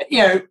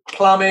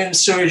 plumbing,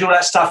 sewage, all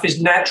that stuff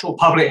is natural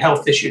public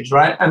health issues,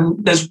 right?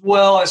 And there's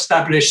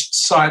well-established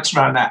science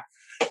around that.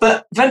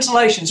 But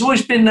ventilation's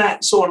always been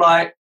that sort of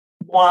like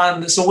one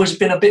that's always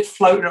been a bit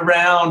floating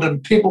around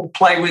and people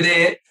play with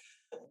it.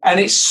 And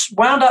it's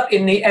wound up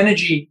in the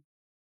energy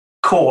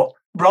court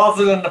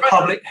rather than the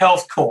public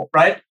health court,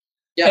 right?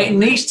 Yeah. It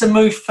needs to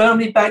move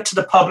firmly back to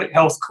the public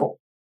health court,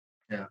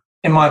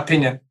 in my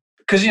opinion.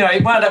 Because,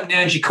 it wound up in the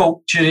energy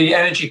court to the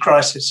energy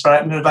crisis,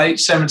 right, in the late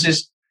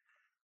 70s.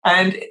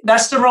 And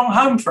that's the wrong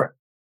home for it.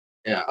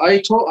 Yeah,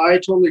 I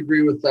totally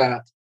agree with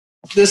that.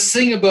 This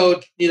thing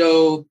about,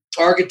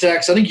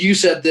 architects, I think you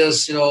said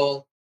this,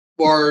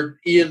 or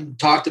Ian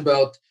talked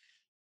about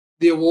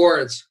the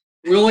awards.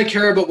 We only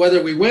care about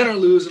whether we win or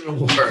lose an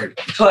award.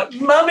 It's like,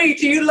 Mummy,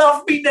 do you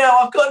love me now?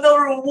 I've got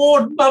another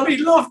award. Mummy,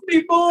 love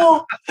me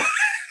more.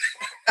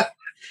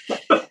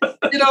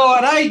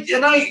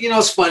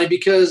 It's funny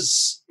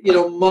because,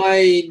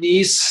 my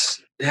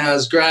niece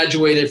has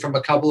graduated from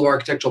a couple of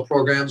architectural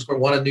programs,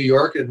 one in New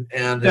York and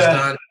has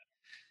done,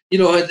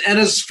 and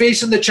is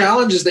facing the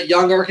challenges that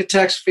young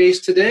architects face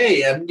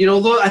today. And,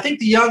 I think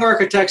the young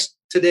architects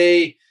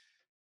today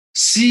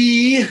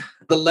see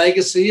the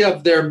legacy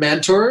of their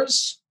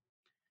mentors.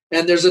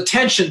 And there's a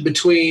tension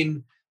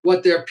between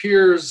what their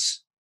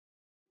peers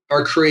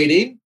are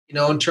creating,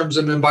 in terms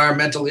of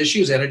environmental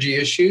issues, energy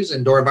issues,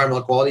 indoor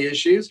environmental quality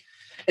issues,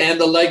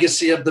 and the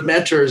legacy of the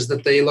mentors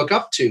that they look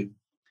up to.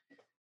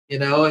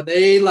 And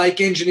they, like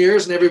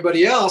engineers and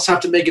everybody else, have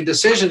to make a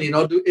decision,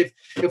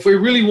 if we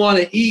really want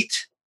to eat,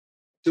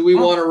 do we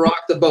want to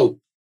rock the boat?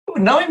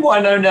 Knowing what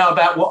I know now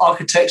about what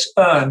architects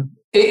earn,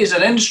 it is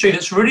an industry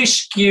that's really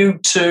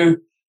skewed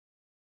to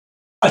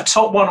a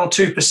top 1 or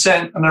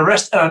 2%, and the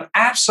rest earn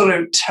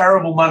absolute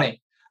terrible money.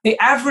 The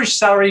average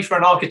salary for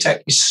an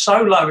architect is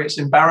so low, it's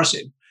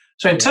embarrassing.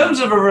 So in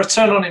terms of a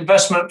return on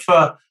investment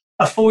for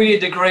a 4-year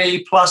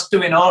degree plus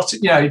doing your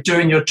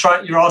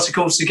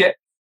articles to get,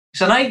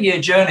 it's an 8-year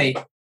journey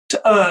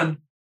to earn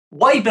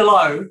way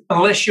below,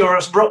 unless you're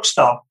a rock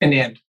star in the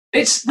end.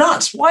 It's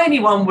nuts. Why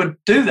anyone would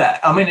do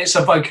that? I mean, it's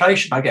a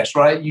vocation, I guess,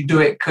 right? You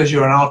do it because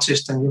you're an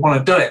artist and you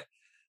want to do it.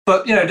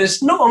 But,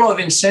 there's not a lot of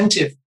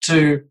incentive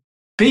to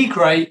be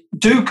great,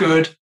 do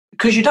good,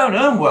 because you don't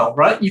earn well,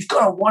 right? You've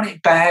got to want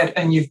it bad,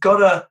 and you've got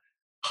to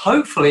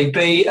hopefully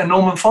be a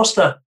Norman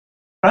Foster,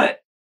 right?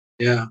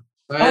 Yeah,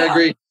 I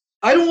agree.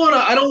 I don't want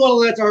to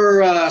let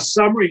our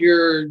summary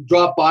here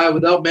drop by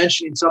without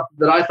mentioning something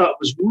that I thought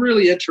was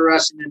really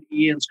interesting in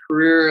Ian's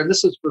career, and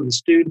this is for the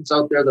students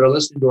out there that are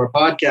listening to our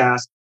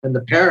podcast and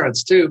the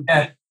parents too.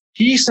 Yeah.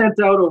 He sent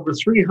out over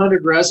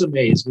 300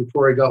 resumes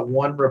before he got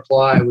one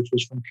reply, which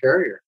was from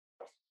Carrier.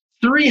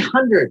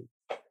 300.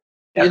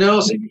 Yep.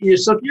 So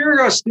if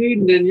you're a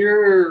student and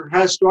you're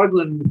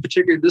struggling,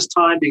 particularly this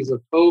time because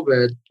of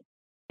COVID,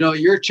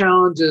 your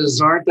challenges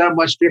aren't that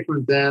much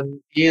different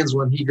than Ian's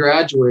when he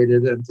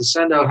graduated. And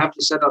have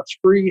to send out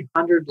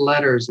 300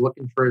 letters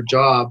looking for a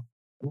job.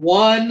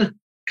 One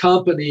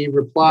company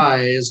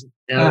replies,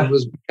 and it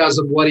was because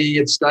of what he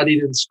had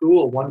studied in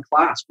school. One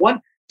class.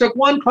 Took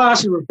one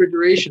class in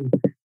refrigeration,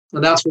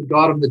 and that's what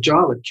got him the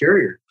job at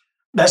Carrier.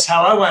 That's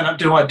how I wound up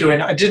doing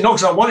it. I did not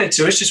because I wanted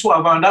to. It's just what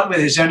I wound up with.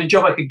 It's the only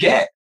job I could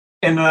get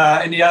in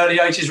the early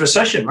 80s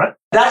recession, right?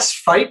 That's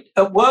fate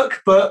at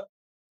work, but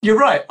you're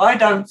right. I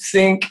don't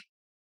think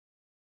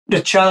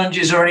the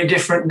challenges are any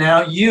different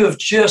now. You have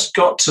just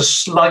got to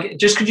slug it.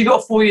 Just because you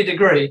got a 4-year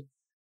degree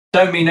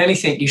don't mean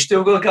anything. You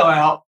still got to go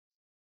out,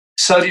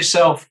 sell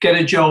yourself, get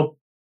a job,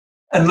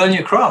 and learn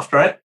your craft,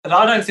 right? And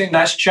I don't think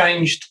that's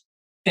changed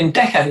in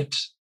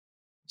decades.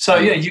 So,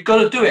 you've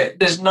got to do it.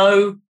 There's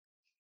no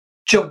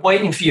job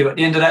waiting for you at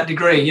the end of that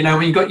degree. You know,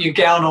 when you got your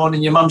gown on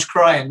and your mum's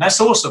crying,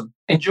 that's awesome.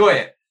 Enjoy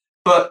it.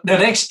 But the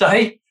next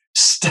day,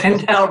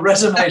 send out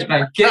resumes,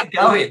 man. Get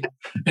going.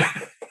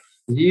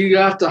 You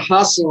have to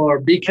hustle or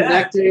be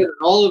connected and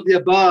all of the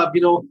above.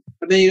 You know,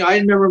 I mean, I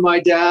remember my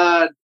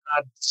dad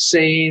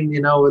saying,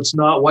 you know, it's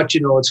not what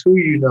you know, it's who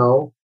you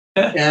know.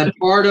 And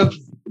part of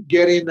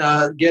getting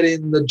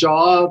the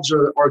jobs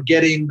or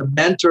getting the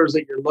mentors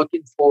that you're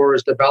looking for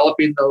is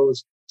developing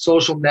those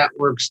social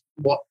networks.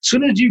 Well, as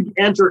soon as you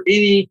enter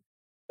any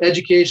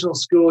educational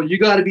school, you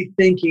got to be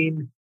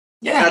thinking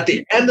at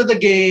the end of the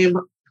game,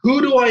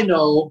 who do I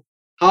know?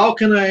 How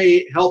can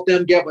I help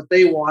them get what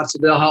they want so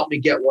they'll help me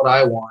get what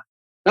I want?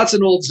 That's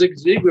an old Zig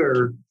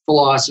Ziglar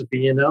philosophy,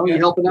 you know. You're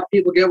helping out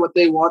people get what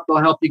they want, they'll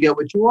help you get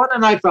what you want.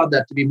 And I found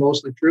that to be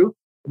mostly true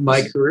in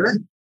my career.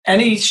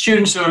 Any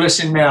students who are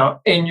listening now,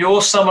 in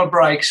your summer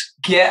breaks,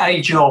 get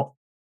a job.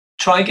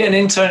 Try and get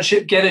an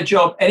internship, get a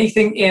job,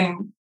 anything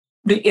in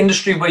the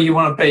industry where you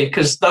want to be,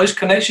 because those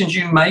connections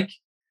you make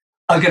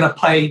are going to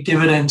pay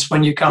dividends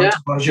when you come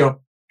to a job.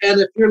 And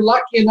if you're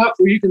lucky enough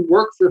where you can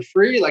work for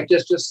free, like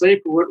just say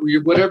for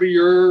whatever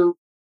your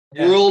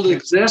world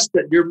exists,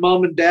 that your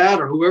mom and dad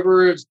or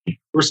whoever is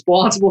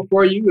responsible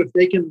for you, if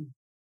they can,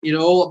 you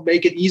know,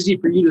 make it easy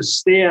for you to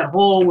stay at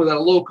home with a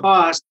low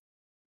cost.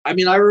 I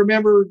mean, I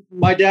remember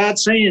my dad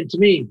saying to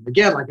me,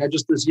 again, like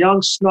this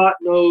young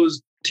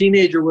snot-nosed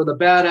teenager with a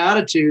bad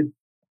attitude,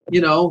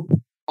 you know,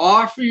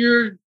 offer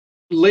your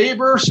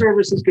labor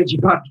services because you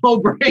got no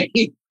brain.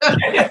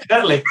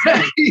 Definitely.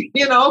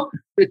 You know,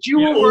 that you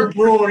will work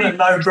brawn and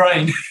no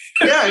brain.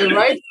 Yeah,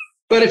 right.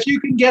 But if you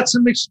can get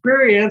some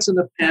experience and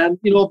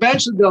you know,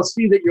 eventually they'll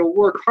see that you'll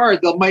work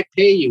hard, they might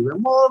pay you.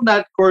 And well, that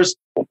of course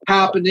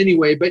happened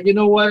anyway. But you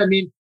know what? I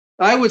mean,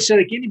 I would say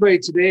like anybody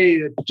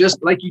today,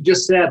 just like you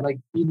just said, like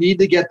you need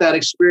to get that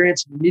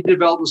experience, you need to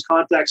develop those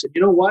contacts. And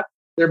you know what?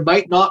 There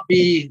might not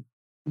be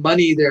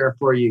money there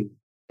for you.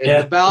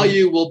 And the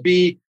value will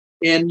be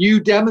in you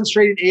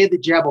demonstrating A,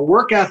 that you have a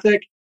work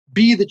ethic,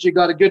 B, that you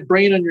got a good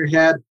brain on your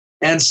head,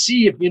 and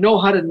C, if you know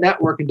how to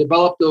network and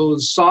develop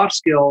those soft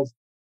skills,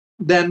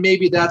 then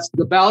maybe that's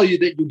the value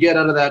that you get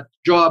out of that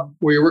job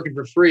where you're working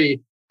for free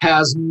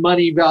has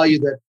money value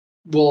that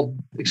will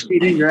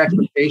exceed your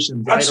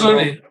expectations.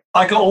 Absolutely.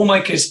 I got all my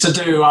kids to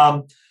do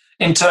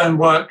intern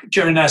work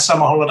during their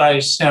summer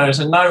holidays. You know,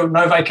 so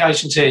no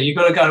vacations here. You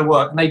got to go to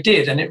work, and they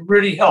did, and it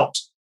really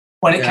helped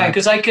when it came,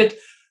 because they could.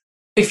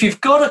 If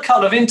you've got a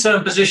couple of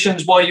intern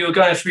positions while you were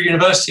going through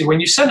university, when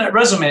you send that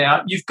resume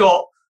out, you've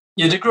got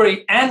your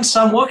degree and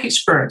some work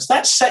experience.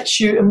 That sets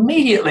you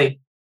immediately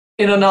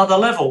in another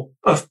level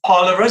of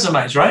pile of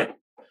resumes, right?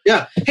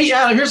 Yeah. Hey,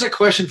 Adam, here's a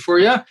question for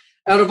you.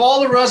 Out of all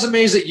the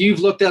resumes that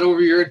you've looked at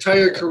over your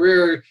entire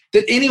career,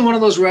 did any one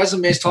of those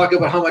resumes talk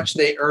about how much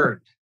they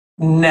earned?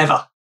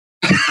 Never.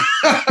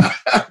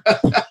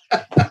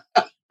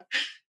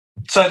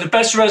 So the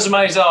best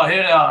resumes are,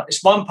 here they are.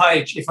 It's one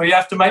page. If you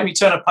have to make me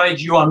turn a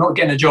page, you are not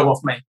getting a job off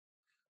me.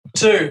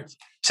 2,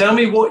 tell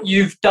me what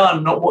you've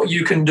done, not what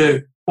you can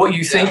do, what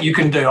you think you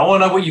can do. I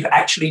want to know what you've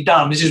actually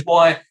done. This is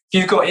why if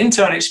you've got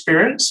intern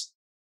experience,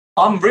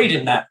 I'm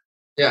reading that.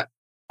 Yeah.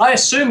 I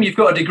assume you've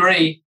got a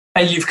degree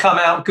and you've come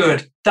out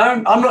good.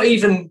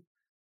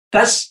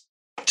 That's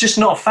just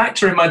not a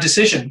factor in my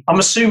decision. I'm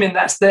assuming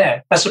that's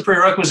there. That's a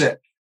prerequisite,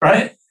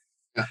 right?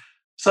 Yeah.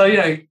 So, you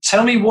know,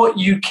 tell me what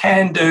you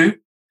can do.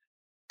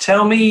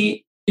 Tell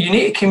me, you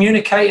need to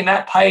communicate in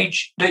that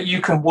page that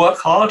you can work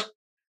hard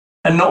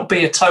and not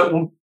be a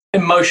total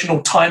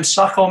emotional time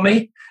suck on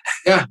me.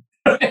 Yeah.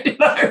 You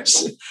know?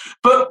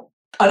 But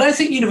I don't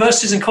think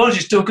universities and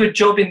colleges do a good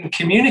job in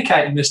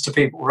communicating this to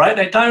people, right?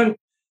 They don't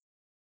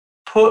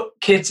put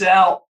kids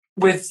out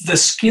with the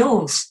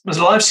skills,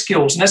 the life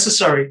skills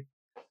necessary.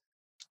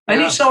 They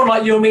need someone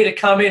like you and me to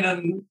come in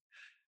and...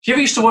 You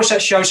ever used to watch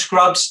that show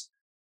Scrubs?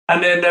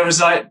 And then there was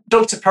like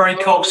Dr. Perry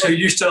Cox, who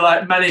used to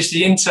like manage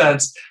the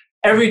interns.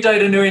 Every day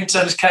the new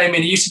interns came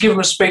in, he used to give them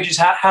a speech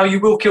how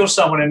you will kill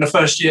someone in the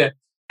first year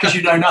because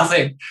you know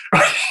nothing.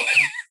 Right?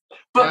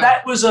 But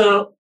that was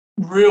a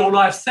real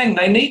life thing.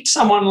 They need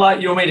someone like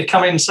you or me to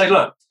come in and say,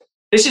 look,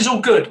 this is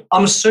all good.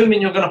 I'm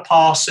assuming you're going to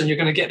pass and you're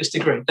going to get this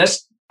degree.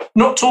 Let's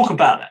not talk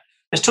about that.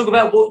 Let's talk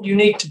about what you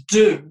need to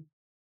do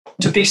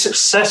to be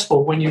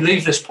successful when you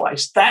leave this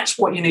place. That's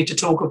what you need to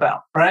talk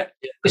about, right?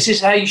 This is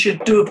how you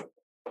should do a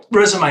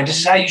resume. This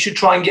is how you should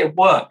try and get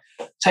work.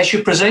 It's how you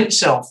should present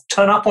yourself.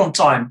 Turn up on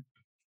time.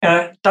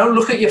 Don't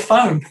look at your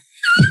phone.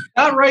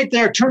 Not right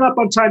there. Turn up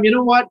on time. You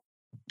know what?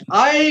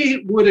 I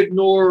would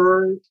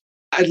ignore,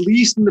 at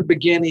least in the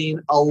beginning,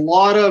 a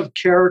lot of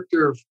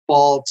character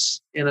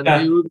faults in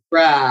a new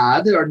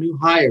grad or new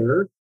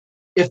hire.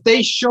 If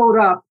they showed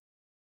up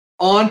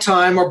on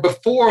time or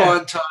before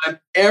on time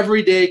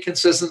every day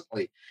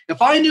consistently.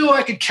 If I knew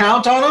I could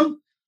count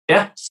on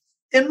them,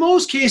 in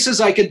most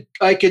cases I could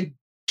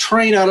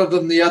train out of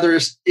them the other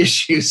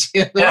issues,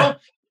 you know,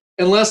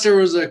 unless there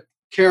was a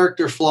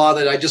character flaw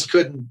that I just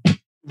couldn't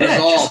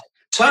resolve.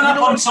 Turn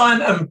up on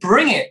time and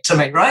bring it to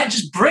me, right?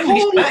 Just bring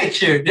the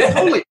attitude.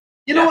 Totally.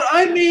 You know what?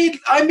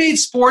 I made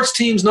sports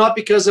teams not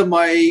because of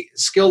my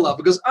skill level,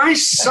 because I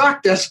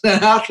sucked as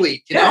an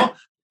athlete. You know,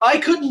 I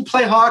couldn't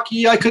play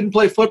hockey. I couldn't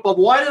play football.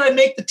 Why did I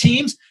make the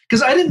teams?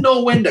 Because I didn't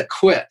know when to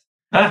quit.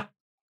 Huh?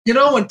 You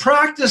know, when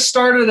practice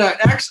started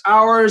at X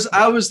hours,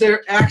 I was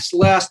there X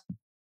last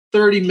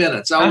 30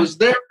 minutes. I was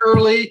there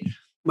early.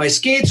 My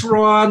skates were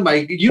on.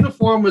 My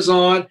uniform was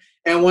on.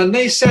 And when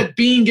they said,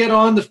 Bean, get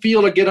on the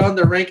field or get on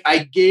the rink,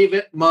 I gave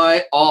it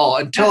my all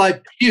until I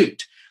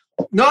puked.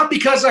 Not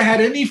because I had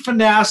any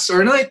finesse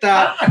or anything like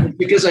that, but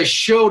because I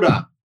showed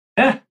up.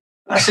 Yeah,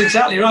 that's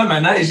exactly right,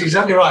 man. That is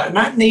exactly right. And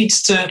that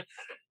needs to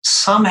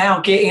somehow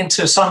get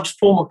into some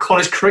form of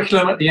college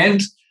curriculum at the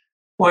end,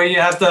 where you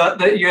have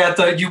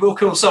the you will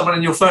kill someone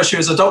in your first year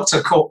as a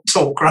doctor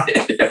talk,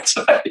 right?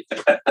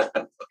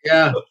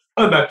 Yeah.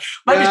 I don't know.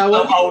 Maybe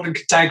it's old and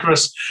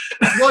cantankerous.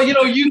 Well, you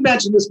know, you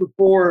mentioned this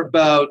before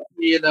about,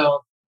 you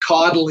know,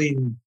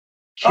 coddling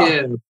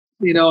kids,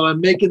 you know, and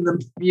making them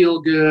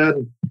feel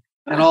good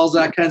and all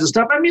that kinds of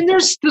stuff. I mean,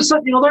 there's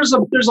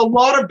a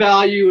lot of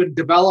value in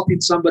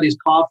developing somebody's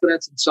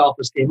confidence and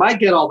self-esteem. I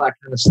get all that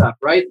kind of stuff,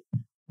 right?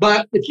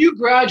 But if you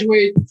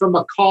graduate from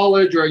a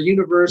college or a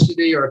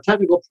university or a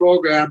technical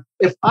program,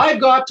 if I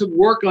got to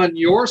work on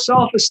your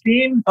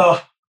self-esteem,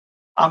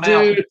 I'm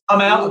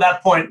out at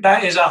that point.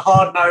 That is a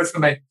hard no for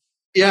me.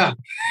 Yeah,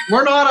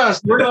 we're not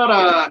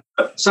a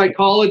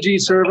psychology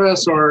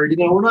service, or, you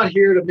know, we're not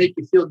here to make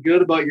you feel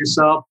good about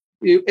yourself.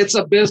 It's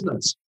a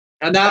business,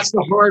 and that's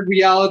the hard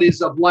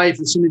realities of life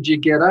as soon as you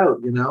get out.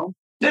 You know.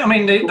 Yeah, I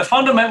mean, the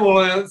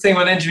fundamental thing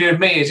when interviewing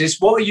me is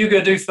what are you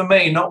going to do for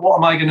me, not what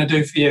am I going to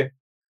do for you,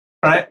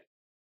 right?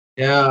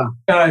 Yeah.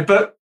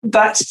 But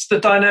that's the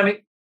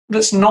dynamic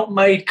that's not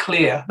made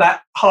clear.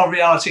 That hard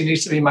reality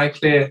needs to be made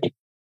clear.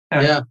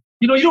 Yeah.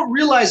 You know, you don't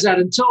realize that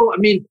until, I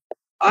mean,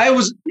 I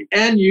was,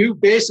 and you,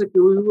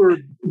 basically, we were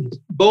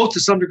both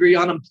to some degree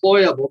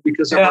unemployable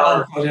because of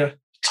our... Yeah,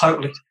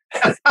 totally.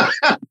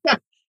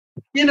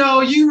 You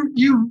know,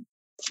 you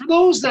for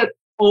those that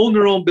own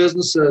their own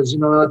businesses, you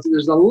know,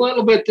 there's a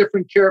little bit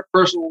different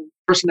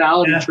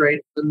personality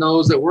trait than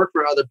those that work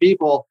for other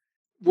people.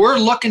 We're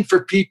looking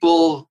for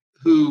people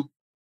who,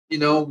 you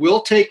know,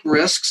 will take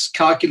risks,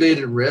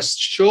 calculated risks,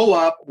 show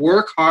up,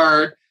 work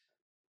hard,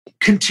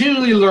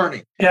 continually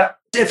learning. Yeah.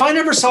 If I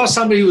never saw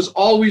somebody who was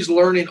always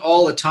learning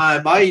all the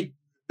time,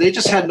 they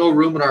just had no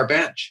room on our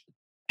bench.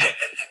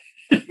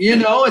 You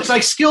know, it's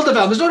like skill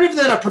development. There's no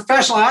different than a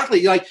professional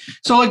athlete. Like,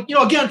 so, like, you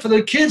know, again, for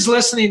the kids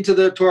listening to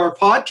our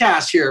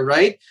podcast here,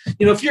 right?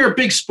 You know, if you're a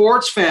big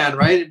sports fan,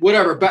 right,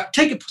 whatever, but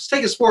take a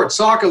sport,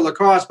 soccer,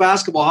 lacrosse,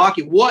 basketball,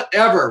 hockey,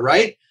 whatever,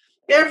 right?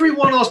 Every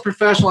one of those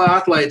professional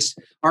athletes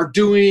are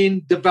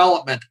doing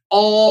development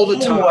all the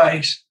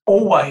time.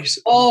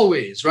 Always,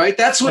 right?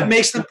 That's what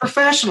makes them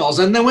professionals.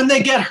 And then when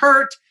they get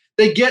hurt,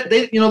 they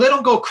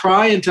don't go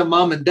crying to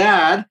mom and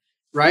dad,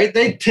 right?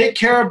 They take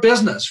care of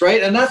business,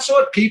 right? And that's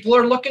what people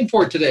are looking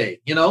for today.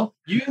 You know,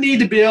 you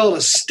need to be able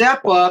to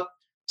step up,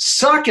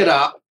 suck it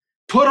up,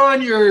 put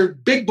on your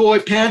big boy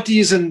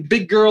panties and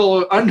big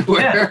girl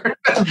underwear.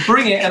 Yeah.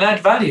 Bring it and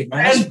add value,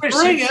 man. And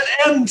bring it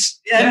and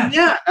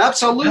yeah,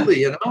 absolutely,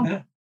 you know.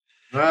 Yeah.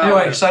 Wow.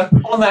 Anyway, so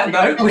on that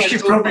note, we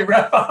should probably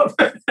wrap up.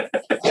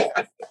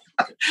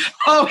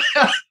 Oh,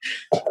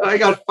 I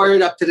got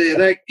fired up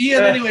today.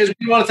 Ian, anyways,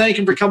 we want to thank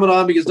him for coming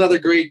on because another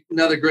great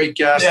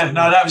guest. Yeah,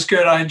 no, that was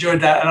good. I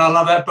enjoyed that, and I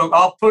love that book.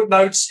 I'll put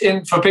notes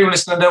in for people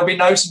listening. There'll be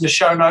notes in the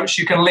show notes.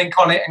 You can link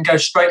on it and go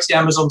straight to the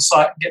Amazon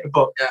site and get the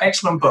book. Yeah.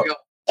 Excellent book.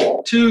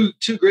 Two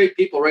great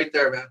people right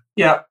there, man.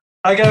 Yeah.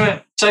 Okay,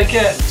 man. Take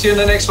care. See you in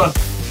the next one.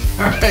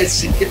 All right.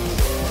 See you.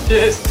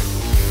 Cheers.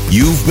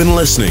 You've been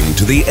listening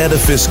to the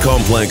Edifice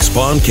Complex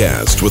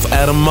podcast with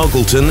Adam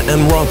Muggleton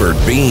and Robert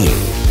Bean.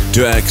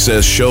 To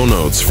access show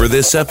notes for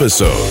this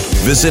episode,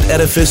 visit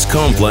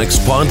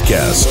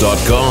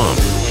edificecomplexpodcast.com.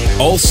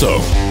 Also,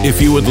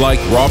 if you would like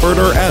Robert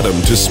or Adam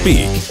to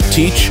speak,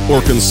 teach,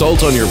 or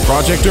consult on your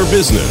project or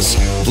business,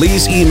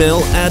 please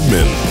email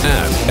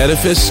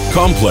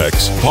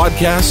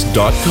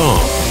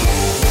admin@edificecomplexpodcast.com.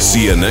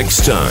 See you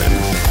next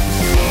time.